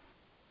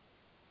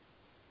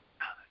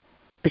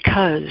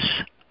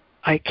 Because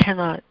I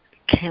cannot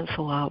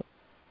cancel out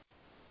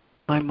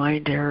my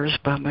mind errors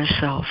by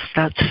myself.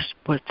 That's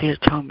what the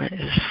atonement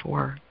is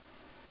for.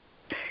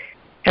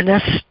 And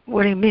that's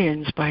what he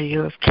means by you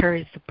have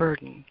carried the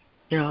burden.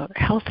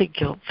 Healthy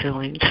guilt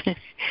feelings,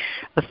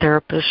 a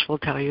therapist will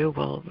tell you,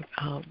 will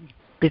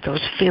be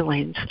those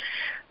feelings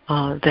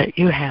that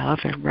you have,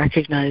 and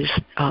recognize,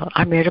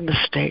 I made a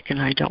mistake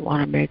and I don't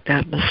want to make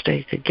that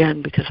mistake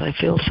again because I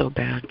feel so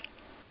bad.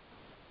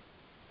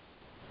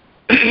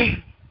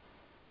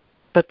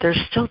 But there's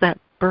still that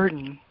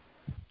burden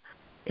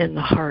in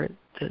the heart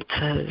that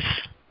says,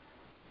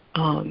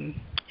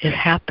 it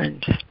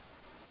happened.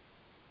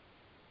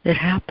 It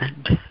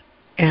happened.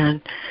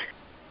 And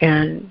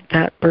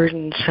that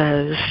burden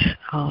says,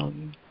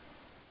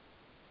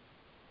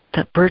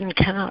 that burden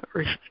cannot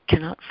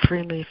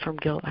free me from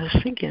guilt. I was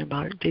thinking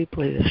about it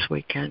deeply this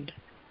weekend.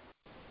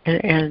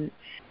 And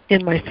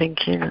in my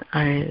thinking,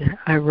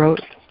 I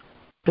wrote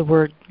the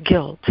word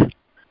guilt.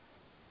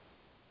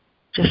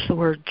 Just the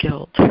word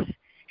guilt.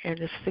 And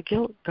if the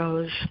guilt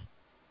goes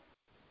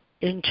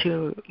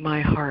into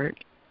my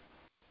heart,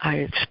 I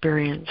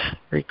experience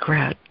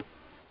regret.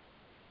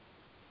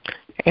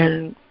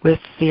 And with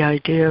the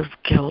idea of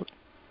guilt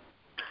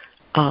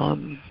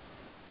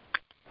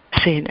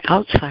seen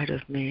outside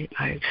of me,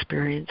 I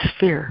experience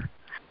fear.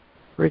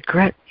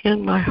 Regret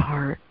in my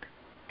heart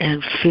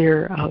and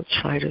fear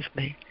outside of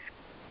me.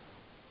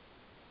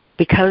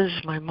 because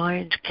my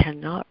mind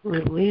cannot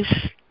release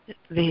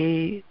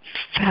the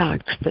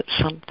fact that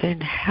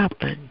something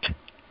happened.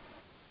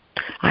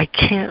 I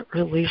can't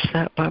release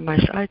that by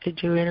myself. I could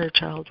do inner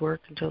child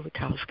work until the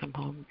cows come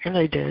home, and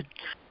I did.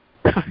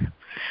 But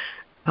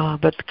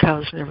the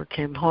cows never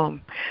came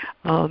home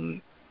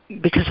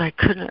because I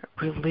couldn't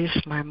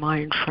release my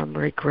mind from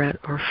regret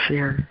or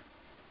fear.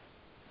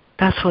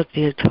 That's what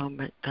the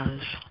atonement does.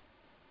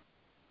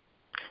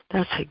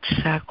 That's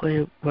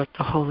exactly what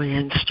the Holy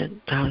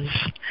Instant does.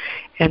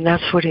 And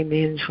that's what he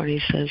means when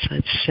he says,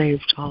 I've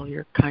saved all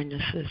your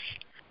kindnesses.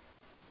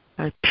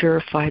 I've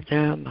purified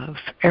them of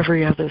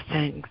every other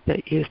thing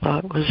that you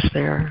thought was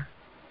there.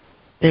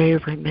 They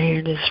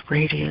remain as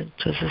radiant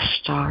as a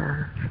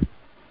star.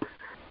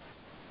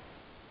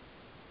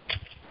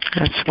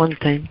 That's one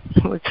thing.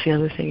 What's the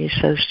other thing he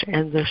says to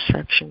end this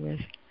section with?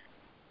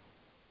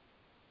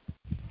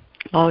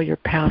 All your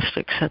past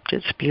except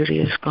its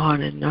beauty is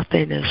gone, and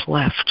nothing is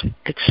left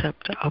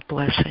except a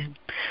blessing.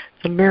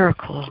 The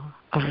miracle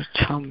of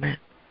atonement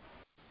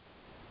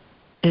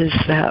is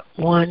that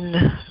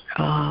one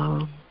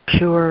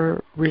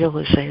pure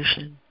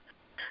realization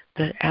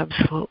that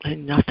absolutely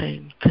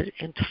nothing could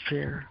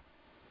interfere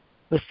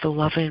with the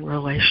loving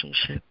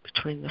relationship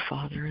between the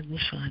Father and the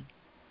Son.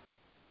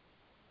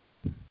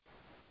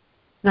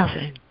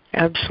 Nothing,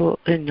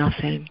 absolutely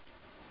nothing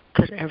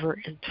could ever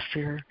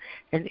interfere.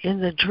 And in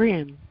the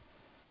dream,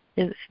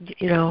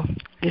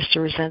 used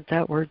to resent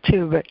that word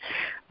too, but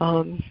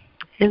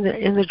in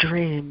the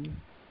dream,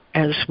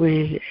 as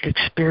we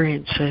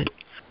experience it,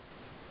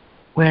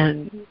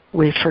 when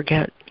we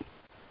forget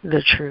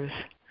the truth,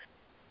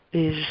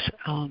 these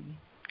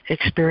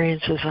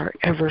experiences are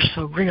ever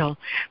so real.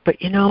 But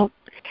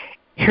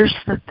here's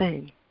the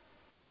thing,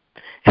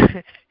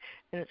 and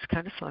it's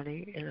kind of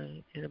funny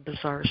in a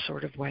bizarre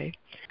sort of way.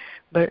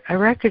 But I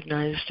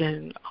recognized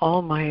in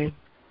all my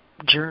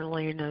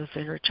journaling of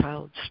inner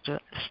child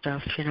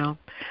stuff,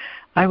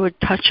 I would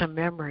touch a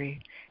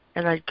memory,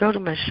 and I'd go to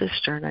my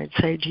sister and I'd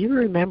say, do you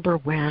remember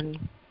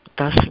when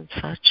thus and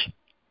such?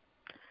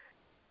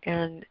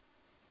 And,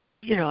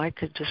 I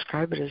could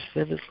describe it as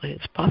vividly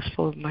as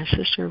possible. My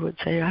sister would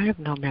say, I have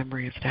no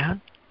memory of that.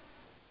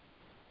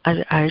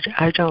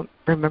 I don't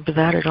remember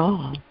that at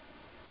all.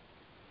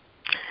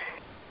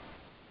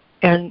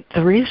 And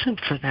the reason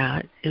for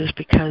that is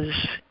because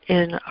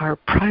in our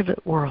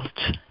private worlds,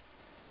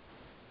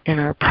 in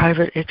our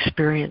private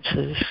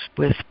experiences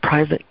with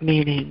private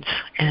meanings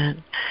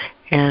and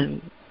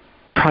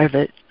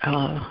private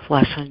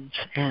lessons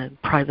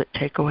and private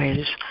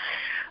takeaways,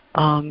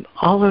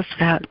 all of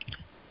that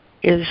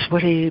is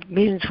what he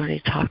means when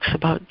he talks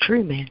about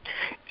dreaming.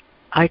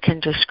 I can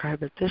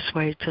describe it this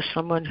way to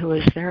someone who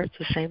is there at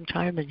the same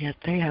time, and yet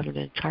they have an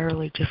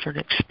entirely different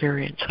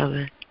experience of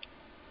it.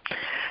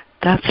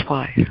 That's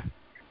why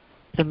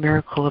the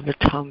miracle of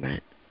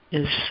atonement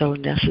is so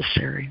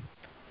necessary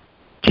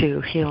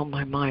to heal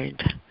my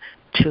mind,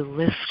 to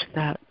lift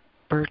that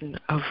burden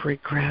of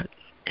regret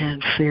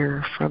and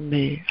fear from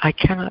me. I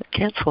cannot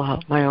cancel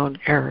out my own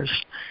errors.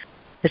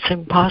 It's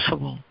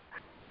impossible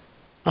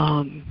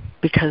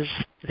because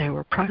they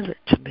were private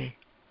to me.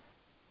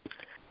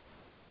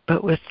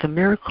 But with the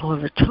miracle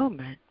of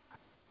atonement,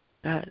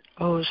 that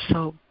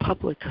so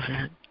public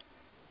event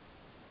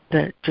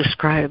that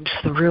describes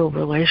the real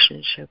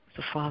relationship of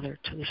the Father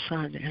to the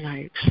Son, and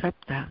I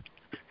accept that,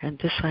 and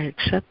this I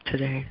accept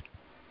today,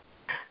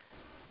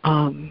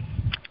 the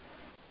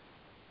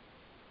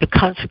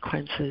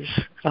consequences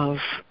of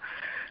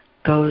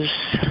those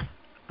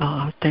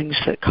things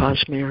that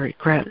cause me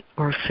regret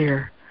or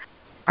fear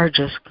are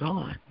just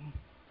gone.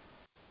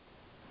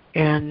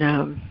 And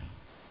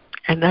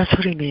that's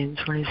what he means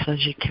when he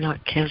says you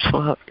cannot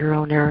cancel out your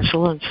own errors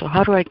alone. So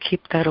how do I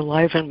keep that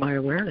alive in my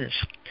awareness?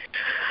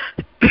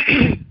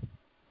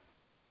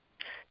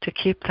 To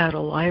keep that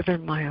alive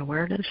in my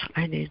awareness,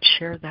 I need to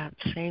share that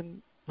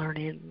same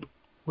learning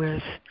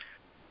with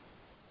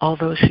all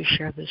those who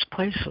share this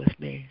place with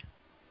me.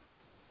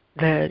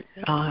 That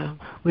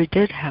we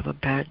did have a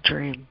bad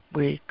dream.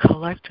 We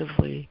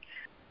collectively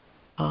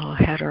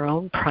had our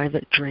own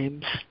private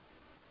dreams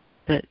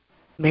that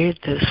made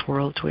this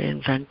world we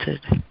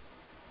invented.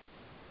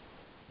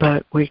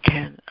 But we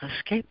can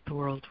escape the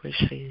world we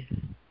see,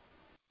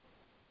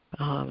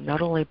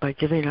 not only by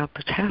giving up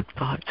attack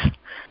thoughts,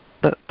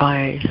 but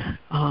by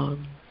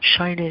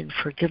shining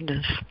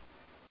forgiveness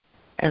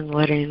and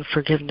letting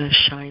forgiveness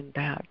shine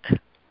back.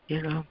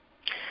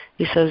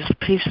 He says the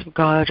peace of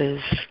God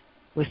is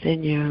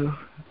within you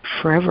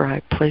forever.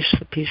 I place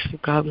the peace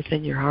of God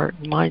within your heart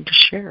and mind to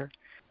share.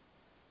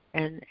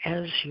 And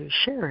as you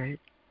share it,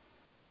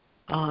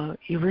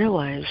 you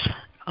realize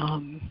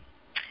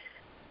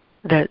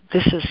that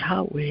this is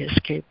how we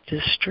escape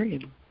this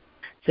dream,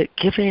 that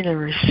giving and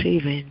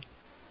receiving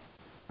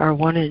are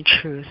one in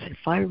truth. If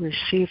I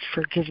receive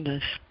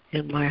forgiveness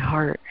in my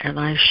heart and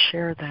I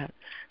share that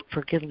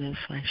forgiveness,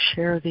 I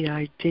share the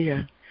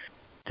idea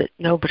that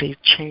nobody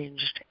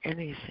changed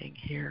anything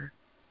here,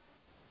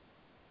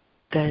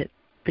 that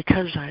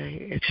because I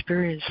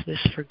experience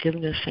this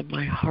forgiveness in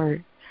my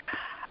heart,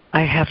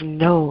 I have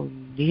no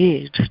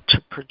need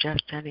to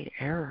project any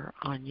error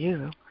on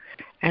you,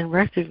 and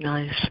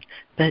recognize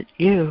that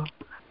you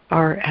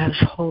are as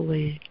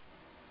holy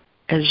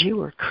as you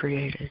were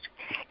created.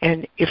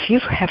 And if you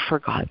have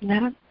forgotten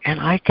that, and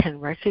I can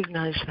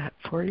recognize that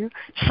for you,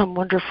 some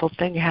wonderful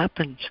thing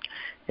happens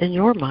in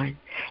your mind.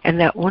 And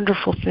that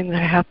wonderful thing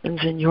that happens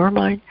in your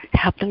mind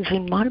happens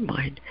in my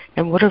mind.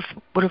 And what have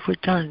we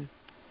done?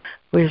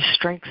 We have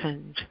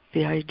strengthened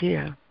the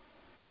idea.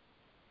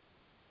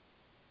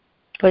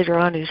 Later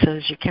on he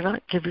says, you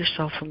cannot give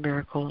yourself a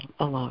miracle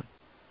alone,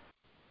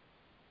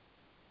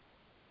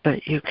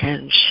 but you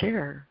can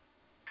share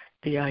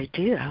the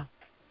idea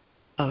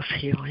of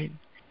healing,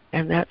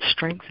 and that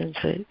strengthens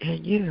it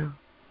in you.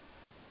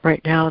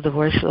 Right now, the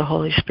voice of the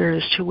Holy Spirit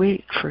is too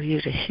weak for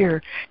you to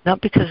hear,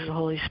 not because the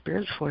Holy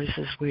Spirit's voice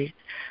is weak,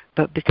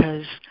 but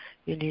because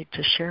you need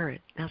to share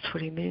it. That's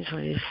what he means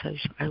when he says,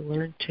 I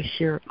learned to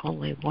hear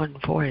only one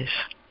voice.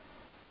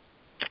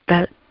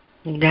 That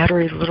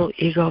nattery little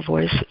ego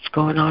voice that's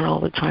going on all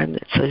the time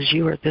that says,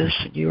 you are this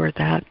and you are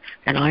that,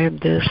 and I am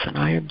this and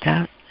I am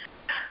that.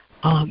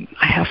 I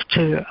have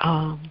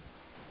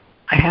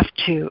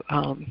to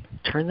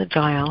turn the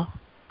dial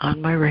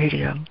on my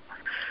radio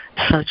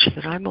such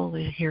that I'm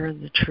only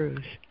hearing the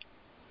truth.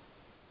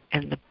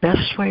 And the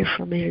best way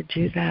for me to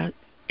do that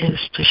is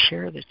to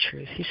share the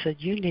truth. He said,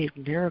 you need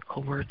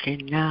miracle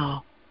working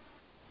now.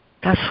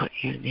 That's what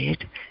you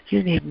need.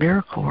 You need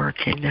miracle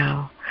working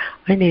now.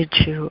 I need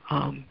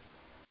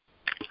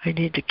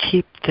to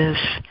keep this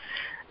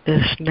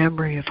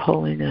memory of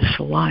holiness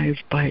alive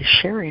by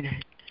sharing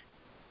it.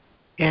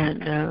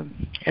 And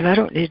I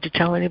don't need to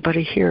tell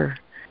anybody here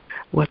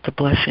what the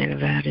blessing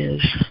of that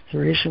is. The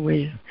reason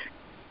we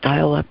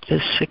dial up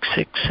this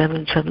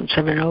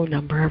 667-770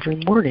 number every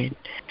morning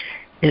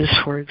is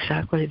for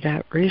exactly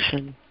that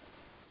reason.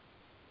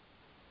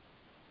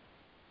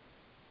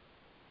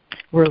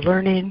 We're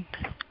learning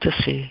to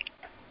see.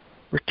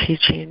 We're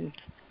teaching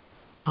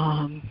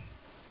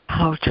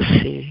how to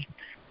see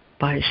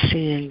by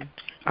seeing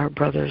our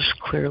brothers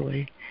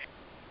clearly.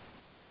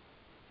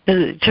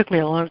 It took me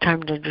a long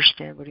time to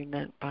understand what he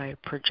meant by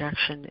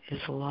projection is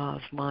a law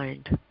of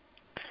mind.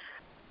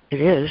 It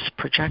is.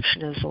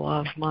 Projection is a law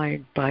of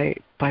mind. By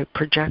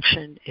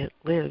projection, it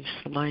lives.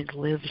 The mind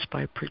lives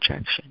by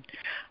projection.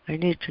 I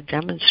need to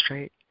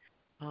demonstrate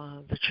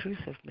the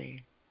truth of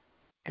me.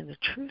 And the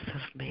truth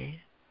of me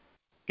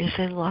is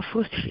in love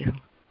with you.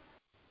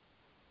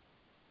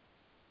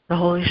 The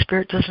Holy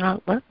Spirit does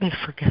not let me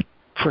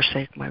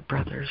forsake my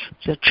brothers.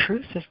 The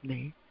truth of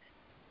me,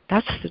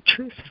 that's the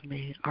truth of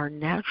me. Our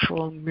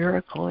natural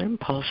miracle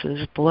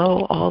impulses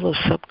blow all the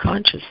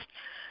subconscious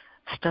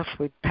stuff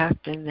we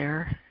packed in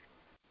there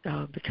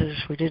because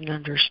we didn't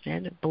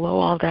understand it. Below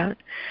all that,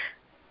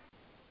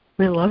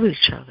 we love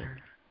each other.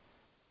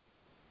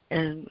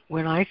 And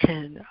when I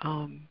can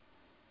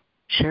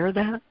share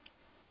that,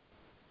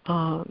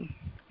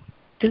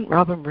 didn't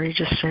Robin Marie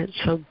just say it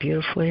so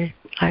beautifully?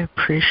 I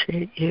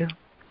appreciate you.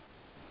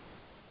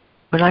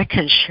 When I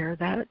can share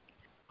that,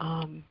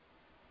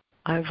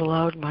 I've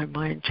allowed my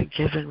mind to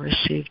give and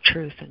receive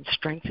truth and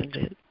strengthened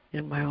it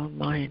in my own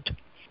mind.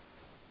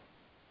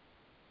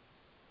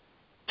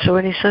 So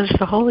when he says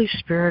the Holy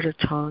Spirit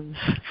atones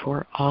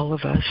for all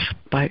of us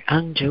by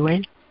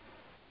undoing,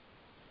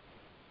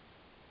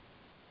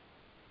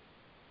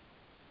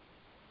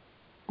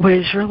 what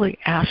he's really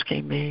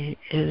asking me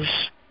is,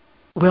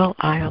 will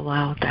I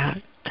allow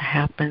that to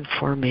happen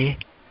for me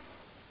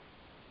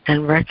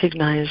and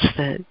recognize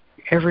that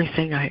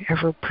everything I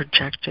ever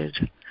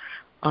projected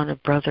on a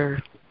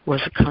brother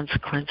was a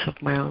consequence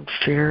of my own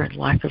fear and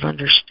lack of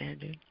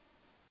understanding?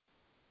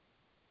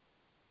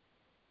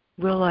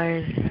 Will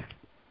I,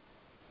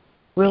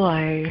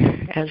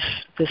 as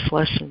this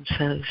lesson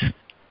says,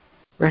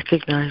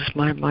 recognize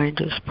my mind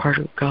as part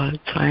of God's?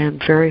 I am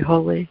very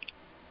holy,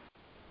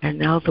 and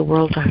now the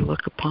world I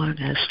look upon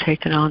has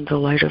taken on the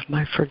light of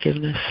my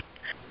forgiveness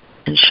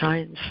and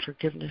shines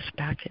forgiveness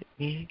back at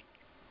me.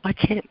 I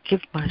can't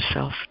give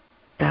myself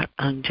that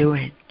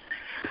undoing,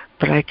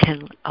 but I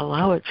can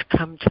allow it to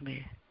come to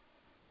me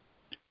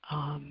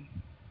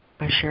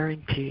by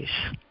sharing peace.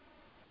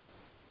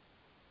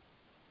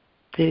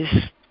 These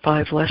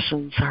 5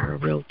 lessons are a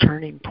real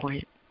turning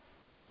point,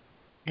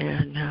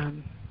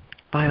 and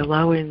by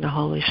allowing the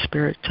Holy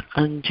Spirit to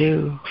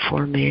undo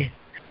for me,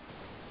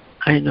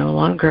 I no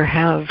longer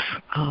have,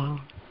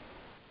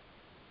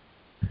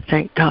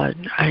 thank God,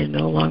 I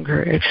no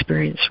longer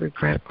experience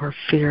regret or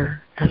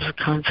fear as a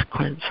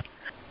consequence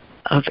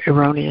of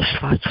erroneous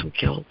thoughts of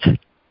guilt.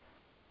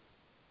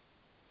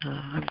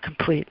 I'm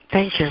complete.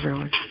 Thank you,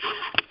 everyone.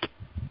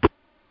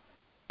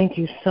 Thank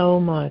you so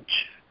much.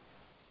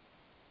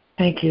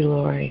 Thank you,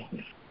 Lori.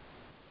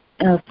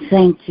 Oh,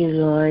 thank you,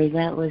 Lori.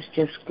 That was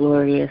just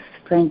glorious.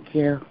 Thank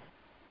you.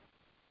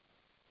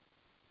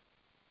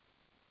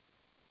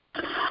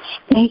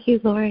 Thank you,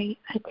 Lori.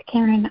 It's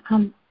Karen.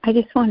 I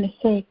just want to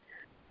say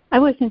I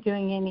wasn't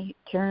doing any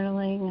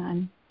journaling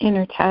on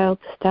inner child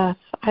stuff.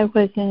 I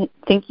wasn't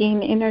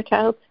thinking inner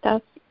child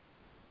stuff.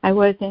 I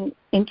wasn't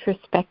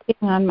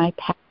introspecting on my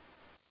past.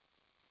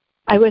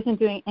 I wasn't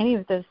doing any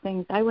of those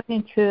things. I went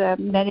into a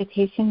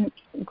meditation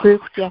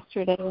group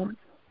yesterday, and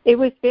it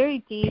was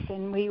very deep,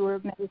 and we were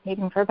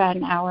meditating for about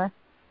an hour.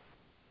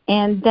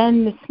 And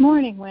then this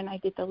morning when I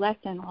did the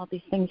lesson, all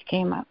these things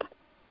came up.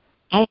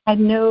 I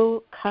had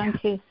no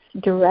conscious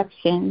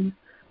direction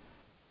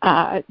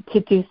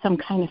to do some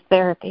kind of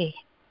therapy.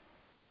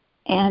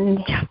 And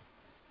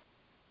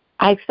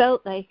I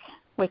felt like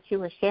what you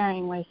were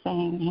sharing was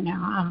saying,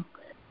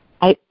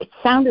 it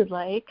sounded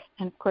like,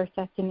 and of course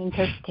that's an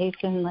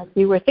interpretation, like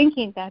you were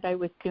thinking that I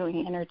was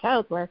doing inner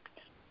child work,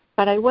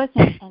 but I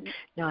wasn't. And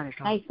Not at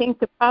all. I think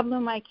the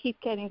problem I keep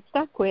getting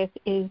stuck with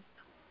is,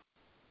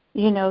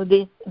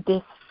 this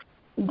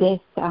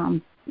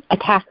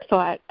attack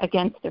thought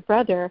against a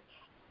brother,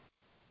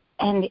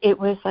 and it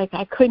was like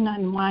I couldn't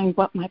unwind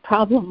what my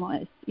problem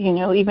was,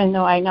 even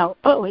though I know,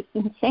 it's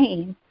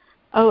insane.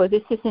 Oh,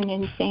 this is an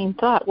insane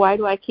thought. Why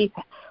do I keep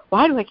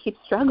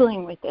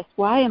struggling with this?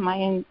 Why am I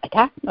in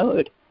attack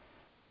mode?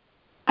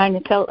 And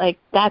it felt like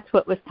that's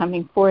what was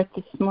coming forth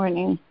this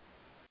morning.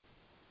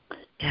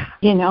 Yeah.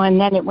 And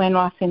then it went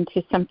off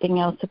into something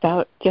else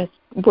about just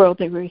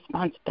worldly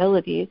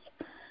responsibilities.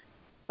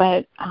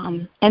 But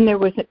and there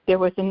was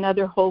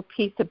another whole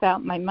piece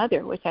about my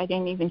mother, which I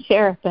didn't even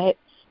share. But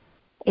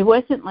it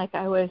wasn't like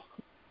I was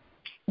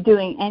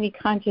doing any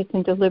conscious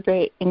and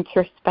deliberate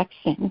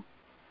introspection.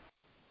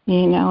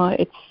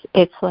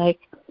 It's like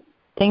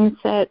things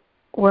that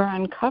were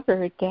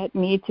uncovered that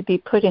need to be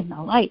put in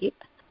the light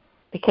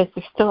because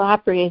they're still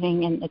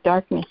operating in the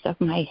darkness of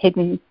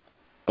the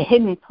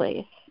hidden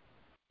place.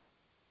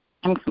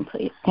 I'm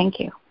complete. Thank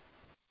you.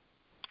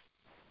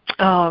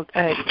 Oh,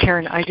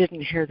 Karen, I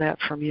didn't hear that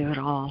from you at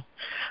all.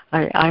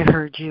 I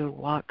heard you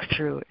walk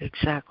through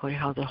exactly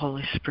how the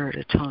Holy Spirit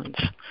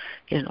atones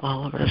in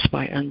all of us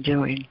by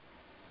undoing.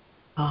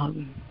 I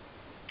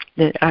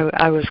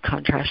was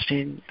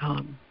contrasting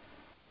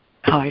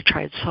how I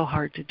tried so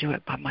hard to do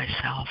it by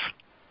myself.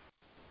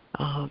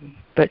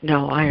 But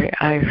no,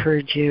 I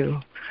heard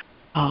you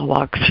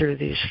walk through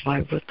these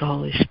 5 with the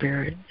Holy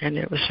Spirit, and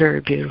it was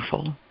very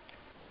beautiful.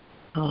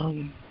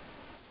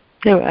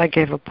 I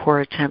gave a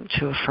poor attempt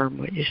to affirm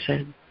what you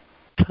said.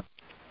 So,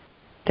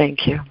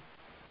 thank you.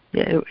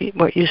 Yeah,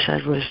 what you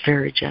said was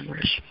very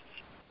generous.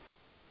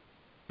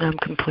 I'm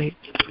complete.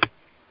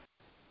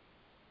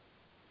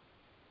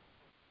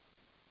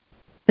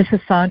 This is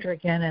Sandra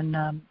again, and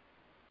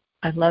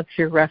I loved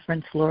your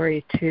reference,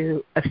 Lori,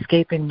 to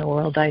escaping the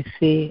world I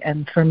see.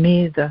 And for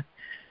me, the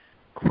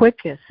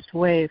quickest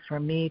way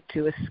for me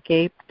to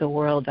escape the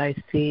world I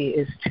see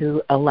is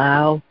to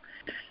allow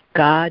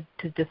God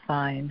to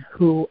define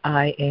who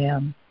I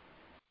am.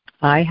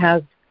 I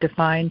have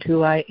defined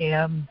who I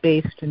am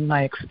based in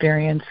my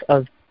experience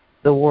of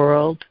the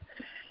world.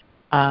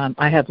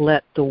 I have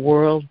let the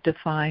world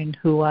define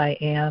who I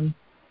am,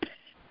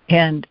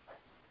 and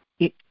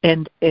it's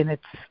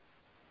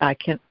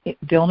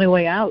the only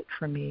way out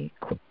for me,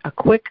 a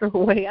quicker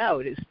way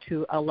out, is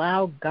to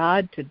allow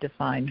God to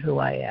define who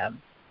I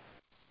am.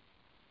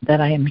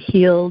 That I am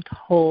healed,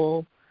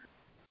 whole,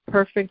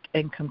 perfect,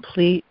 and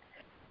complete.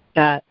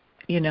 That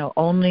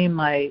only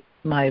my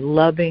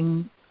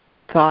loving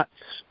thoughts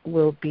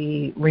will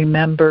be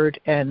remembered,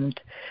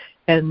 and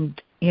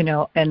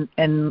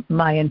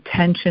my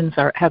intentions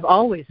have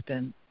always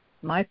been,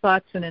 my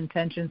thoughts and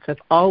intentions have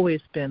always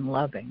been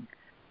loving,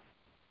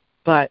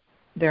 but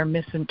they're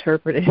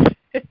misinterpreted.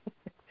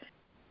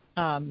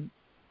 And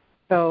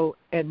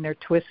they're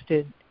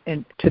twisted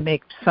and to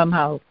make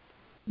somehow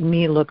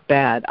me look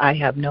bad. I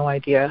have no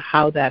idea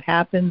how that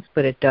happens,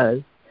 but it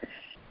does.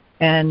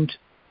 And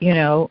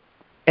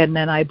and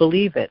then I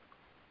believe it,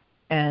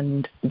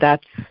 and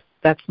that's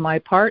my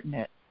part in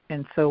it.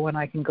 And so when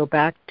I can go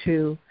back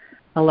to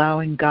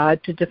allowing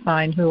God to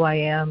define who I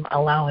am,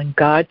 allowing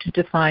God to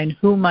define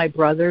who my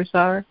brothers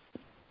are,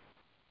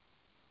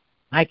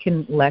 I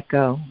can let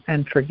go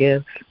and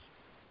forgive.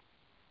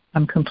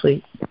 I'm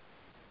complete.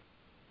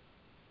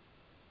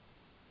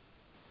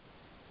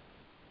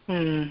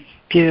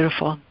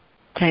 Beautiful.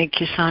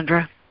 Thank you,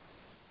 Sandra.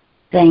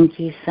 Thank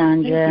you,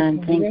 Sandra,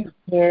 and thank you,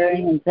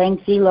 Karen, and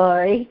thank you,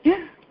 Lori.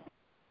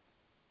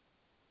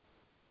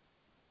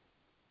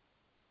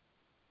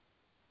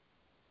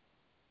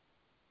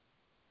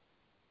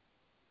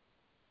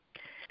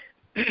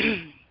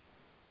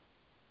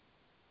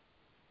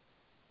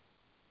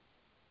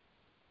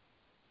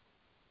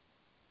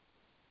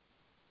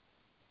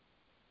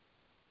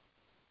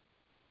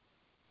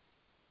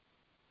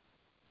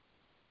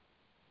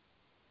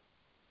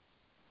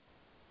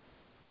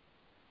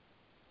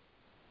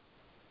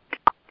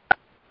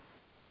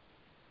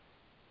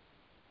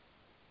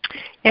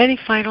 Any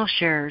final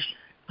shares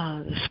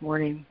this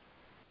morning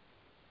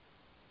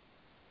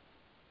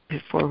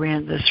before we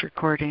end this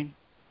recording?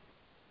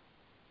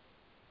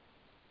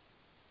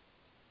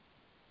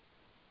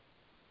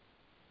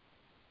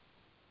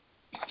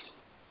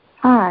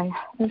 Hi,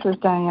 this is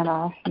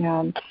Diana,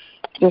 and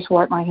just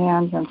wiped my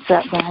hands and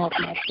sat down with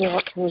my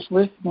book, was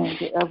listening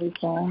to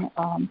everything.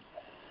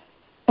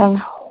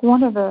 And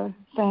one of the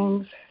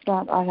things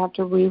that I have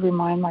to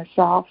remind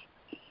myself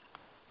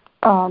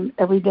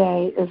every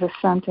day is a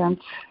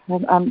sentence.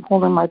 And I'm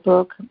holding my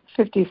book,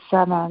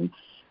 57,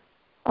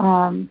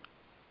 in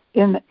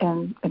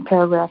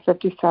paragraph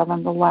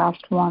 57, the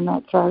last one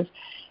that says,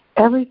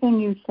 everything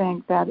you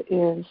think that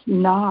is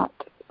not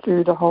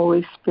through the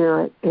Holy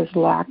Spirit is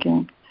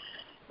lacking.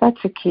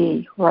 That's a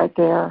key right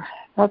there.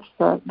 That's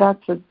a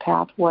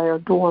pathway or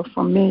door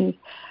for me,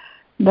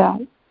 that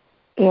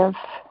if,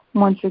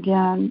 once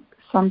again,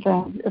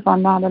 if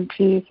I'm not in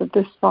peace, if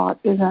this thought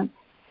isn't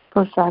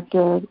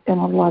perfected in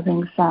a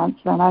loving sense,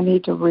 then I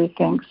need to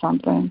rethink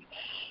something.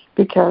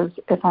 Because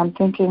if I'm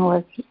thinking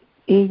with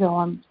ego,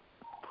 I'm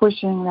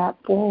pushing that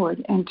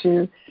forward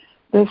into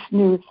this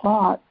new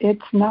thought.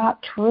 It's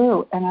not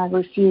true, and I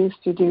refuse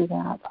to do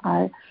that.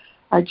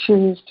 I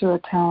choose to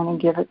atone and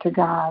give it to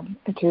God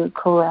to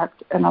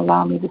correct and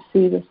allow me to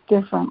see this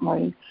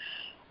differently.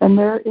 And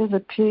there is a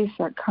peace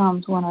that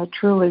comes when I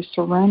truly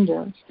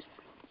surrender.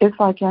 It's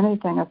like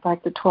anything. It's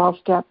like the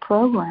 12-step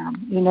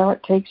program.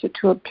 It takes you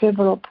to a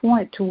pivotal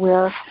point to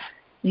where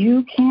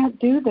you can't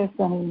do this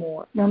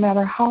anymore, no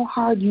matter how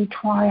hard you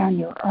try on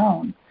your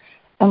own,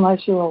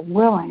 unless you are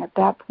willing at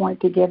that point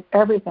to give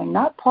everything,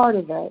 not part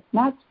of it,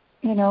 not,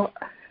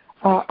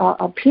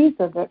 a piece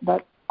of it,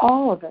 but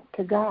all of it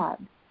to God.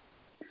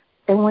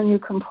 And when you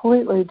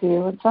completely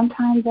do, and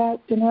sometimes that,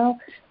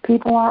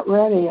 people aren't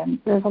ready, and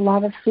there's a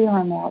lot of fear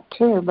in that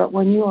too, but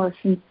when you are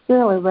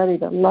sincerely ready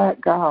to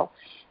let go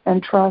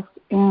and trust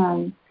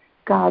in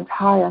God's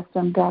highest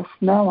and best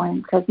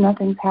knowing, because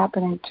nothing's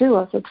happening to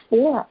us, it's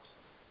for us.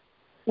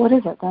 What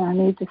is it that I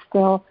need to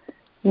still,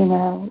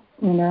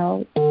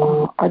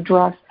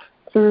 address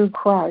through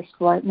Christ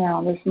right now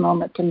in this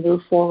moment to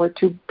move forward,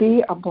 to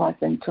be a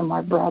blessing to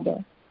my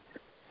brother?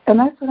 And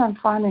that's what I'm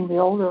finding the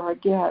older I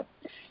get.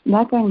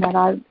 Nothing that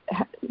I've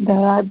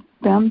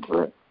been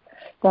through,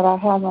 that I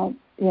haven't,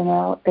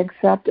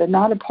 accepted,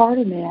 not a part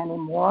of me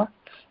anymore,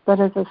 but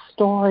as a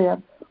story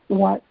of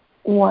what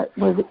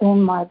was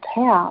in my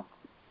path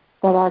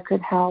that I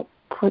could help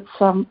put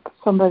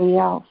somebody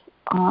else,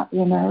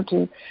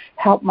 to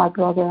help my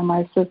brother and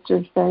my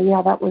sisters say,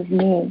 yeah, that was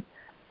me,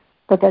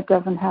 but that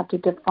doesn't have to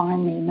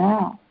define me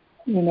now.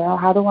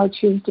 How do I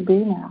choose to be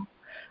now?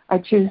 I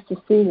choose to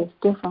see this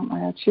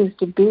differently. I choose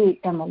to be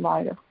in the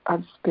light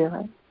of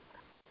spirit,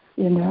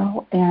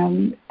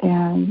 and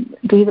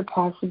be the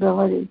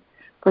possibility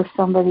for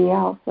somebody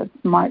else that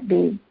might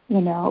be, a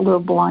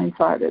little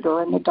blindsided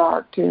or in the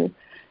dark to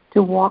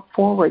walk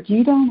forward.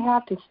 You don't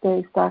have to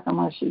stay stuck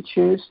unless you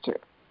choose to.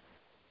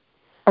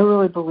 I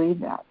really believe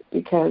that,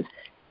 because,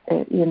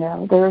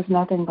 there is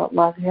nothing but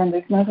love here, and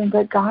there's nothing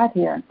but God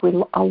here. If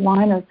we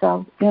align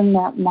ourselves in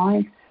that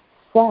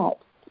mindset,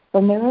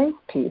 then there is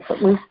peace.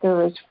 At least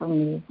there is for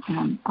me,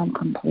 and I'm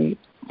complete.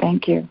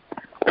 Thank you.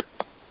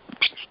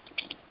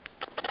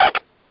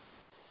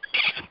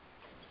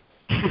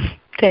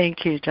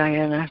 Thank you,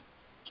 Diana.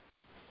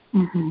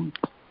 Mm-hmm.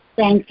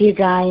 Thank you,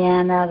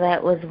 Diana.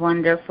 That was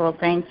wonderful.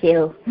 Thank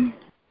you.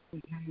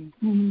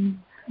 Mm-hmm.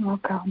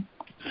 Welcome.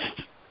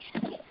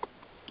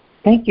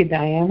 Thank you,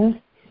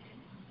 Diana.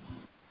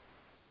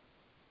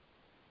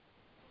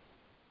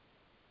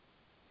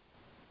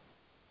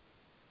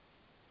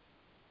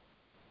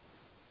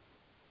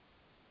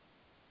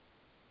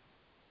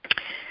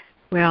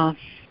 Well,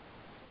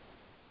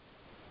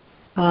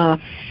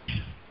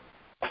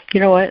 you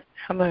know what?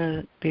 I'm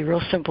going to be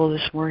real simple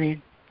this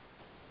morning.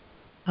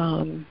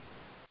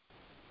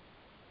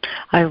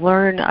 I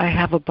learn I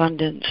have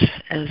abundance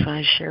as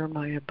I share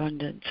my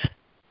abundance.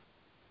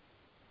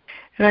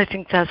 And I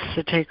think that's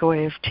the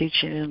takeaway of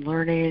teaching and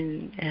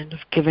learning and of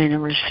giving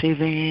and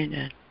receiving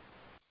and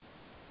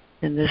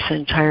in this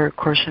entire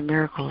Course in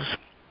Miracles.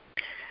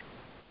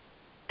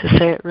 To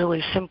say it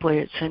really simply,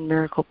 it's in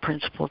Miracle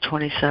Principle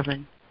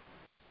 27.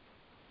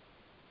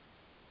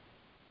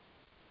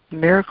 A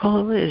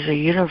miracle is a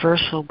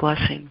universal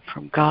blessing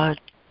from God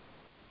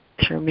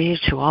through me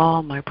to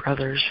all my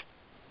brothers.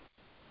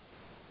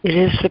 It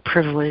is the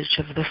privilege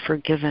of the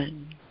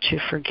forgiven to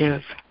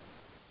forgive.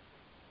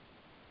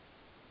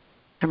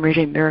 I'm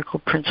reading Miracle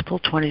Principle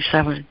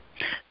 27.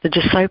 The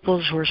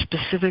disciples were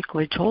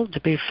specifically told to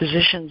be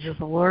physicians of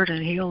the Lord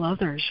and heal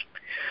others.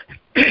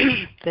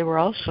 They were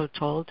also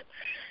told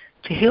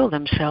to heal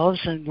themselves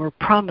and were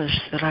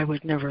promised that I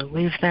would never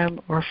leave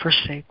them or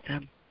forsake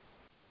them.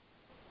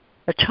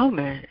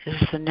 Atonement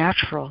is the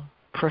natural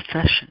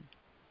profession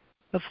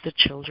of the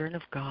children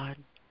of God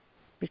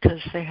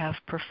because they have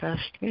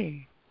professed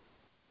me.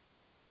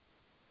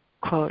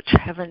 Quote,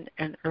 heaven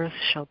and earth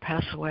shall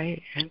pass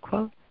away, end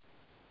quote,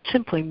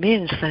 simply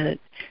means that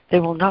they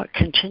will not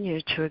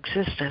continue to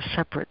exist as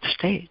separate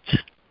states.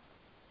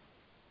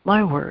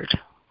 My word,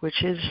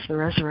 which is the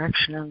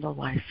resurrection and the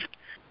life,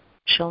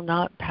 shall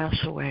not pass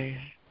away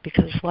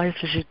because life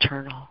is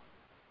eternal.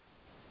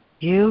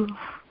 You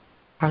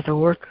are the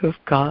work of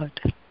God,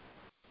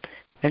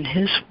 and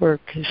His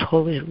work is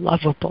wholly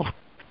lovable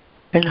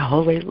and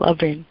wholly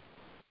loving.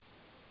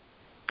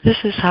 This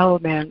is how a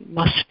man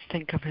must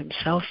think of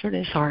himself in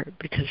his heart,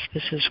 because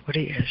this is what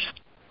he is.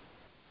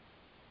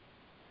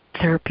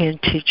 Therapy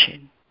and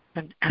teaching,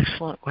 an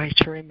excellent way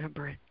to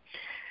remember it.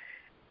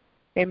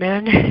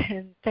 Amen.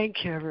 And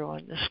thank you,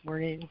 everyone, this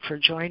morning for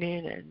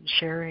joining and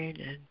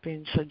sharing and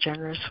being so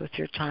generous with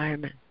your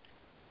time and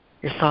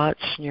your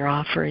thoughts and your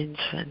offerings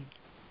and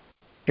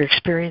your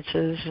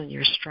experiences and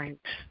your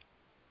strengths.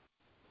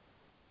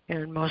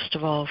 And most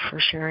of all, for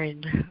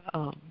sharing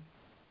the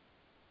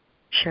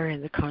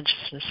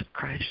consciousness of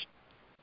Christ.